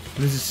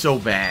 This is so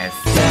bad.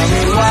 Tell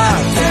me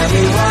why, tell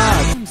me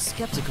why. I'm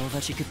skeptical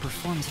that she could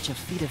perform such a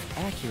feat of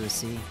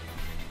accuracy.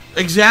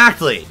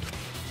 Exactly.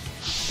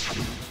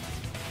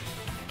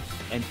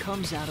 And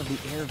comes out of the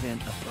air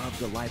vent above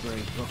the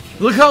library bookcase.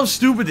 Look how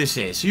stupid this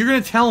is. So you're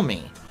going to tell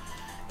me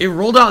it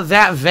rolled out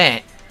that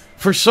vent.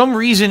 For some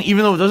reason,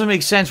 even though it doesn't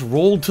make sense,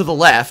 rolled to the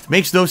left.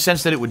 Makes no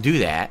sense that it would do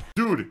that.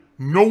 Dude,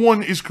 no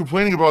one is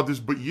complaining about this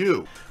but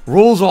you.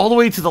 Rolls all the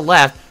way to the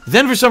left.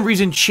 Then for some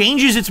reason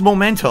changes its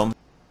momentum.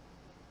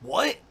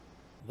 What?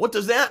 What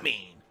does that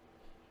mean?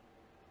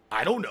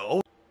 I don't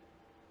know.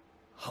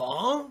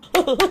 Huh?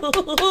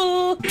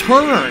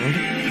 Turned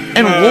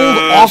and rolled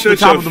off the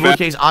top of the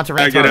bookcase onto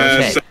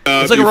Rantaro's head.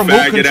 It's like a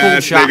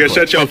remote-controlled shot. Nigga,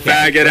 shut your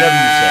faggot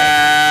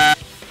ass.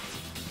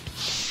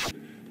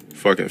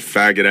 Fucking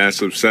faggot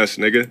ass obsessed,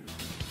 nigga.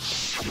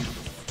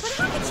 But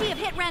how could she have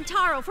hit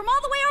Rantaro from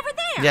all the way over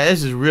there? Yeah,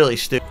 this is really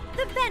stupid.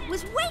 The vent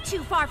was way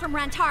too far from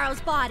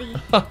Rantaro's body.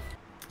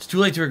 It's too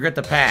late to regret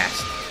the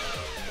past.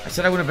 I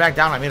said I wouldn't back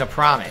down. I made a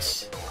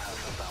promise.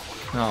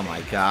 Oh my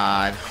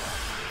god.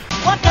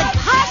 What could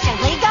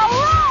possibly go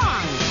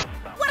wrong?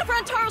 What if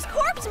Rantaro's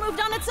corpse moved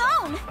on its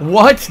own?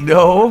 What?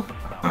 No.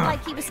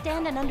 Like he was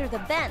standing under the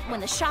vent when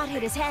the shot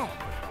hit his head.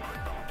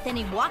 Then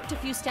he walked a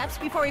few steps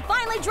before he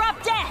finally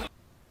dropped dead.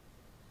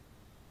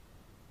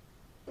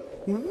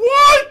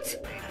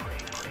 What?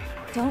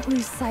 Don't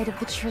lose sight of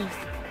the truth.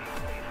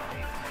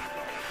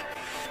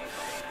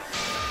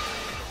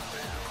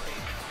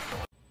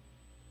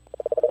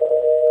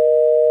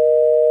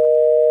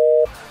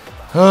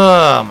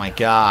 Oh my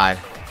god.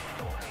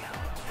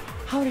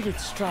 How did it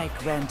strike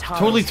Rantaro's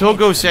Totally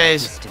Toko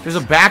says there's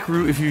a back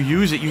route. If you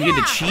use it, you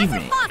get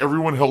achievement.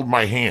 Everyone held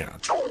my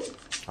hand.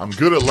 I'm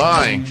good at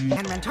lying.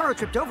 And Rantaro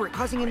tripped over it,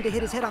 causing him to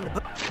hit his head on the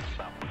book.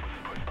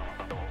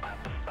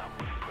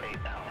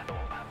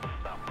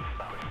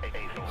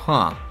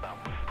 Huh.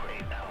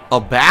 A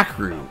back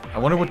route. I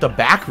wonder what the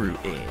back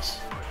route is.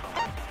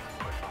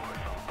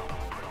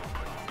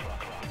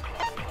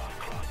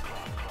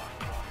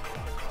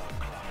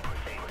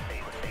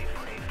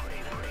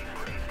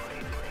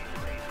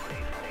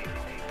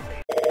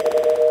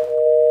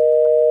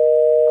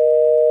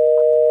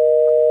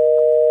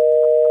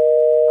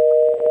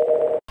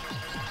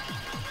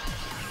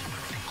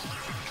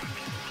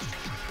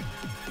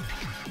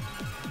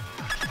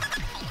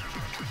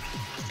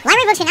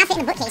 Library books are now fit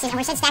in the bookcases and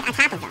were said stacked on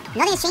top of them.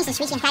 Nothing has changed since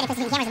Shuichi and Kaede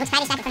placed the cameras. The books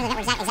Kaede stacked in front of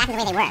the vent were exactly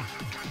the way they were.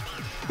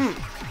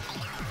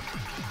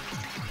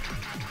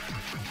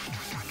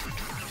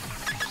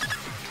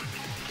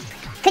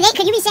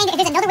 Could you be saying that if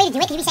there's another way to do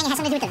it, could you be saying it has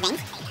something to do with the vent?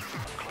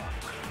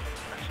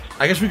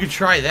 I guess we could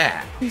try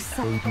that.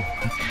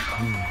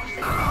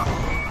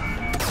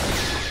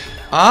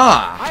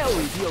 Ah. I'll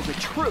reveal the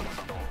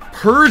truth.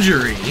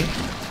 Perjury.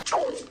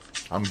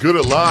 I'm good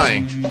at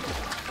lying.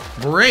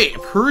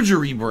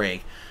 Perjury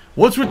break.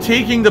 What's with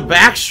taking the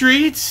back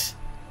streets?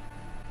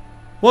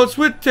 What's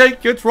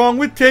wrong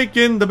with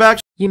taking the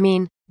back? You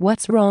mean,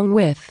 what's wrong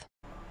with?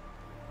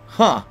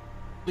 Huh.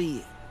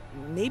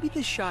 Maybe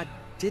the shot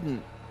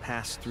didn't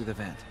pass through the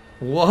vent.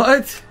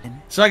 What?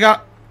 So I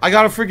got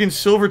a freaking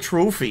silver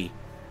trophy.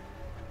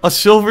 A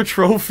silver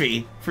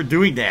trophy for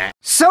doing that.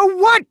 So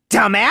what,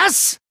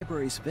 dumbass? The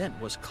library's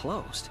vent was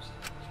closed.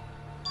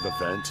 The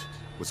vent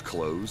was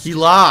closed? He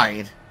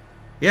lied.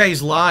 Yeah,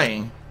 he's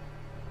lying.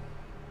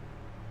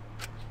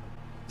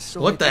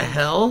 So what the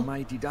hell?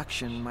 My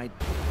deduction might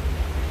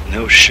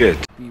No shit.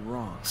 be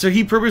wrong. So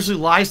he purposely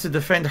lies to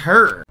defend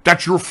her.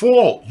 That's your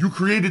fault. You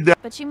created that.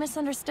 But you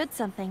misunderstood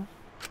something.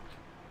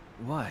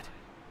 What?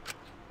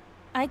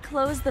 I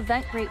closed the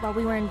vent grate while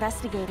we were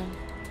investigating,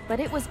 but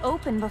it was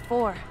open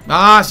before.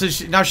 Ah, so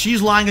now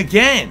she's lying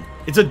again.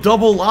 It's a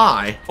double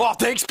lie. Oh,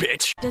 thanks,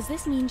 bitch. Does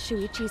this mean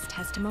Shuichi's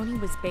testimony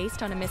was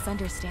based on a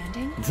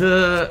misunderstanding?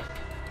 The...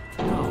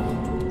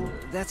 No,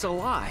 that's a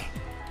lie.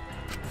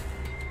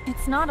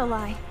 It's not a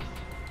lie.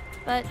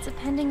 But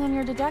depending on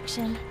your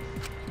deduction,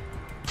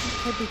 it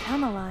could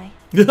become a lie.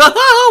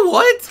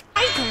 What?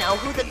 I don't know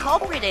who the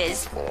culprit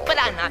is, but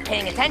I'm not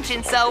paying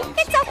attention, so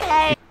it's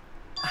okay.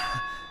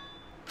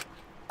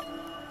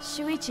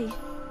 Shuichi,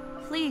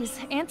 please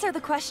answer the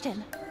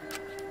question.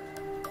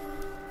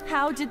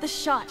 How did the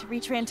shot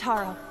reach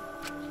Rantaro?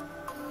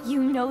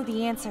 You know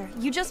the answer.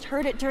 You just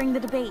heard it during the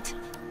debate.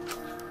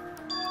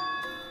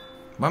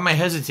 Why am I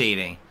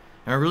hesitating?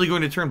 Am I really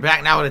going to turn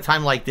back now at a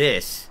time like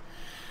this?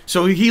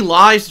 So he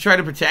lies to try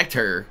to protect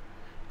her.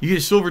 You get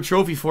a silver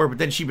trophy for it, but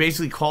then she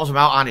basically calls him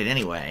out on it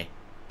anyway.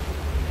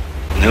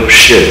 No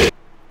shit.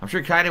 I'm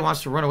sure Kaede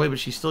wants to run away, but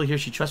she's still here.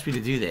 She trusts me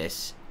to do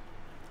this.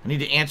 I need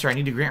to answer. I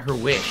need to grant her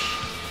wish.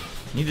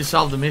 I need to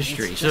solve the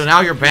mystery. So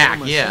now you're back,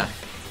 yeah.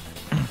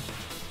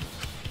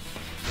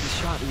 The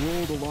shot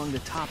rolled along the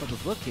top of the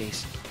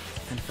bookcase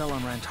and fell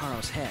on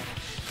Rantaro's head.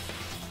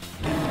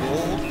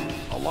 Rolled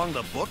along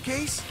the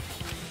bookcase?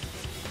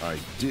 I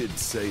did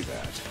say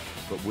that,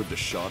 but would the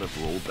shot have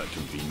rolled that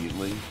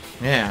conveniently?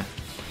 Yeah.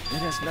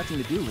 That has nothing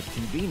to do with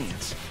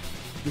convenience.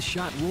 The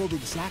shot rolled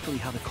exactly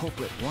how the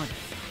culprit wanted.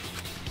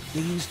 They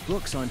used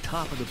books on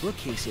top of the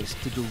bookcases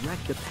to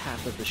direct the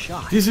path of the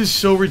shot. This is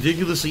so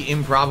ridiculously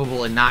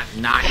improbable and not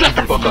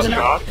even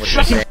feasible.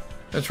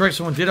 That's right,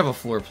 someone did have a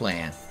floor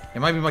plan. It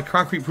might be my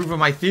concrete proof of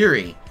my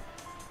theory.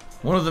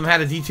 One of them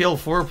had a detailed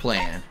floor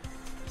plan.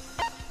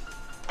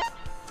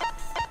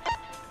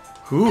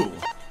 Who?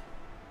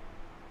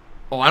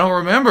 Oh, I don't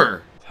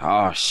remember.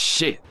 Oh,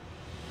 shit.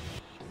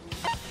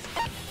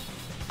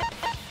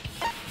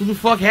 Who the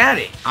fuck had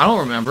it? I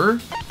don't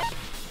remember.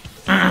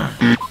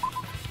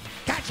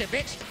 Gotcha,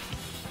 bitch.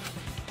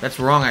 That's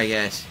wrong, I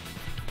guess.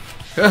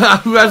 Who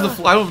has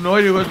the? I have no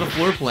idea who has the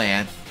floor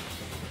plan.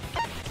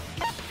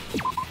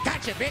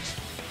 Gotcha, bitch.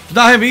 It's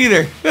not him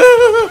either.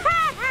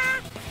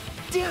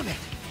 Damn it.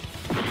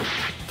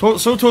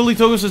 So totally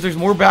Togo says there's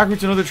more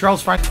backwards than other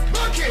trials. Fine.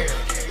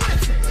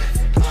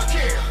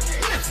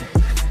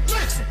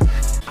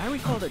 I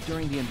recall that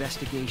during the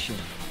investigation,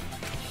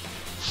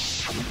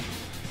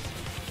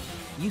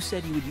 you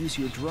said you would use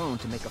your drone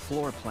to make a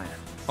floor plan.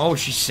 Oh,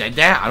 she said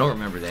that? I don't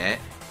remember that.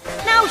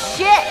 No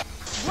shit!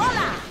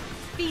 Voila!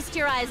 Feast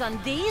your eyes on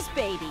these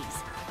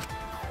babies.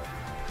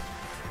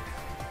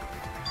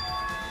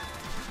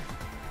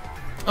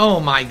 Oh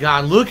my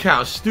god, look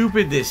how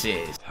stupid this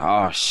is.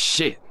 Oh,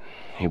 shit.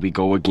 Here we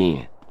go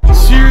again.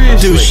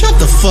 Seriously? Dude, shut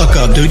the fuck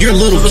up, dude. You're a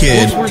little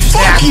kid.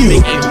 Fuck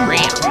you!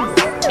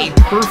 A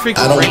perfect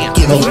ramp.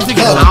 It would take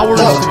hours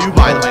to do,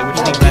 by the way,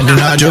 which takes I do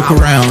not joke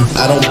around.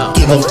 I don't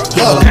give a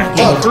fuck.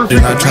 I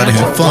do not try to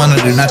have fun. I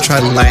do not try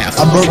to laugh.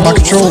 I broke my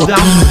controller. I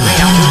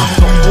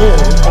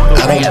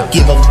don't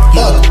give a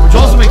fuck. Which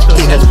also makes no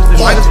sense.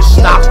 Why does it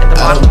stop at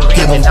the bottom of the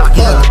ramp and not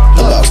here?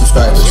 About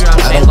subscribers. You know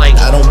what I'm saying? Like,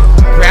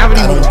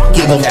 gravity would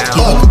pull it down.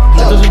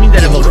 That doesn't mean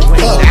that it would have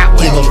went that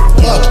way.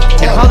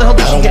 And how the hell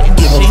did she get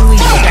insanely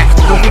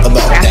fast?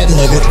 About that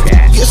nigga.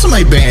 Get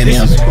somebody ban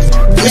him.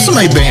 Get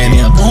somebody ban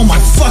him. Oh my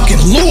fucking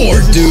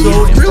lord, dude.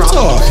 Real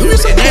talk.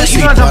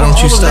 Why don't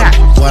you stop?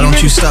 Why don't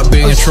you stop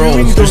being a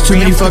troll? There's too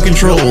many fucking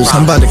trolls.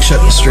 I'm about to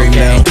shut the stream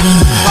down.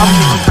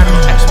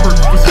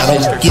 I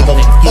don't give a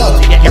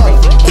fuck.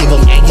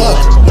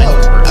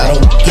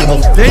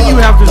 Then you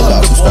have to hit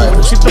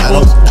the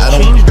book,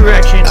 change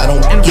direction,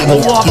 and pull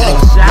off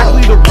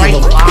exactly the right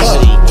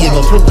velocity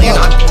to land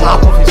on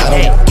top of his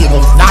head.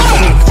 Not to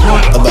the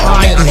front,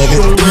 behind,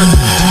 shoulder,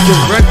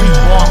 directly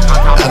bonk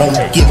on top of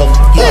his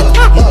head.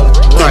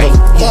 Right.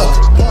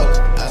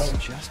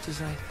 Just as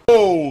I...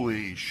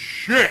 Holy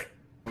shit!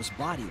 His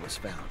body was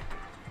found.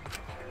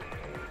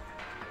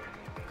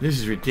 This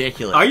is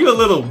ridiculous. Are you a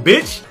little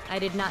bitch? I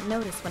did not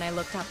notice when I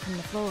looked up from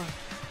the floor.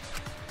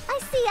 I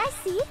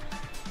see.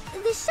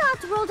 The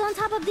shot rolled on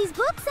top of these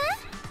books, eh?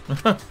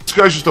 This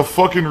guy's just a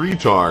fucking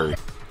retard.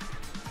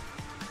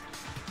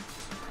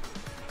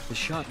 The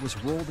shot was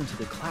rolled into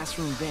the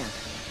classroom vent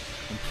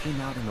and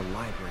came out in the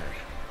library.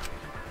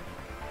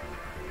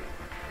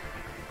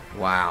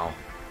 Wow.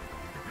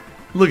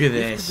 Look at If the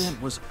this.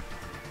 vent was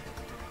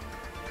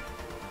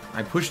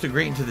I pushed the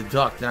grate into the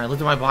duct, then I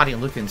looked at my body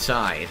and looked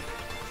inside.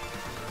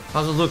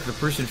 How's it look? The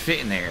person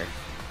fit in there.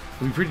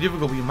 It'll be pretty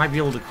difficult, but you might be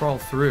able to crawl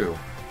through.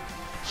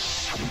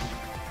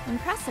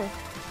 Impressive.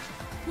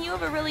 You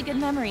have a really good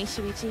memory,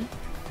 Shuichi.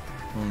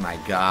 Oh my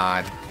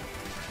god.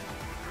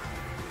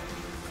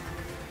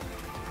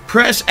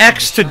 Press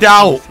X to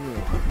doubt.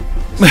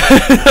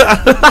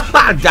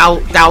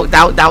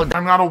 doubt.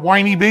 I'm not a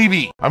whiny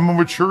baby. I'm a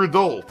mature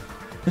adult.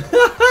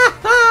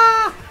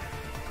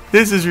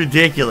 This is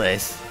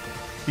ridiculous.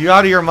 You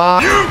out of your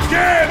mind? You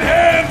can't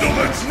handle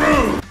the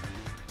truth!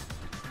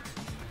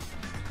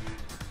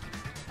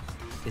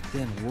 It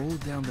then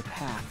rolled down the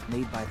path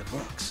made by the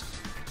books.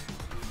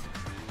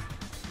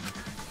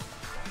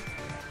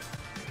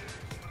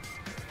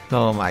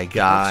 Oh my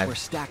god. Books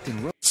were stacked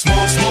in rows.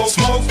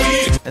 Smoke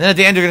weed! And then at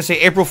the end, you're gonna say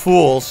April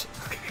Fools.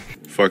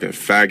 Fucking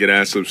faggot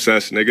ass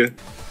obsessed nigga.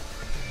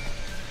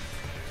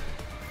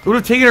 It would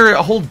have taken her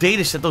a whole day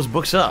to set those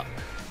books up.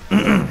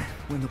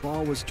 When the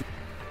ball was...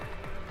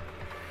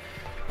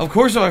 Of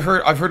course, I've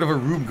heard of a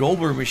Rube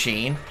Goldberg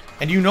machine,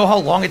 and do you know how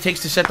long it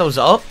takes to set those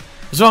up?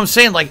 So I'm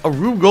saying, like, a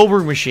Rube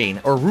Goldberg machine,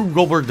 or a Rube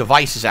Goldberg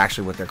device is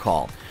actually what they're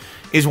called,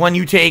 is when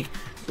you take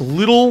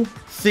little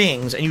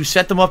things and you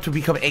set them up to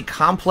become a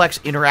complex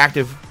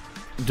interactive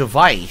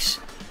device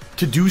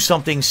to do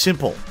something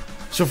simple.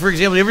 So, for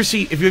example,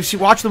 if you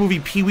watch the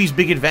movie Pee-wee's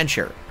Big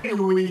Adventure,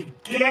 We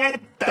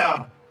get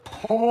the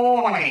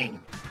point.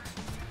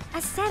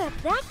 A setup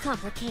that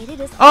complicated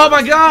is oh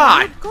my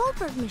god! Rube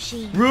Goldberg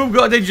machine. Rube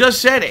Goldberg, they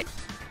just said it.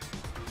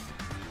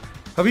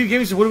 Have you given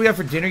me some? What did we have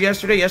for dinner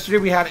yesterday? Yesterday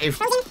we had a.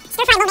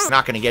 I'm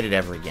not gonna get it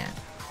ever again.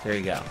 There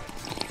you go.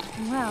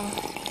 Well,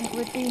 it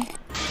would be.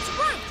 That's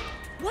right.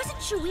 Wasn't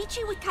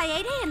Shuichi with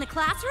Kaede in the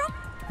classroom?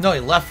 No, he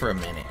left for a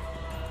minute.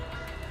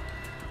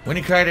 When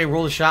did Kaede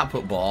roll the shot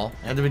put ball?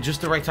 It had to be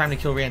just the right time to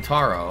kill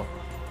Rantaro.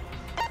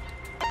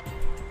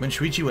 When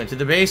Shuichi went to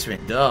the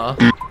basement. Duh.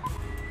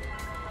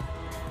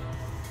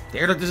 The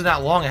air duct isn't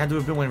that long. It had to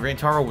have been when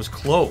Rantaro was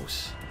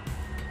close.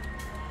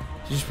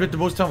 Did you spent the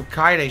most time with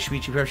Kaede,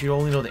 Shuichi? Perhaps you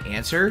only know the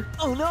answer?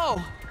 Oh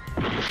no!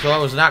 So I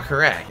was not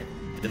correct.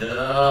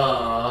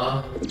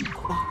 Duh.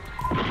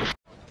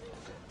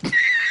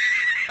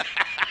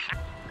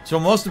 So it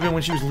must have been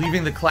when she was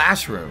leaving the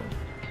classroom.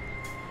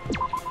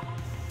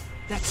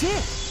 That's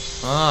it!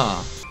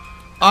 Ah.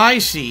 I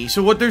see.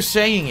 So what they're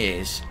saying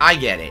is, I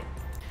get it.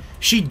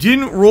 She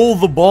didn't roll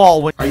the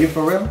ball when... Are you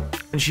for real?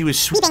 When she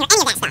was... Any of that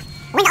stuff.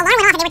 When the alarm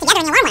went off and they were together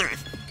and the alarm went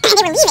off. And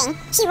they were leaving,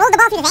 she rolled the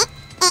ball through the vent,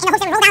 and in the hopes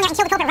they would roll down there and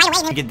kill the culprit right away.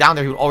 And then... Get down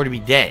there, he would already be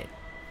dead.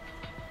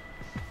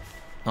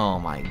 Oh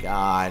my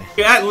god.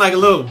 You're acting like a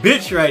little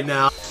bitch right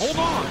now. Hold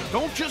on,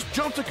 don't just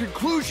jump to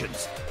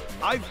conclusions.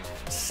 I've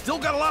still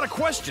got a lot of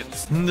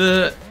questions.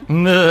 There's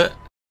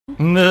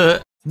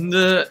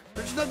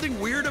There's nothing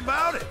weird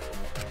about it.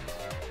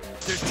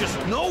 There's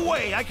just no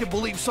way I can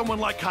believe someone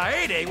like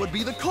Kaede would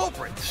be the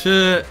culprit.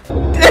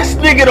 This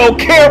nigga don't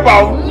care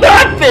about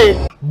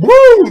nothing!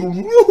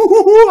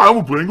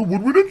 I'm playing a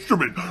woodwind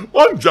instrument.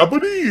 I'm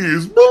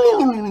Japanese.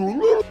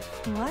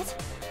 What?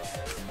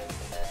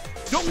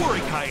 Don't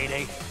worry,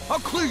 Kaede. I'll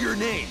clear your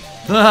name.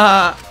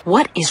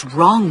 What is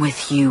wrong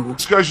with you?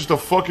 This guy's just a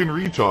fucking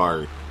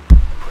retard.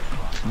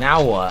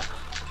 Now what?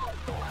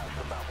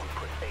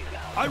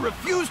 I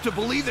refuse to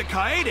believe that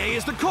Kaede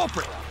is the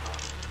culprit.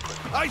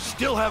 I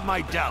still have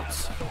my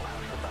doubts.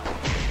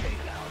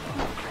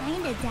 What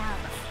kind of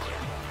doubts?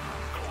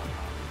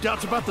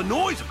 Doubts about the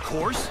noise, of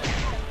course.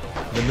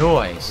 The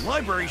noise. The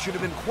library should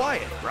have been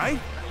quiet, right?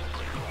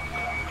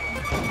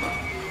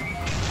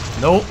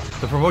 Nope.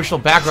 The promotional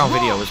background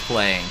video was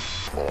playing.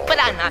 But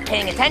I'm not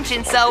paying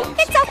attention, so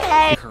it's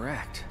okay.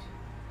 Correct.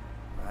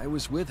 I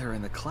was with her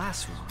in the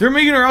classroom. They're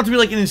making her out to be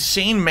like an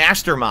insane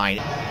mastermind.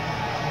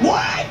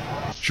 What?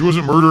 She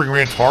wasn't murdering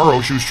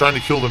Rantaro, she was trying to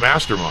kill the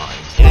mastermind.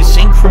 An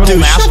insane criminal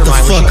Shut the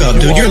mastermind. fuck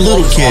up, dude. You're a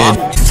little kid.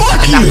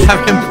 Fuck you.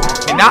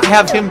 And not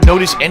have him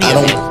notice any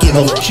of it.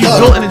 She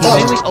built an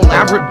insanely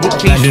elaborate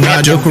bookcase. I do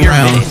not joke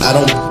around. I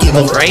don't give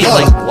a right?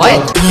 Like, what?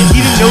 And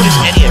he didn't notice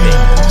any of it.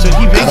 So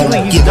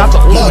he's not the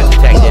ultimate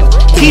detective.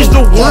 He's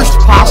the worst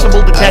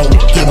possible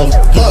detective.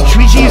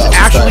 Shuichi is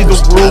actually the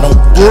world's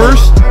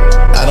worst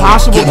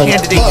possible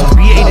candidate to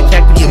be a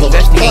detective to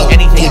investigate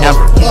anything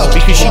ever.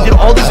 Because she did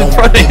all this in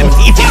front of him,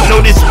 he didn't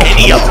notice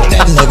any of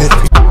it.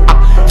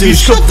 Dude,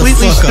 He's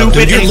completely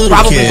stupid and he's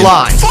probably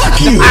blind.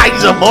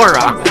 He's a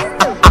moron.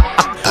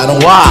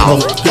 Wow.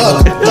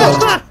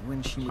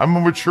 I'm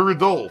a mature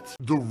adult.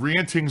 The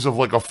rantings of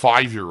like a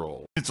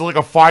 5-year-old. It's like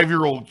a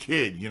 5-year-old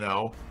kid, you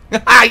know?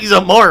 He's a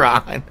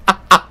moron.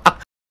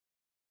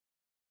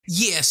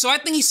 Yeah, so I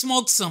think he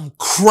smoked some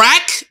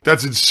crack.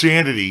 That's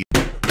insanity.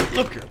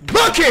 Look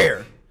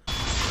here!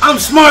 I'm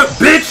smart,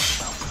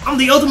 bitch! I'm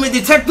the ultimate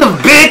detective,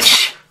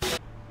 bitch!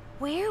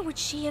 Where would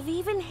she have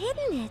even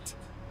hidden it?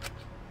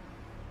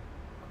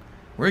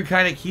 Where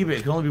kind of keep it?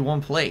 It can only be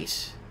one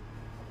place.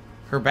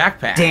 Her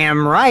backpack.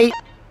 Damn right.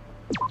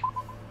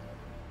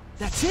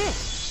 That's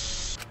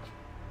it.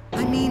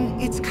 I mean,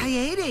 it's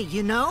Kaede,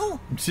 you know?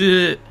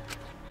 Shit.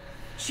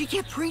 She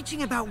kept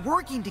preaching about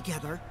working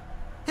together,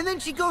 and then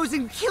she goes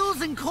and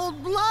kills in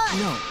cold blood.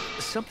 No,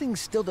 something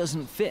still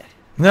doesn't fit.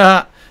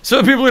 Nah.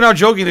 So people are now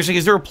joking. They're saying,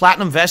 is there a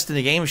platinum vest in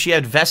the game? If she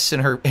had vests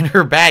in her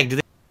bag, do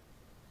they?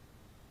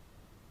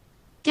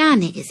 Y'all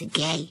niggas are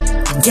gay.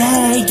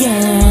 Gay,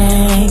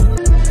 gay.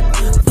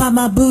 Pop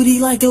my booty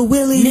like a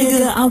willy,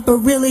 nigga. I'm for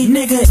really,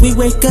 nigga. We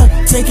wake up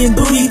taking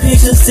booty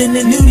pictures,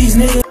 sending nudies,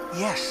 nigga.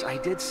 Yes, I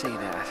did say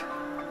that.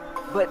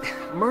 But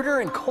murder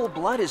in cold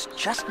blood is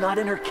just not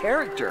in her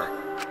character.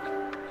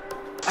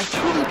 I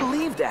truly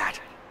believe that.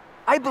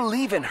 I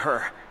believe in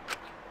her.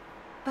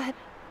 But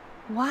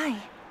why?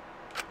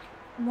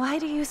 Why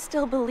do you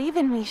still believe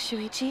in me,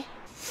 Shuichi?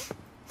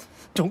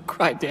 Don't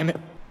cry, damn it.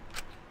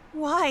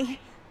 Why?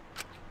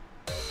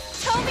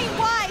 Tell me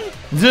why!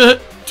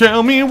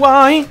 Tell me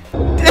why.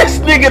 This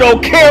nigga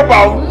don't care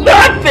about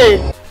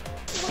nothing!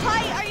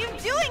 Why are you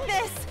doing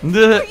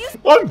this?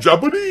 I'm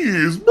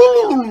Japanese.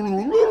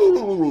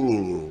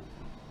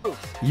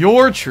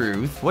 Your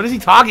truth? What is he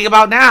talking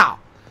about now?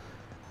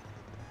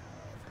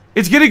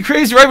 It's getting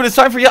crazy, right? But it's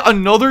time for yet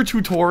another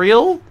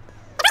tutorial?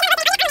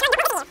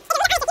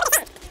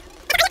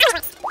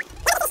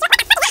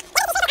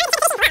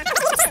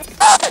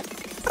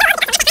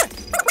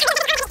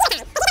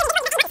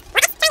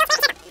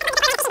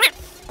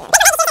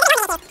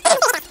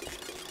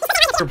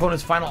 Your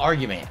opponent's final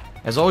argument.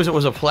 As always, it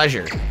was a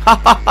pleasure.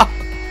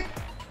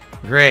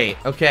 Great,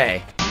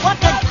 okay. What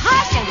could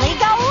possibly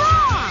go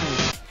wrong?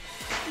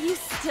 You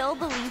still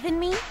believe in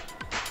me?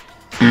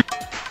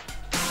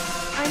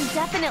 I'm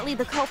definitely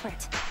the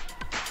culprit.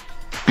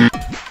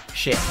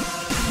 Shit. You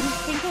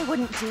think I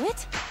wouldn't do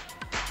it?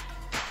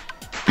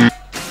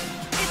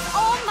 It's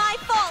all my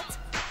fault!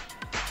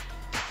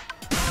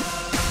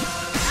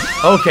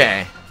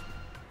 Okay.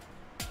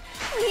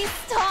 Please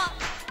stop!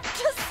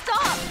 Just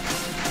stop!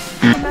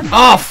 Remember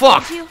Oh, what I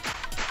fuck! told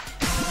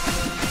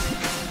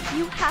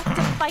you have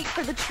to fight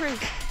for the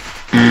truth.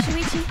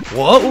 Shuichi,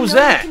 What you was know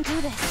that? You can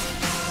do this.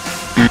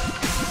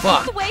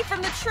 Fuck. Get away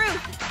from the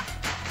truth!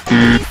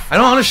 I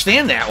don't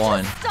understand that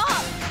one.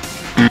 Stop!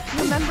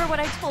 Remember what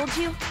I told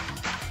you?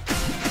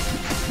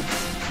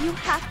 You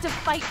have to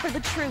fight for the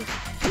truth.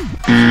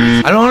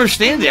 I don't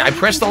understand it. I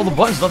pressed all the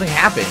buttons, nothing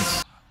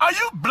happens. Are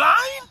you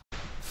blind?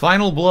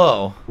 Final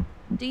blow.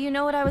 Do you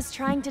know what I was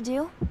trying to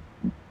do?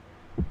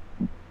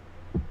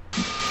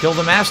 Kill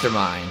the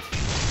mastermind.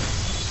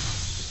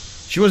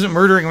 She wasn't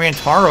murdering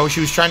Rantaro,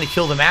 she was trying to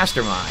kill the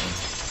mastermind.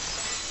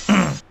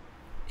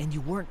 And you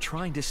weren't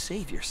trying to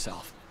save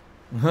yourself.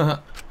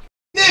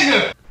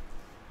 Nigga!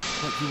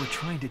 What you were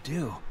trying to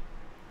do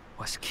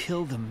was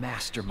kill the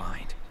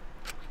mastermind.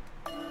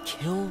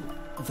 Kill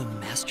the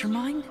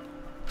mastermind?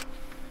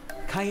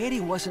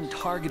 Kaede wasn't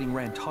targeting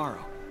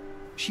Rantaro.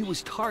 She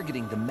was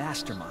targeting the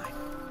mastermind.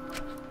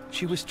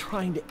 She was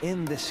trying to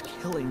end this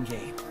killing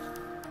game.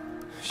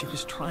 She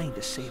was trying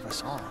to save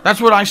us all. That's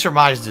what I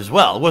surmised as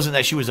well. It wasn't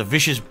that she was a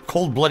vicious,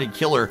 cold-blooded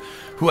killer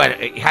who had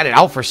it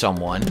out for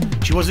someone.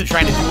 She wasn't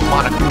trying to do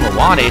what Monokuma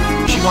wanted.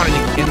 She wanted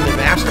to end the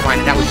mastermind,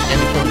 and that would just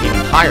end the killing game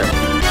entirely.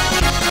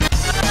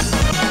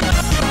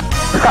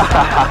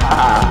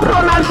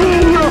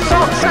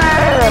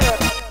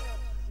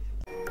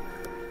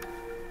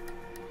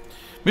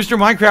 Mr.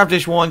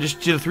 Minecraft-ish one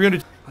just did a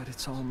 300... But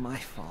it's all my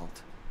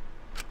fault.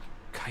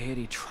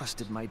 Kaede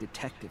trusted my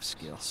detective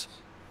skills.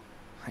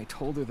 I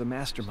told her the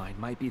mastermind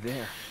might be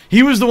there.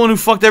 He was the one who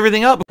fucked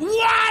everything up.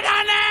 What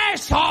an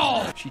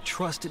asshole! She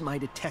trusted my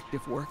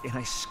detective work, and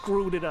I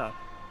screwed it up.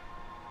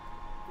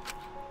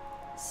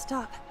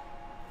 Stop.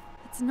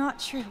 It's not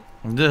true.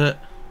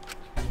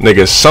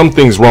 Nigga,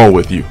 something's wrong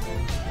with you.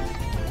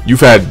 You've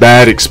had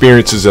bad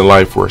experiences in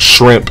life where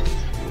shrimp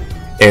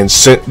and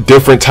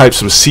different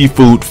types of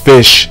seafood,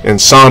 fish,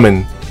 and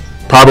salmon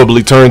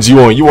probably turns you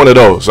on. You one of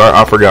those.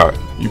 I forgot.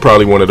 You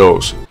probably one of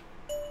those.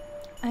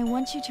 I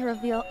want you to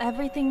reveal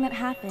everything that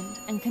happened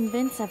and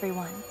convince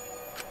everyone.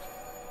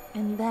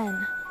 And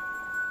then,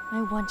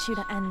 I want you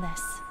to end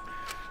this.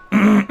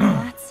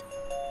 That's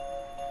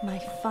my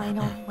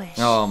final wish.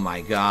 Oh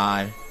my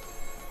god.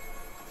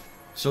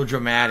 So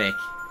dramatic.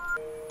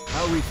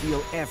 I'll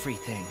reveal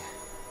everything.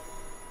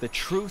 The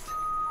truth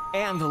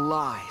and the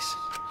lies.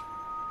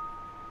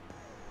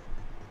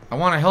 I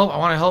want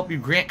to help you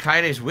grant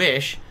Kaede's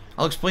wish.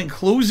 I'll explain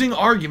closing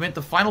argument,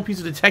 the final piece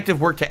of detective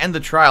work to end the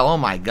trial. Oh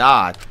my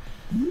god.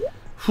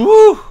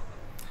 Whew.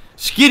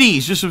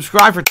 Skitties, just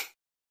subscribe for... It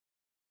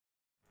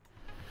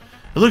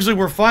looks like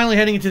we're finally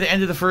heading into the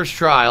end of the first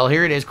trial.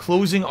 Here it is,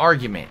 closing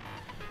argument.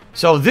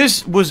 So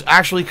this was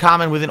actually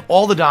common within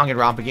all the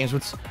Danganronpa games.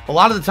 But a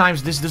lot of the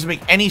times this doesn't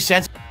make any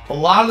sense. I'm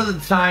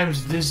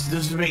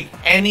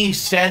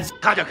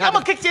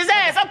gonna kick his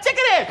ass. I'm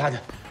ticking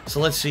it. So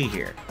let's see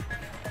here.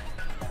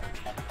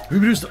 We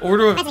produce the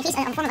order of... That's in the case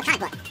of a form of a comic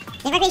book.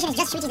 The recreation is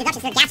just Shuichi's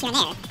deductions. There are gaps here and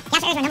there.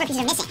 Gaps areas where a number of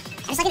pieces are missing.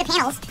 I just like the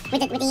panels with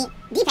the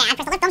D-pad.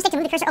 Press the left thumbstick to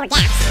move the cursor over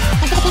gaps.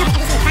 Then put the panel to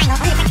every single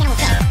triangle. Only the correct panel will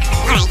fit.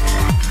 Alright.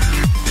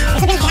 This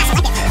will be able to not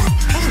select it.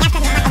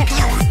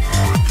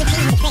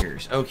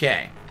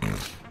 Okay.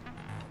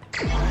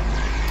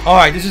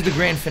 Alright, this is the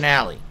grand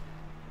finale.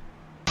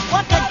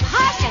 What could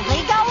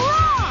possibly go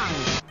wrong?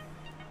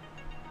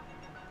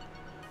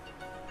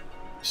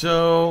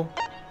 So...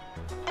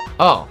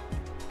 Oh.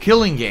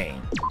 Killing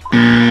game.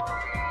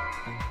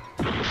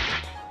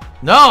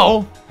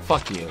 No!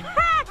 Fuck you.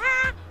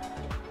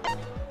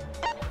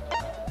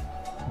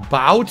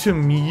 Bow to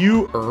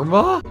Mew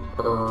Irma?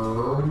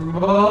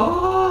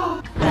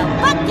 Irma?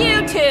 Fuck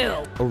you too!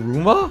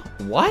 Aruma?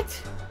 What?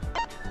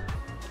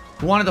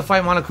 Who wanted to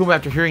fight Monokuma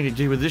after hearing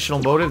the additional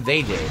motive?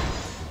 They did.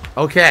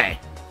 Okay.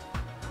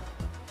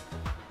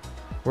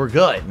 We're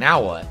good.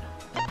 Now what?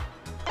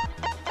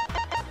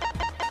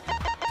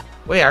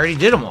 Wait, I already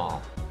did them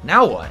all.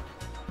 Now what?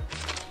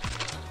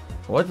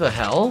 What the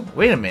hell?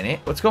 Wait a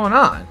minute. What's going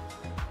on?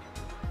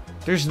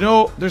 There's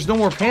no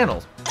more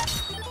panels.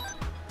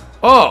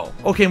 Oh,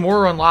 okay,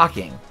 more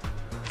unlocking.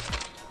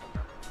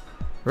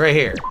 Right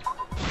here.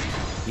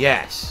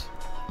 Yes.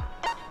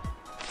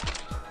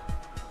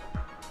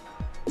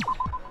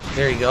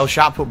 There you go.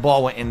 Shot put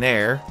ball went in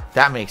there.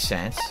 That makes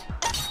sense.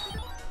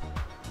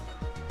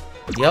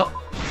 Yep.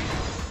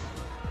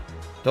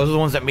 Those are the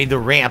ones that made the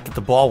ramp that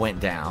the ball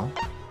went down.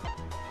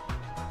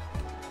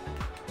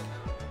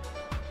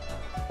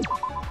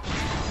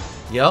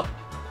 Yep.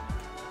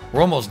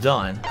 We're almost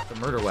done. The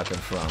murder weapon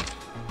from.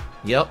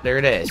 Yep, there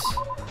it is.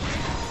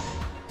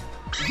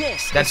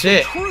 That's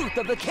it. Truth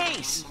of the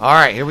case. All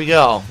right, here we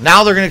go.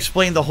 Now they're going to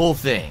explain the whole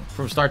thing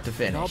from start to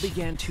It all finish.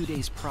 began 2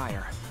 days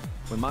prior,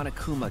 when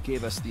Monokuma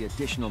gave us the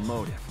additional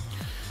motive.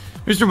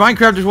 Mr.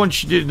 Minecrafters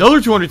once did another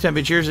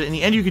 210-bit shares. In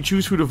the end, you can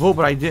choose who to vote,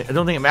 but I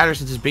don't think it matters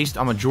since it's based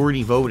on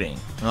majority voting.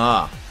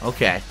 Ah,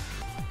 okay.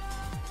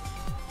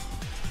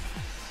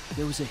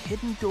 There was a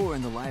hidden door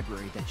in the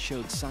library that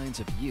showed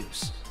signs of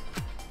use.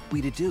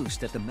 We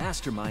deduced that the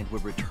mastermind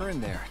would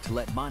return there to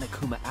let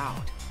Monokuma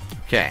out.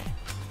 Okay.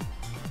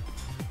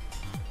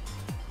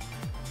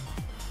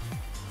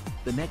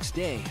 The next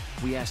day,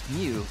 we asked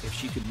Mew if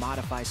she could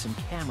modify some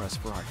cameras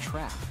for our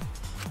trap.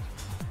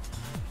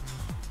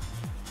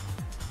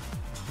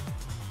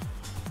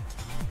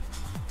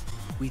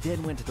 We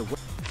then went to the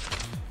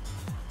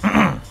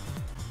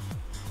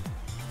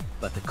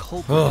but the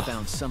culprit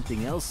found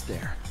something else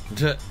there.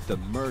 The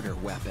murder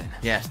weapon.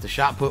 Yes, the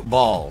shot put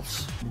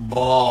balls.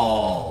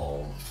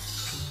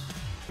 Balls.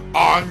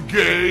 I'm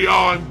gay,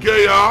 I'm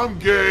gay, I'm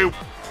gay.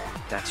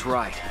 That's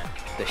right.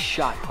 The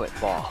shot put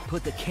ball.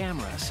 Put the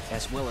cameras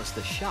as well as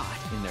the shot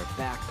in their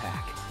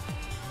backpack.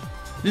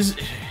 This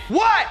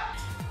what?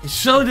 It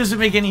so doesn't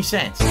make any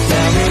sense.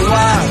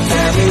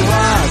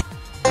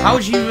 How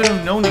would she even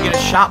have known to get a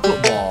shot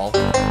put ball?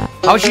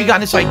 How would she have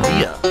gotten this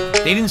idea?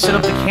 They didn't set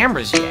up the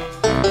cameras yet,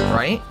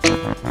 right?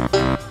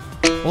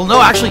 Well,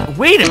 no, actually,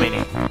 wait a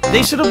minute.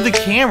 They set up the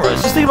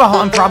cameras. Just think about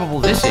how improbable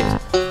this is.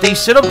 They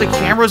set up the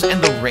cameras and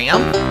the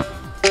ramp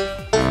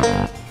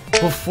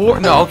before.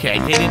 No, okay,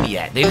 they didn't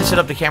yet. They didn't set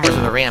up the cameras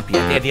and the ramp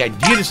yet. They had the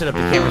idea to set up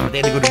the cameras, but they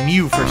had to go to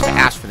Mew first to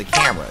ask for the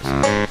cameras.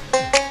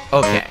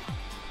 Okay.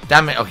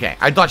 Okay.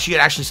 I thought she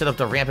had actually set up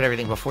the ramp and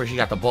everything before she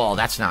got the ball.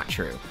 That's not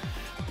true.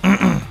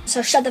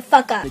 So shut the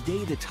fuck up. The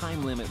day the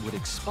time limit would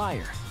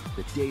expire,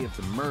 the day of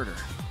the murder,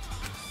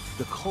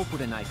 the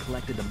culprit and I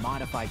collected the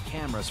modified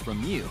cameras from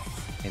Mew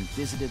and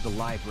visited the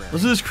library.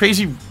 Listen to this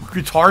crazy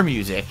guitar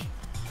music.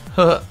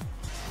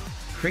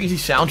 Crazy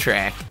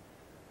soundtrack.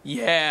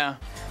 Yeah.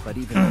 But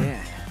even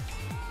then,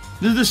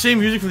 this is the same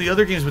music from the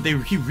other games, but they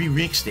keep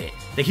remixed it.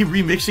 They keep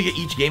remixing it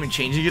each game and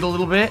changing it a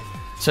little bit.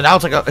 So now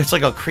it's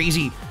like a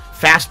crazy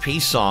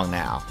fast-paced song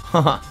now.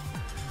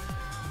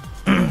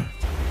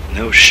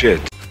 No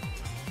shit.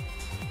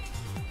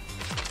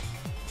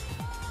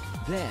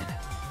 Then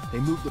they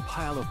moved the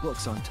pile of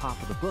books on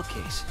top of the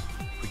bookcase,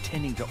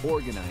 pretending to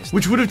organize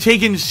Which would have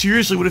taken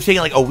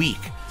like a week.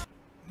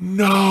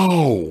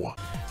 No.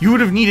 You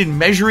would have needed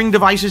measuring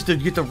devices to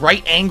get the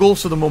right angle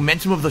so the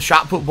momentum of the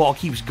shot put ball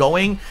keeps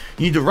going.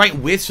 You need the right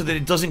width so that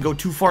it doesn't go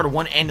too far to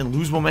one end and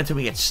lose momentum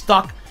and get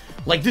stuck.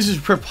 Like, this is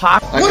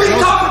preposterous. What are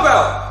you talking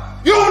about?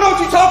 You don't know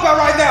what you're talking about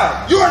right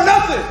now. You are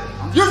nothing.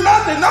 You're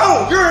nothing.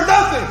 No, you're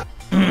nothing.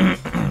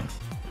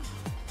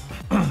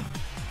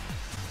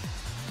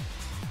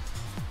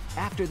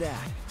 After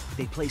that,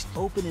 they placed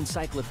open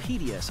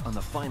encyclopedias on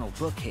the final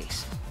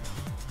bookcase.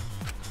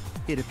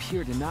 It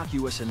appeared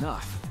innocuous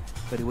enough,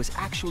 but it was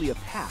actually a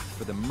path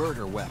for the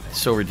murder weapon.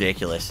 So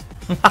ridiculous.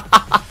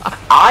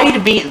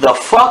 I'd beat the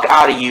fuck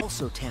out of you.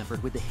 Also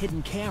tampered with the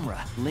hidden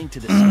camera linked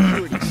to the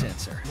security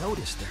sensor.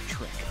 Notice their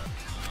trick.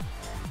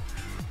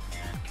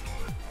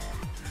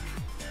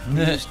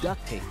 They used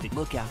duct tape to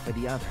look out for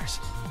the others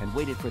and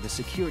waited for the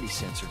security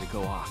sensor to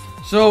go off.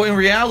 So, in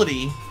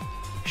reality,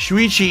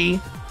 Shuichi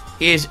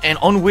is an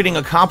unwitting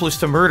accomplice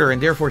to murder,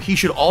 and therefore he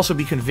should also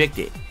be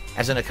convicted.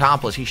 As an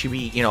accomplice, he should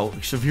be, you know,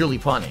 severely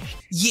punished.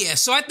 Yeah,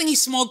 so I think he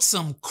smoked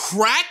some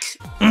crack.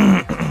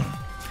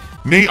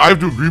 Nate, I have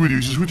to agree with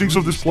you. Who thinks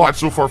of this plot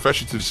so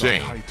far-fetched it's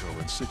insane?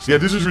 Yeah,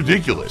 this is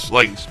ridiculous.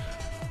 Like,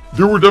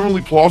 There were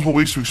definitely plausible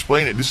ways to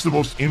explain it. This is the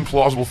most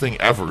implausible thing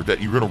ever,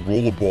 that you're gonna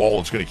roll a ball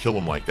and it's gonna kill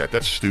him like that.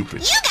 That's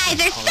stupid. You guys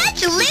are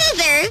such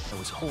losers! I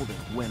was holding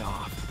went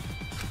off.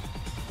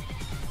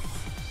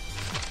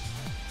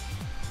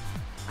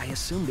 I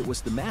assumed it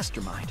was the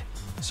mastermind,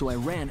 so I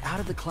ran out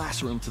of the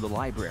classroom to the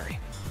library.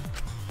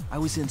 I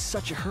was in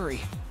such a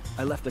hurry,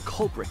 I left the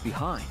culprit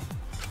behind.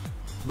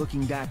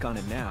 Looking back on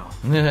it now,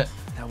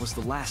 that was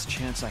the last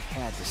chance I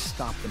had to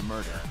stop the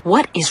murder.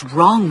 What is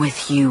wrong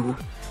with you?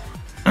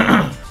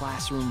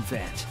 Classroom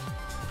vent.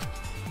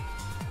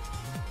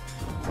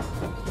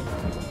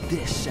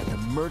 This set the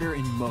murder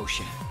in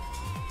motion.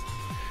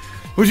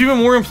 What's even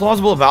more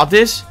implausible about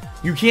this?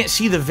 You can't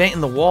see the vent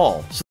in the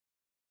wall. So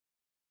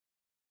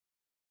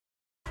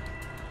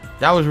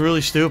that was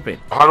really stupid.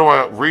 How do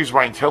I raise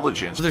my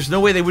intelligence? So there's no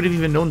way they would have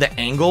even known the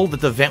angle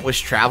that the vent was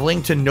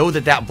traveling to know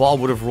that that ball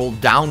would have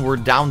rolled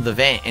downward down the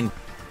vent. And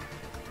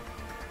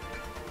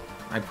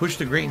I pushed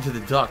the grate into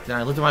the duct, then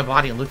I looked at my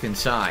body and looked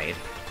inside.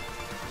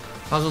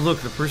 How's it look?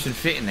 The person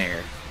fit in there.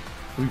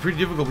 It would be pretty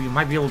difficult, but you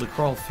might be able to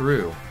crawl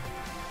through.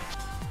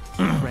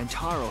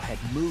 Rantaro had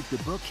moved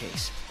the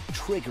bookcase,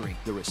 triggering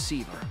the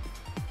receiver.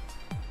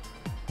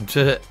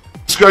 This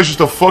guy's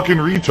just a fucking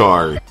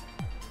retard.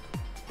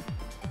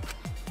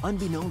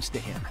 Unbeknownst to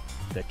him,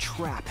 the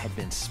trap had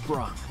been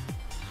sprung.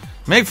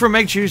 Meg from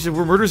Meg Choose,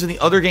 were murders in the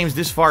other games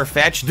this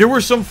far-fetched? There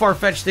were some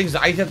far-fetched things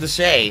that I have to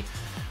say.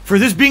 For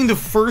this being the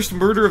first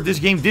murder of this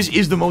game, this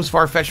is the most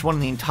far-fetched one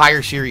in the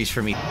entire series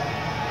for me.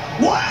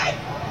 What?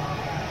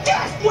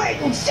 Just wait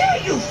and see,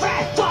 you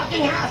fat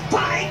fucking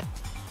half-pint!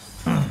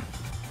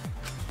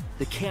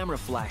 The camera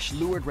flash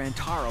lured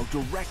Rantaro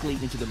directly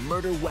into the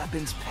murder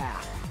weapon's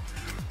path.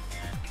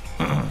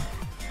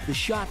 The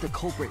shot the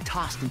culprit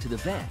tossed into the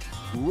vent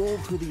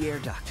rolled through the air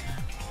duct.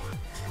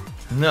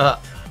 Nah.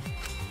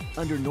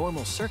 Under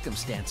normal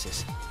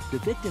circumstances, the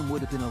victim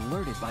would have been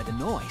alerted by the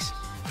noise.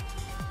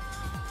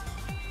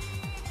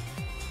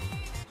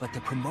 But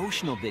the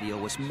promotional video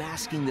was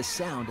masking the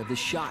sound of the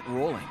shot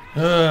rolling.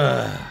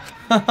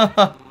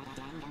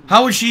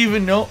 How would she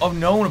even have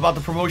known about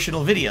the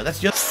promotional video? That's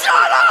just— Shut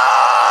up!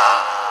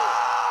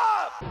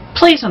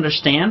 Please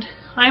understand,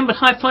 I am a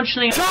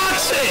high-functioning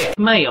toxic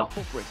male. The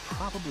culprit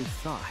probably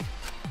thought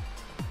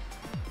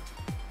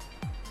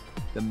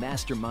the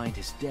mastermind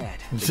is dead.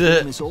 The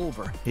game is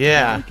over.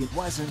 Yeah. It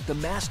wasn't the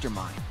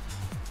mastermind.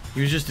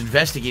 He was just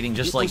investigating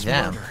just like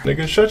them.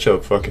 Nigga, shut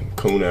your fucking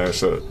coon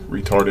ass up,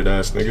 retarded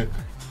ass nigga.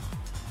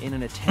 In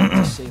an attempt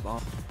to save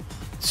all.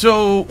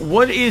 So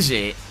what is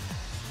it?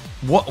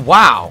 What?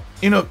 Wow!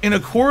 In a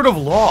court of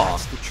law.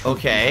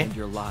 Okay.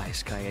 Your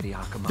lies, Kaede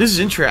Akama. This is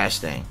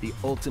interesting. The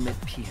ultimate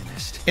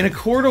pianist. In a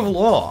court of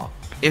law,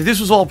 if this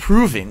was all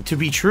proven to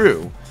be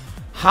true,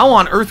 how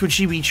on earth would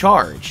she be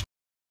charged?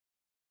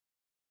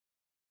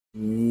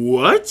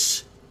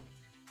 What?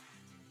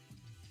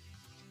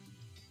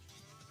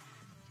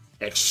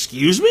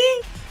 Excuse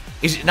me?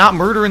 Is it not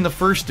murder in the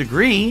first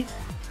degree?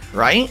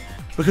 Right?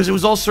 Because it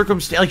was all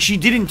circumstantial. Like, she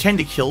did intend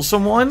to kill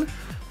someone,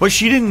 but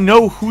she didn't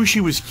know who she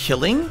was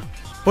killing.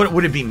 But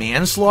would it be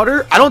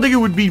manslaughter? I don't think it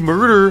would be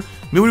murder.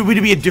 Would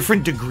it be a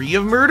different degree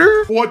of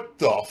murder? What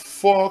the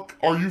fuck?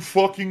 Are you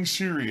fucking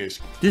serious?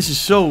 This is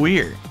so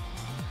weird.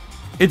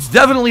 It's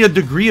definitely a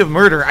degree of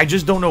murder. I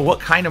just don't know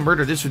what kind of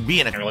murder this would be.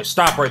 And Really,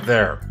 stop right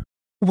there.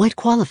 What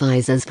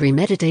qualifies as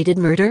premeditated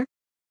murder?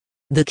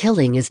 The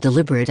killing is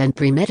deliberate and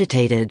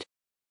premeditated.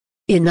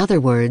 In other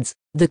words,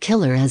 the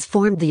killer has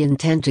formed the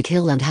intent to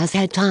kill and has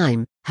had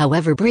time,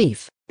 however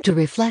brief, to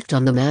reflect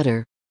on the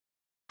matter.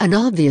 An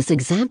obvious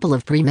example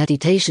of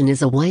premeditation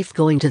is a wife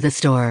going to the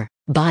store,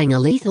 buying a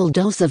lethal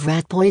dose of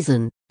rat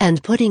poison,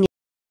 and putting it.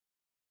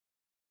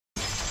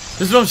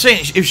 This is what I'm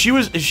saying. If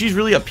she's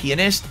really a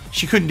pianist,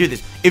 she couldn't do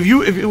this. If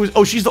it was,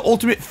 oh, she's the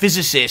ultimate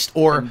physicist,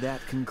 or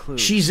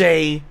she's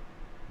the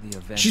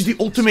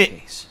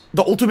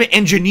ultimate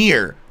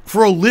engineer.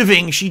 For a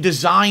living, she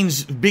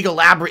designs big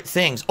elaborate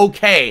things.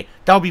 Okay,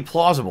 that would be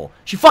plausible.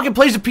 She fucking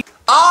plays a piano.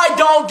 I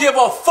don't give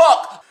a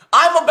fuck.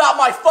 I'm about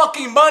my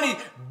fucking money,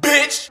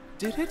 bitch.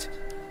 Did it?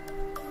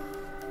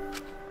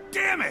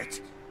 Damn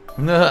it!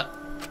 Nah.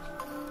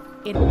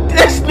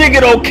 This nigga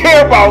don't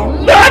care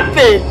about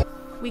nothing.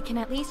 We can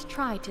at least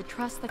try to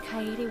trust the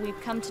Kaede we've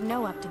come to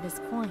know up to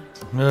this point.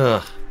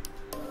 Ugh.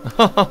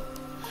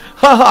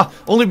 Haha.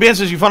 Only band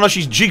says you found out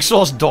she's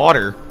Jigsaw's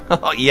daughter.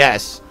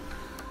 Yes.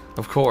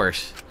 Of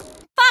course.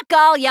 Fuck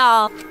all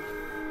y'all.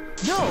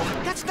 No,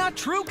 that's not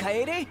true,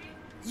 Kaede.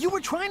 You were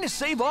trying to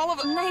save all of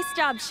it. Nice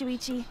job,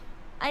 Shuichi.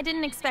 I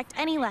didn't expect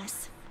any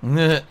less.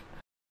 You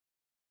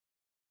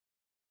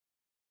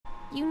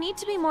need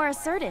to be more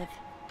assertive.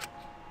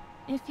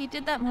 If you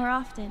did that more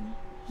often,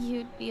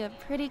 you'd be a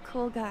pretty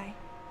cool guy.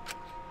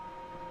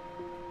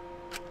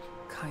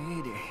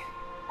 Kaede,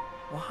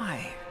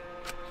 why?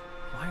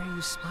 Why are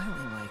you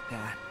smiling like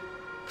that?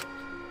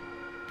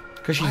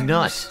 Because she's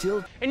nuts.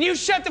 And you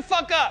shut the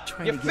fuck up,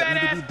 you fat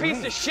ass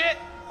piece of shit.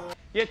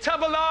 You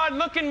tubbalard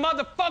looking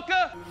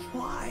motherfucker.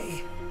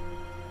 Why?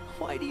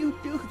 Why do you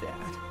do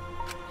that?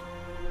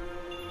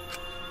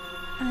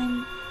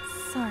 I'm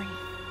sorry.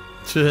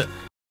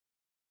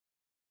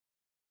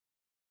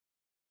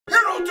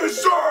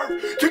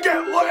 deserve to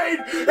get laid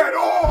at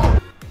all!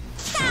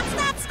 Stop,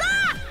 stop,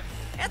 stop!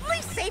 At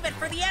least save it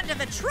for the end of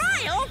the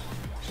trial.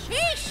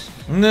 Sheesh.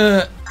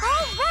 Nah. All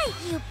right,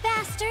 you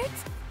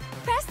bastards.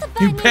 Press the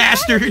button. You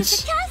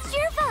bastards. To cast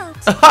your vote.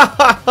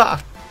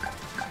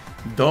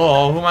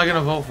 Duh, who am I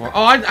gonna vote for?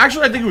 Oh,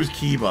 actually, I think it was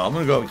Kibo. I'm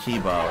gonna go with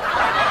Kibo.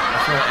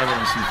 I feel like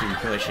everyone seems to be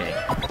pushing.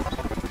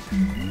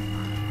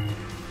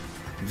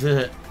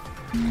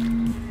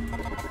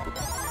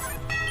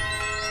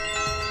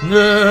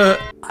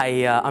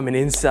 I'm an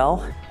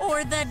incel.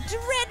 Or the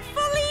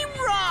dreadfully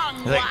wrong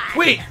one. Like,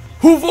 wait,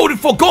 who voted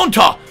for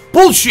Gonta?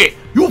 Bullshit!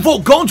 You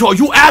vote Gonta,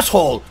 you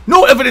asshole!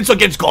 No evidence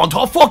against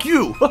Gonta, fuck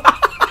you!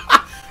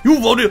 You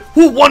voted,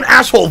 who one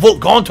asshole vote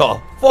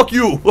Gonta? Fuck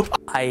you!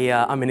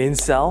 I'm an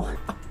incel.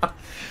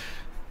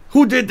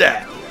 Who did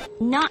that?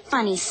 Not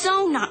funny,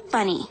 so not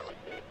funny.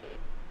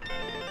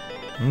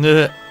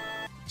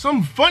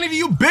 Something funny to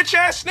you, bitch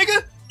ass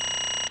nigga?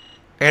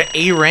 I got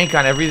A rank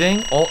on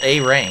everything, all A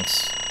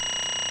ranks.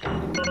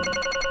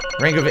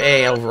 Rank of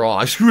A overall.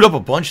 I screwed up a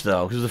bunch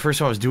though, because it was the first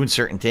time I was doing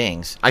certain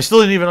things. I still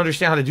didn't even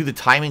understand how to do the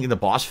timing in the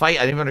boss fight. I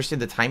didn't even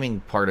understand the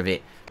timing part of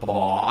it.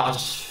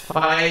 Boss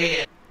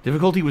fight.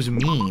 Difficulty was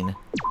mean.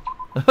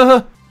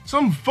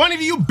 Something funny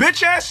to you,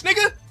 bitch ass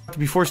nigga? To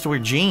be forced to wear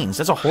jeans.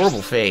 That's a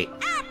horrible fate.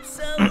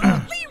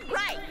 Absolutely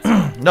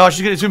right. No, it's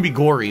gonna be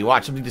gory.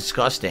 Watch, something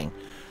disgusting.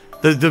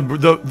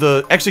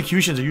 The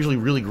executions are usually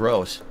really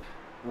gross.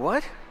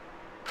 What?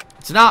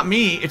 It's not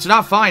me. It's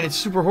not fine. It's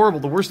super horrible.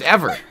 The worst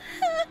ever.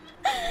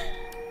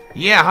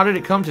 Yeah, how did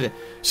it come to that?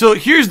 So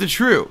here's the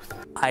truth.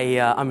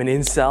 I'm an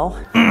incel.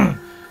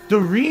 The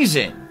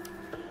reason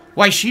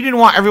why she didn't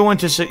want everyone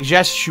to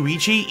suggest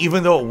Shuichi,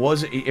 even though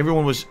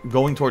everyone was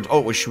going towards, oh,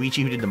 it was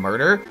Shuichi who did the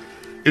murder,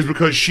 is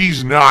because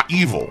she's not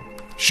evil.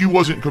 She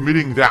wasn't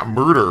committing that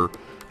murder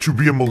to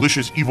be a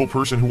malicious, evil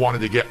person who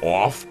wanted to get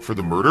off for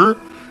the murder.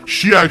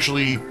 She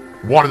actually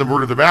wanted to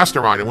murder the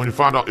mastermind, and when you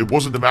found out it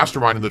wasn't the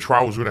mastermind and the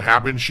trial was going to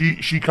happen,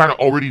 she kind of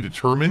already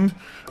determined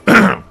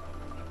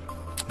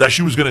that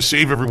she was going to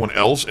save everyone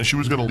else, and she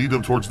was going to lead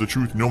them towards the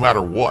truth no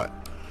matter what.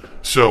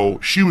 So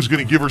she was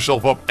going to give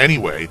herself up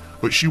anyway,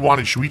 but she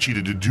wanted Shuichi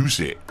to deduce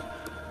it.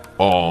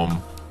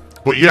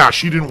 But yeah,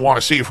 she didn't want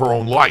to save her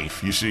own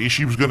life. You see,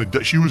 she was going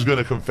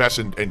to confess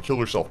and kill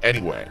herself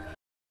anyway.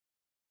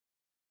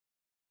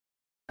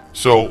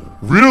 So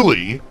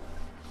really,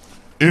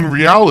 in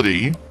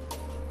reality,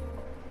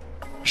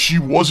 she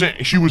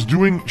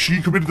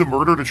committed the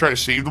murder to try to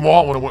save them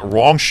all. When it went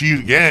wrong, she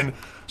again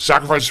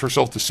sacrifices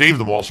herself to save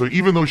them all. So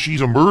even though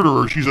she's a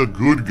murderer, she's a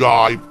good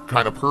guy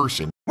kind of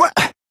person. What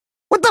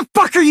the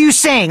fuck are you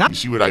saying? You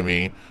see what I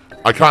mean?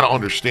 I kind of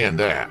understand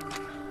that.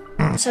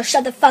 So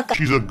shut the fuck up.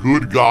 She's a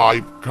good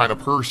guy kind of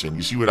person.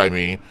 You see what I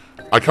mean?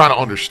 I kind of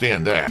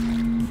understand that.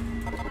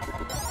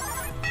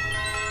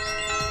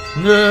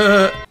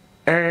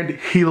 And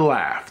he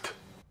laughed.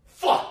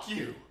 Fuck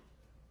you.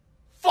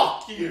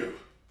 Fuck you.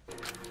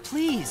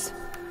 Please.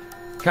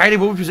 Kaede,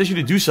 what would position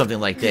you to do something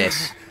like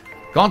this?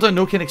 Gonta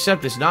no can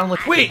accept this, not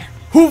unless— Wait!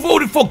 Who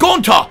voted for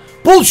Gonta?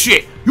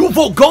 Bullshit! You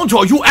vote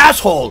Gonta, you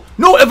asshole!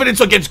 No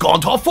evidence against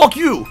Gonta, fuck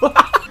you!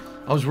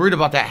 I was worried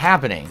about that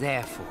happening.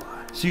 Therefore.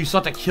 So you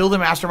sought to kill the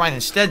mastermind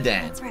instead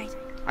then? That's right.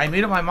 I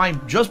made up my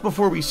mind just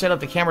before we set up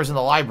the cameras in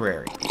the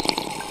library.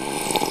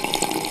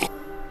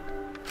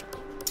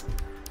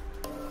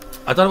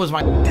 I thought it was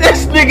my—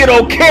 This nigga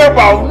don't care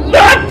about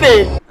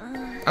nothing!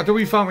 After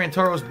we found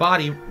Rantaro's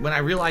body, when I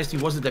realized he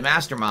wasn't the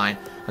mastermind,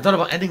 I thought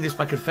about ending this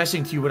by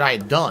confessing to you what I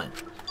had done.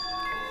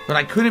 But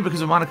I couldn't because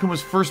of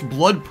Monokuma's first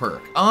blood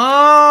perk.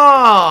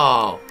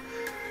 Oh!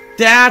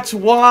 That's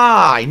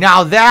why!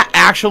 Now that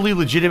actually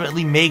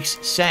legitimately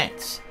makes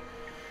sense.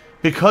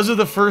 Because of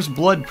the first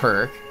blood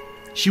perk,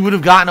 she would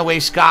have gotten away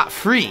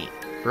scot-free,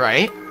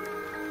 right?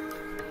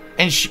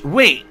 And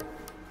wait.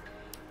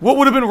 What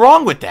would have been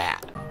wrong with that?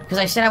 Because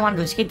I said I wanted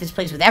to escape this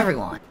place with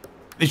everyone.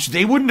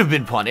 They wouldn't have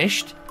been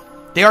punished.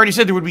 They already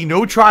said there would be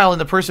no trial and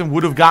the person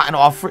would have gotten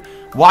off.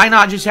 Why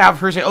not just have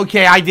her say,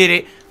 okay, I did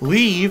it,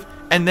 leave,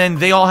 and then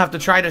they all have to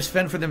try to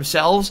fend for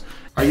themselves?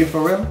 Are you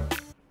for real?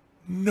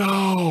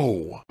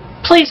 No.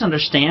 Please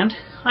understand,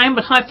 I am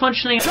a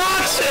high-functioning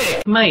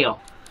toxic male.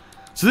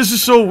 So this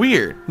is so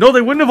weird. No, they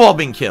wouldn't have all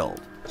been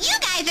killed. You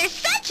guys are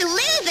such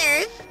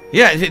losers.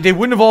 Yeah, they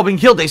wouldn't have all been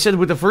killed. They said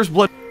with the first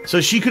blood. So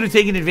she could have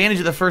taken advantage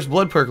of the first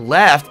blood perk,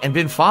 left, and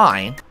been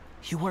fine.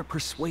 You weren't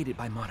persuaded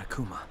by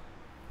Monokuma.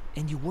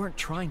 And you weren't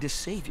trying to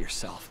save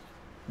yourself.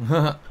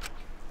 What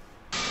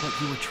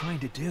you were trying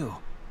to do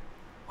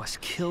was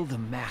kill the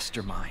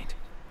mastermind.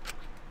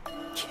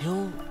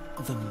 Kill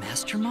the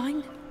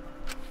mastermind?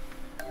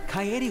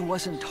 Kaede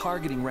wasn't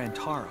targeting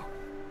Rantaro.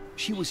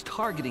 She was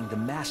targeting the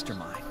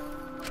mastermind.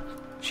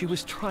 She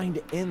was trying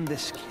to end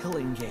this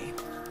killing game.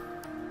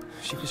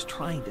 She was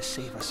trying to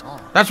save us all.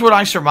 That's what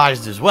I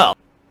surmised as well.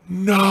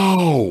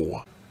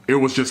 No. It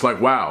was just like,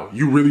 wow,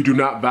 you really do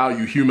not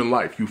value human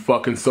life, you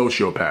fucking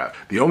sociopath.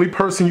 The only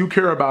person you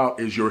care about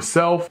is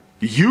yourself.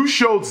 You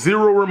showed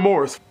zero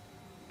remorse.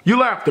 You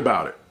laughed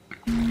about it.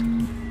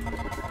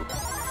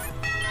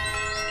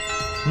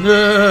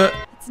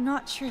 It's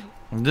not true.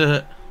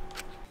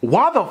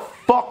 Why the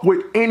fuck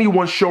would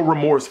anyone show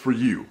remorse for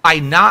you? By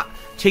not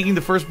taking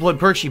the first blood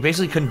perk, she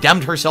basically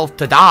condemned herself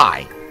to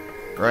die.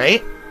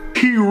 Right?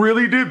 He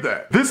really did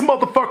that. This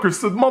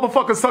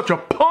motherfucker's such a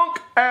punk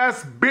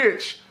ass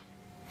bitch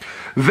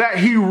that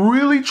he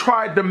really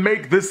tried to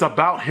make this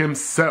about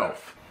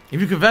himself. If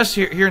you confessed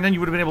here and then, you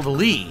would have been able to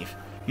leave.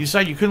 You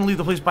decided you couldn't leave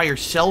the place by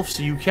yourself,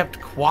 so you kept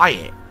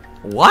quiet.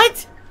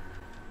 What?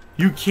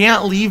 You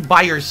can't leave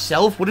by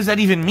yourself? What does that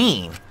even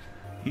mean?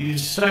 You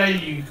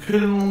decided you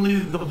couldn't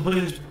leave the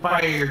place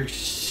by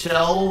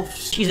yourself?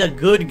 She's a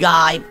good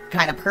guy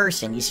kind of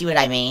person, you see what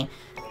I mean?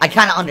 I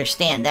kind of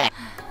understand that.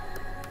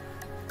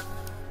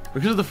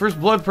 Because of the first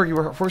blood perk, you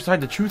were forced to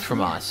hide the truth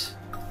from us.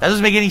 That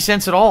doesn't make any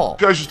sense at all.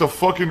 This guy's just a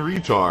fucking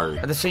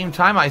retard. At the same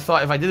time, I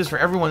thought if I did this for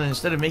everyone,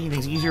 instead of making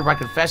things easier by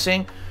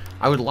confessing,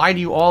 I would lie to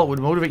you all. It would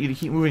motivate you to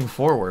keep moving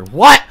forward.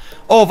 What?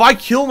 Oh, if I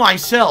kill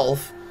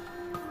myself,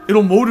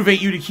 it'll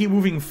motivate you to keep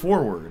moving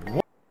forward.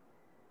 What?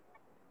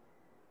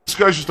 This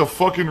guy's just a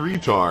fucking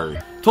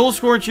retard. Total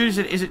score and choose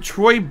it. Is it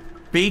Troy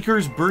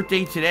Baker's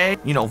birthday today?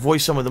 You know,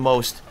 voice some of the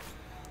most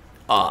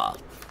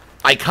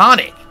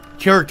iconic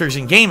characters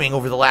in gaming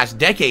over the last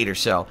decade or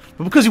so.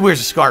 But because he wears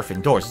a scarf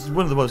indoors, this is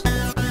one of the most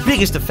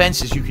biggest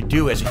offenses you could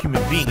do as a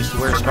human being is to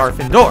wear a scarf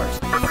indoors.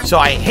 So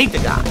I hate the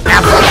guy.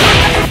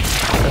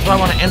 Absolutely. That's why I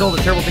want to end all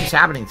the terrible things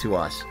happening to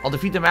us. I'll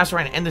defeat the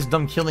mastermind and end this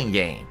dumb killing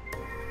game.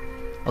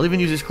 I'll even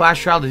use this class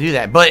trial to do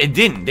that. But it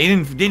didn't. They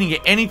didn't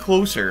get any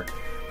closer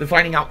to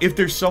finding out if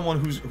there's someone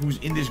who's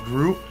in this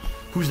group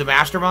who's the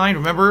mastermind.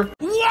 Remember?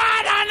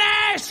 What an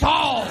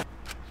asshole!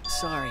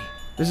 Sorry.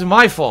 This is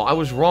my fault. I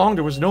was wrong.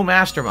 There was no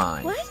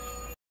mastermind. What?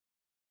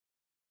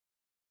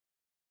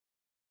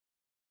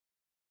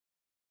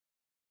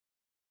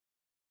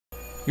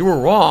 You were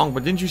wrong,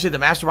 but didn't you say the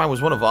mastermind was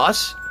one of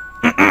us?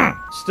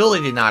 Still,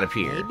 they did not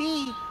appear.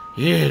 Maybe.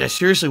 Yeah, that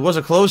seriously was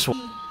a close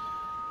one.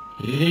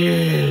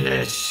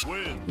 Yes.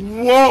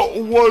 What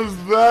was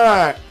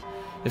that?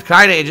 If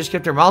Kaede had just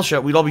kept her mouth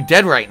shut, we'd all be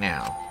dead right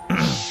now.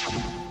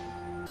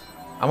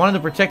 I wanted to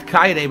protect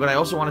Kaede, but I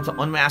also wanted to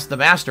unmask the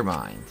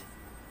mastermind.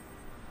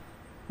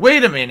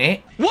 Wait a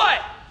minute.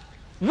 What?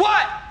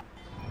 What?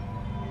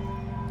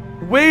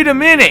 Wait a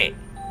minute.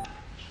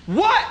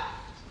 What?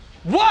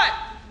 What?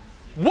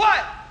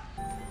 What?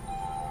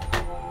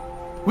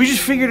 We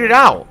just figured it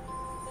out.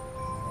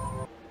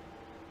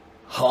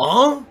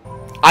 Huh?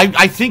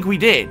 I think we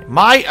did.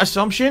 My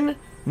assumption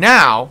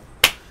now,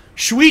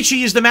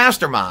 Shuichi is the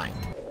mastermind.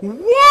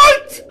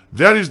 What?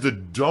 That is the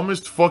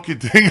dumbest fucking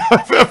thing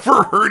I've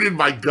ever heard in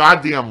my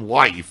goddamn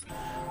life.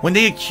 When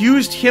they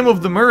accused him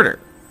of the murder,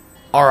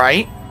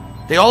 alright?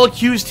 They all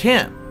accused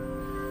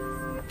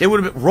him. They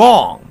would have been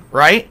wrong,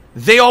 right?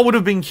 They all would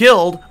have been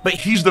killed, but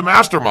he's the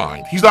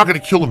mastermind. He's not going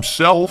to kill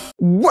himself.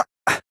 What?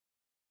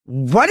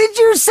 What did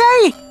you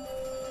say?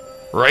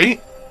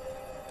 Right?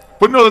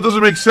 But no, that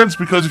doesn't make sense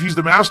because if he's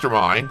the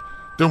mastermind,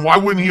 then why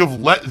wouldn't he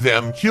have let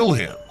them kill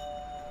him?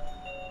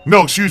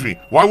 No, excuse me.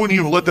 Why wouldn't he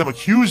have let them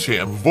accuse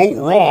him, vote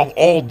wrong,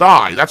 all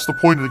die? That's the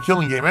point of the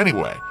killing game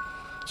anyway.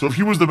 So if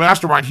he was the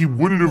mastermind, he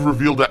wouldn't have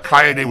revealed that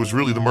Kaede was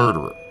really the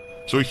murderer.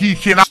 So he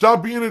cannot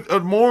stop being a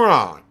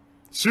moron.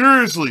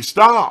 Seriously,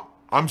 stop.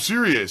 I'm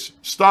serious.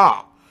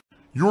 Stop.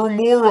 You're a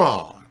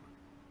moron.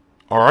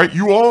 Alright,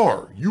 you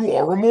are. You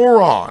are a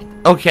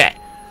moron. Okay.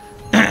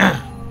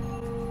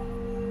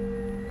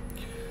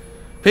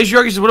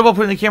 Patriarchy says, what about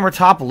putting the camera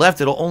top left?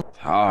 It'll only...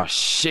 Oh,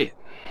 shit.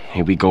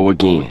 Here we go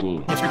again.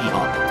 Don't lie,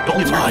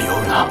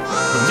 I'm not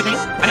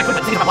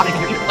blocking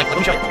anything here either. Like, let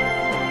me show you.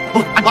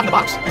 Look, I'm blocking the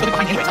box. There's nothing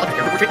behind me anyway. It's not like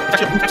a portrait. It's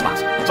actually a blue text box.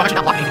 So I'm actually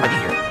not blocking anything by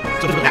being here.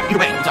 So it doesn't matter. Either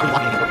way, it's not really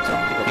blocking anything important.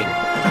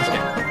 So it's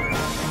okay.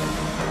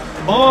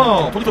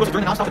 Oh, 20 photos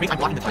during the non-stop debate. I'm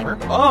blocking the timer.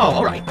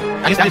 Oh, alright.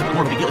 I guess that is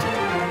more of a big deal, isn't it?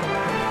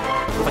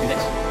 What if I do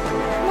this?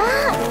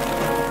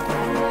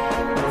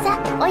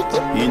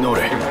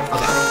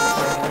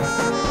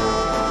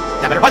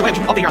 That better. By the way, we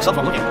should update our subs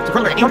while looking. So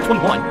currently we're at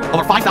 821 of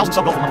our 5,000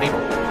 sub goal for the month of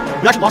April.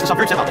 We actually lost a sub.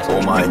 Very upset about this.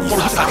 Oh my. 800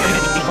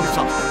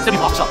 subs. Instead we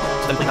lost a sub.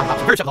 So then we played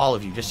very upset with all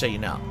of you, just so you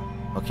know.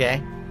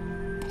 Okay?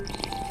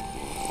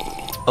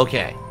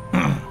 Okay.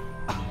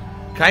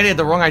 Kaede had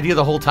the wrong idea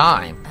the whole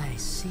time. I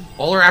see.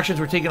 All our actions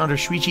were taken under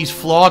Shuichi's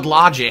flawed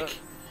logic.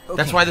 Okay.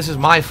 That's why this is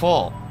my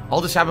fault. All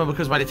this happened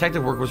because my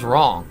detective work was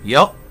wrong.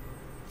 Yup.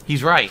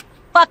 He's right.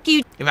 Fuck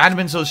you. If I hadn't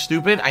been so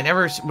stupid, I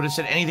never would have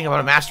said anything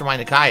about a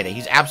mastermind to Kaede.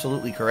 He's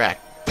absolutely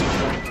correct.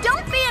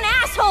 Don't be an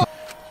asshole!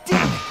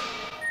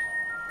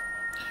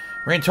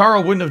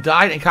 Rantaro wouldn't have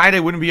died and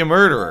Kaede wouldn't be a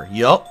murderer.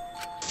 Yup.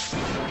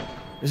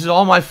 This is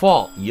all my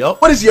fault.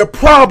 Yup. What is your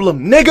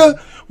problem, nigga?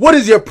 What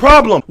is your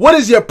problem? What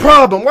is your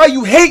problem? Why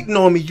you hating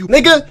on me, you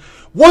nigga?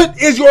 What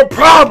is your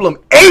problem,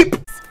 ape?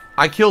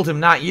 I killed him,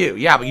 not you.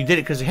 Yeah, but you did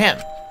it because of him.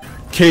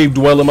 Cave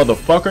dweller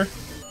motherfucker.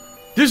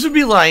 This would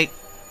be like,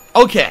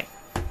 okay.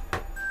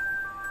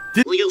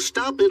 Will you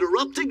stop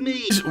interrupting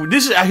me?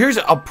 Here's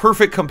a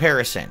perfect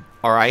comparison,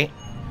 alright?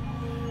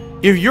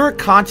 If you're a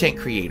content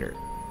creator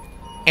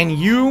and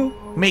you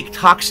make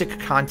toxic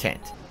content,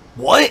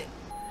 what?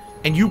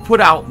 And you put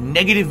out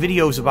negative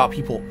videos about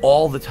people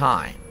all the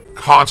time.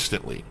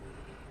 Constantly.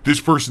 this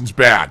person's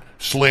bad,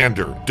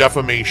 slander,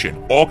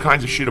 defamation, all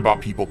kinds of shit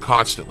about people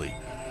constantly.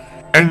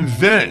 And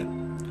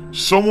then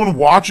someone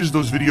watches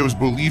those videos,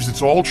 believes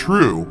it's all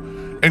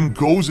true, and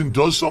goes and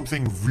does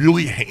something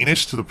really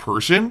heinous to the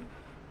person.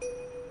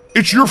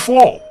 It's your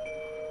fault.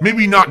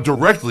 Maybe not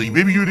directly.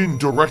 Maybe you didn't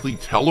directly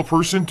tell a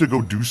person to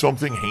go do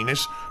something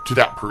heinous to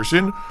that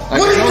person. What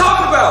are you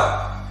talking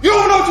about? You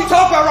don't know what you're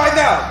talking about right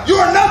now. You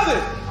are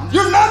nothing.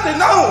 You're nothing.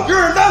 No,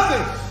 you're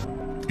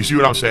nothing. You see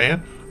what I'm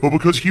saying? But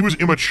because he was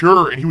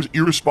immature and he was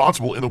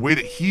irresponsible in the way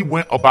that he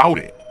went about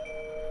it,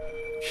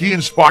 he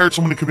inspired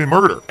someone to commit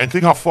murder. And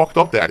think how fucked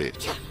up that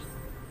is.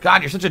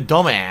 God, you're such a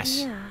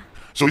dumbass. Yeah.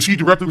 So is he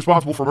directly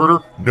responsible for murder?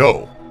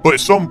 No. But at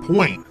some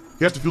point,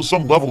 he has to feel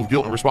some level of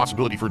guilt and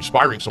responsibility for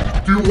inspiring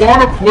someone. Do you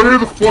want to play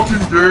the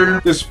fucking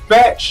game? This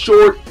fat,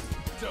 short,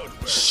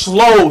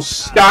 slow,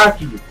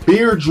 stocky,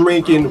 beer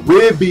drinking,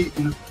 rib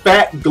eating,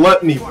 fat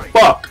gluttony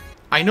fuck.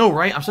 I know,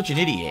 right? I'm such an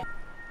idiot.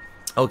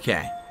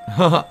 Okay.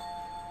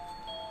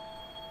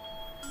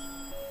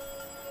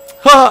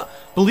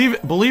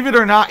 Believe it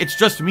or not, it's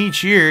just me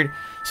cheered.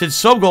 Said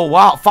sub goal.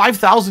 Wow,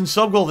 5,000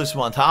 sub goal this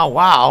month, huh?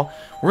 Wow.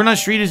 Word on the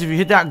street is if you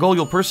hit that goal,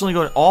 you'll personally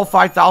go to all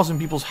 5,000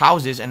 people's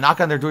houses and knock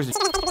on their doors.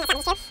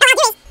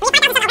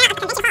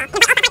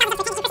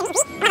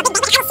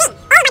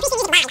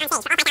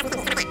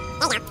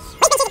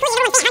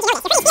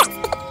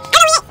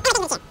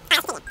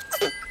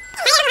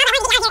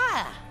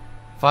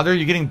 Father,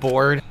 you're getting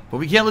bored, but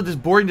we can't let this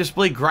boring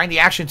display grind the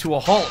action to a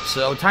halt,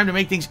 so time to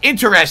make things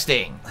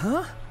interesting.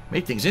 Huh?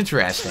 Make things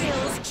interesting.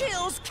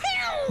 Kills.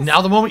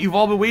 Now the moment you've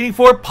all been waiting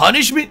for,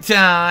 punishment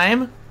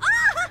time.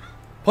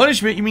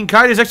 Punishment? You mean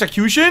Kaida's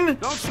execution?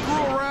 Don't screw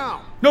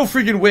around. No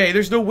freaking way.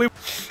 There's no way.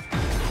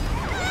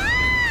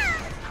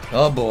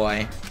 Oh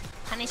boy.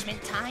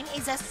 Punishment time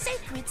is a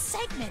sacred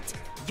segment.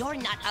 You're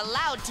not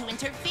allowed to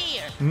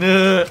interfere.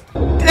 Nah.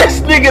 This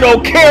nigga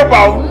don't care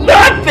about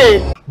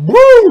nothing.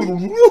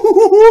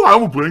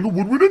 I'm playing a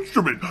woodwind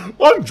instrument.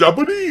 I'm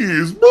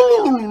Japanese.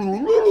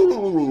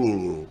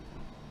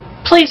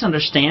 Please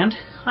understand,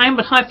 I am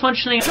a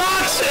high-functioning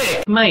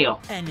toxic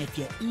male. And if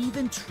you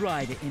even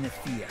try to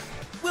interfere,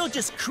 we'll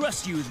just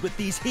crush you with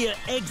these here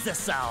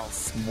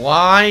exosols.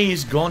 Why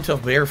is going to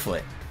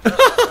barefoot?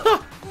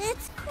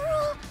 It's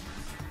cruel,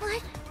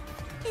 but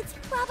it's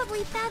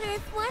probably better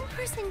if one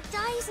person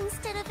dies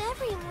instead of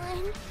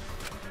everyone.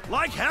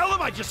 Like hell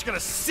am I just gonna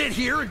sit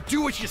here and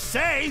do what you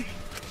say?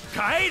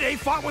 Kaede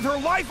fought with her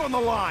life on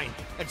the line,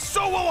 and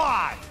so will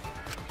I!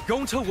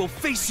 Gonto will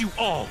face you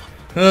all.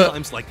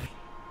 Times like...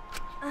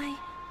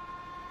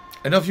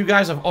 Enough, you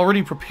guys. I've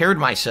already prepared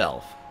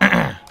myself.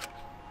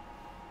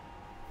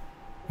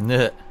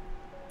 Nah.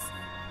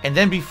 And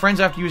then be friends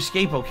after you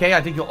escape, okay?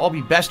 I think you'll all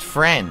be best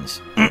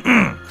friends.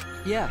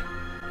 Yeah.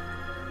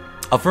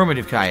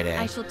 Affirmative, Kaede.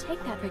 I shall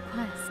take that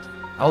request.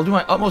 I will do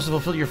my utmost to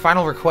fulfill your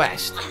final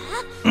request.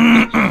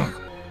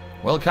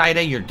 Well,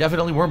 Kaede, you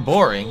definitely weren't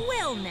boring.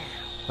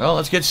 Well,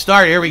 let's get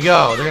started. Here we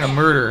go. They're gonna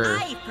murder her.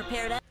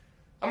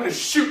 I'm gonna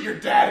shoot your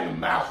dad in the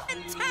mouth.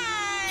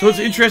 So what's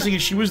interesting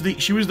is she was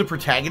the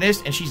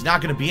protagonist, and she's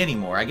not gonna be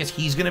anymore. I guess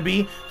he's gonna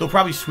be. They'll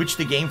probably switch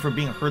the game from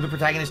being her the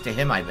protagonist to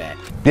him, I bet.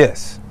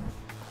 Yes.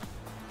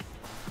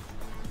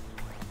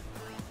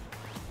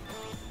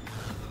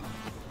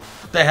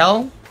 What the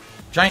hell?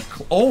 Giant.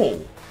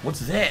 Oh, what's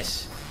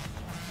this?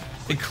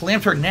 It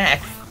clamped her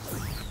neck.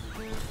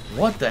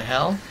 What the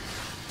hell?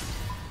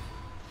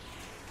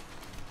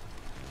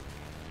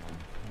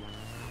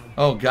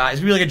 Oh god, it's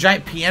gonna be like a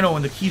giant piano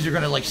and the keys are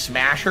gonna like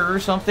smash her or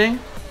something.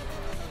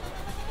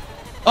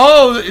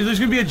 Oh, there's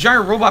gonna be a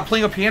giant robot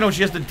playing a piano and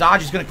she has to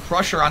dodge. He's gonna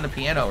crush her on the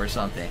piano or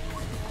something.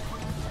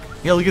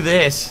 Yeah, look at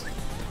this.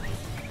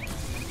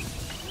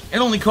 It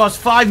only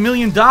cost $5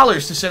 million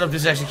to set up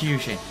this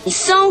execution. It's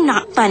so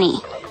not funny.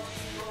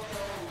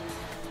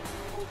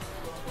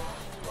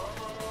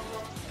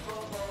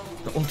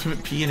 The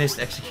ultimate pianist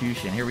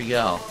execution. Here we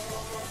go.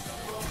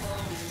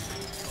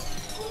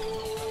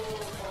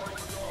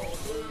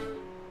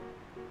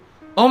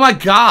 Oh my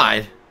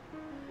god.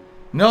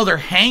 No, they're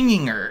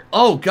hanging her.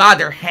 Oh god,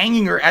 they're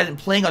hanging her and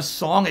playing a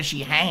song as she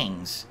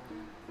hangs.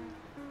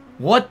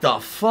 What the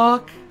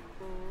fuck?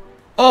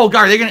 Oh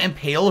god, are they gonna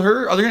impale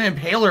her? Oh, they're gonna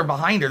impale her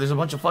behind her. There's a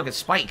bunch of fucking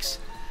spikes.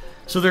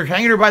 So they're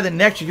hanging her by the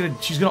neck.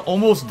 She's gonna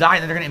almost die,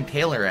 and then they're gonna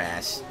impale her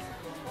ass.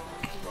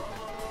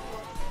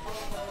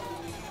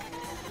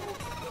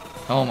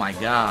 Oh my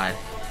god.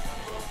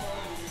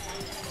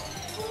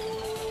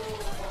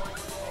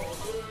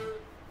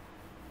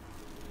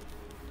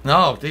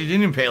 No, they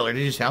didn't impale her.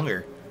 They just hung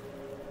her.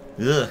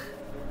 Ugh.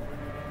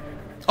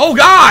 Oh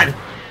god!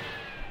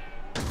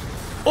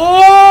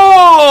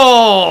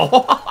 Oh!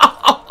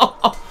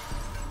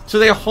 So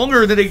they hung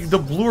her, then they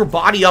blew her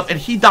body up, and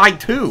he died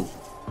too.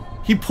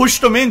 He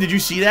pushed him in. Did you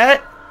see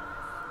that?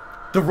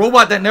 The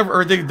robot that never,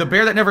 or the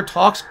bear that never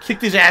talks,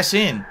 kicked his ass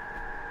in.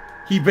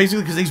 He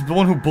basically, because he's the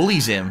one who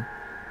bullies him.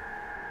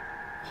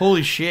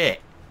 Holy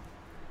shit.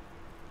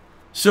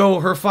 So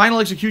her final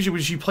execution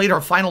was she played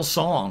her final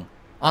song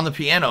on the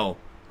piano.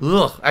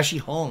 Ugh, as she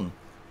hung.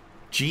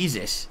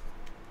 Jesus.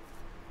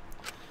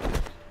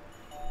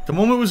 The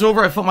moment was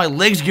over, I felt my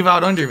legs give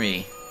out under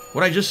me.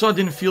 What I just saw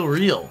didn't feel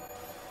real.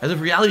 As if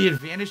reality had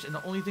vanished and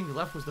the only thing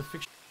left was the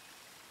fiction.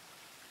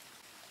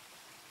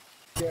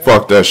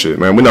 Fuck that shit,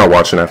 man. We're not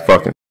watching that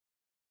fucking.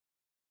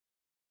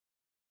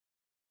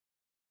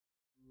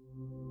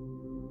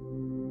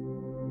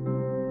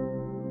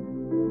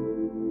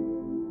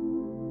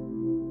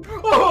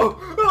 Oh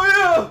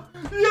yeah!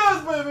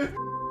 Yes, baby!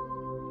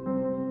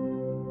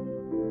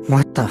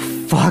 What the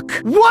fuck?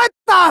 What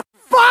the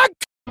fuck?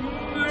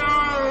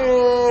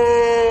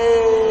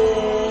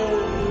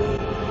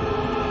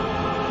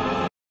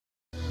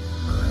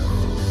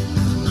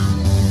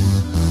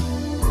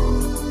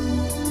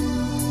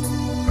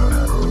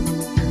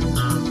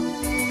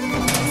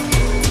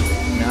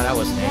 No, that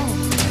wasn't it.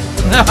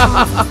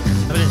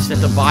 Evidence that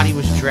the body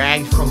was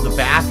dragged from the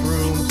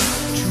bathroom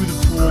to the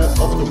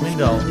pool up the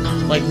window.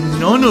 Like,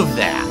 none of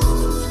that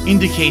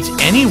indicates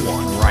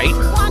anyone, right?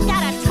 Walked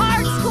out of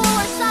tard school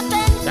or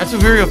something? That's a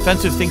very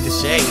offensive thing to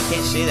say. You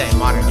can't say that in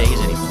modern days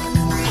anymore.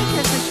 I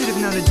guess I should have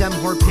known a dumb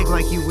whore pig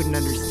like you wouldn't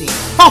understand.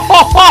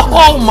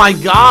 Oh my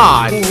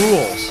god! Who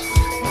rules?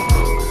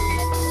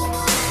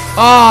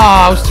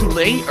 Oh, I was too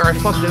late, or I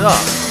fucked it up.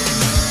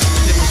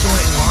 It was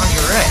someone in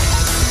lingerie.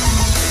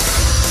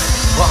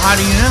 Well, how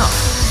do you know?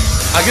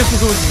 I guess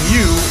we'll go with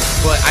you,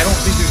 but I don't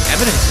think there's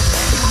evidence of that.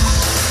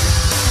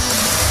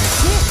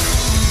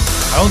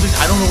 I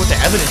don't know what the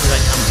evidence is.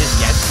 I'm just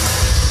guessing.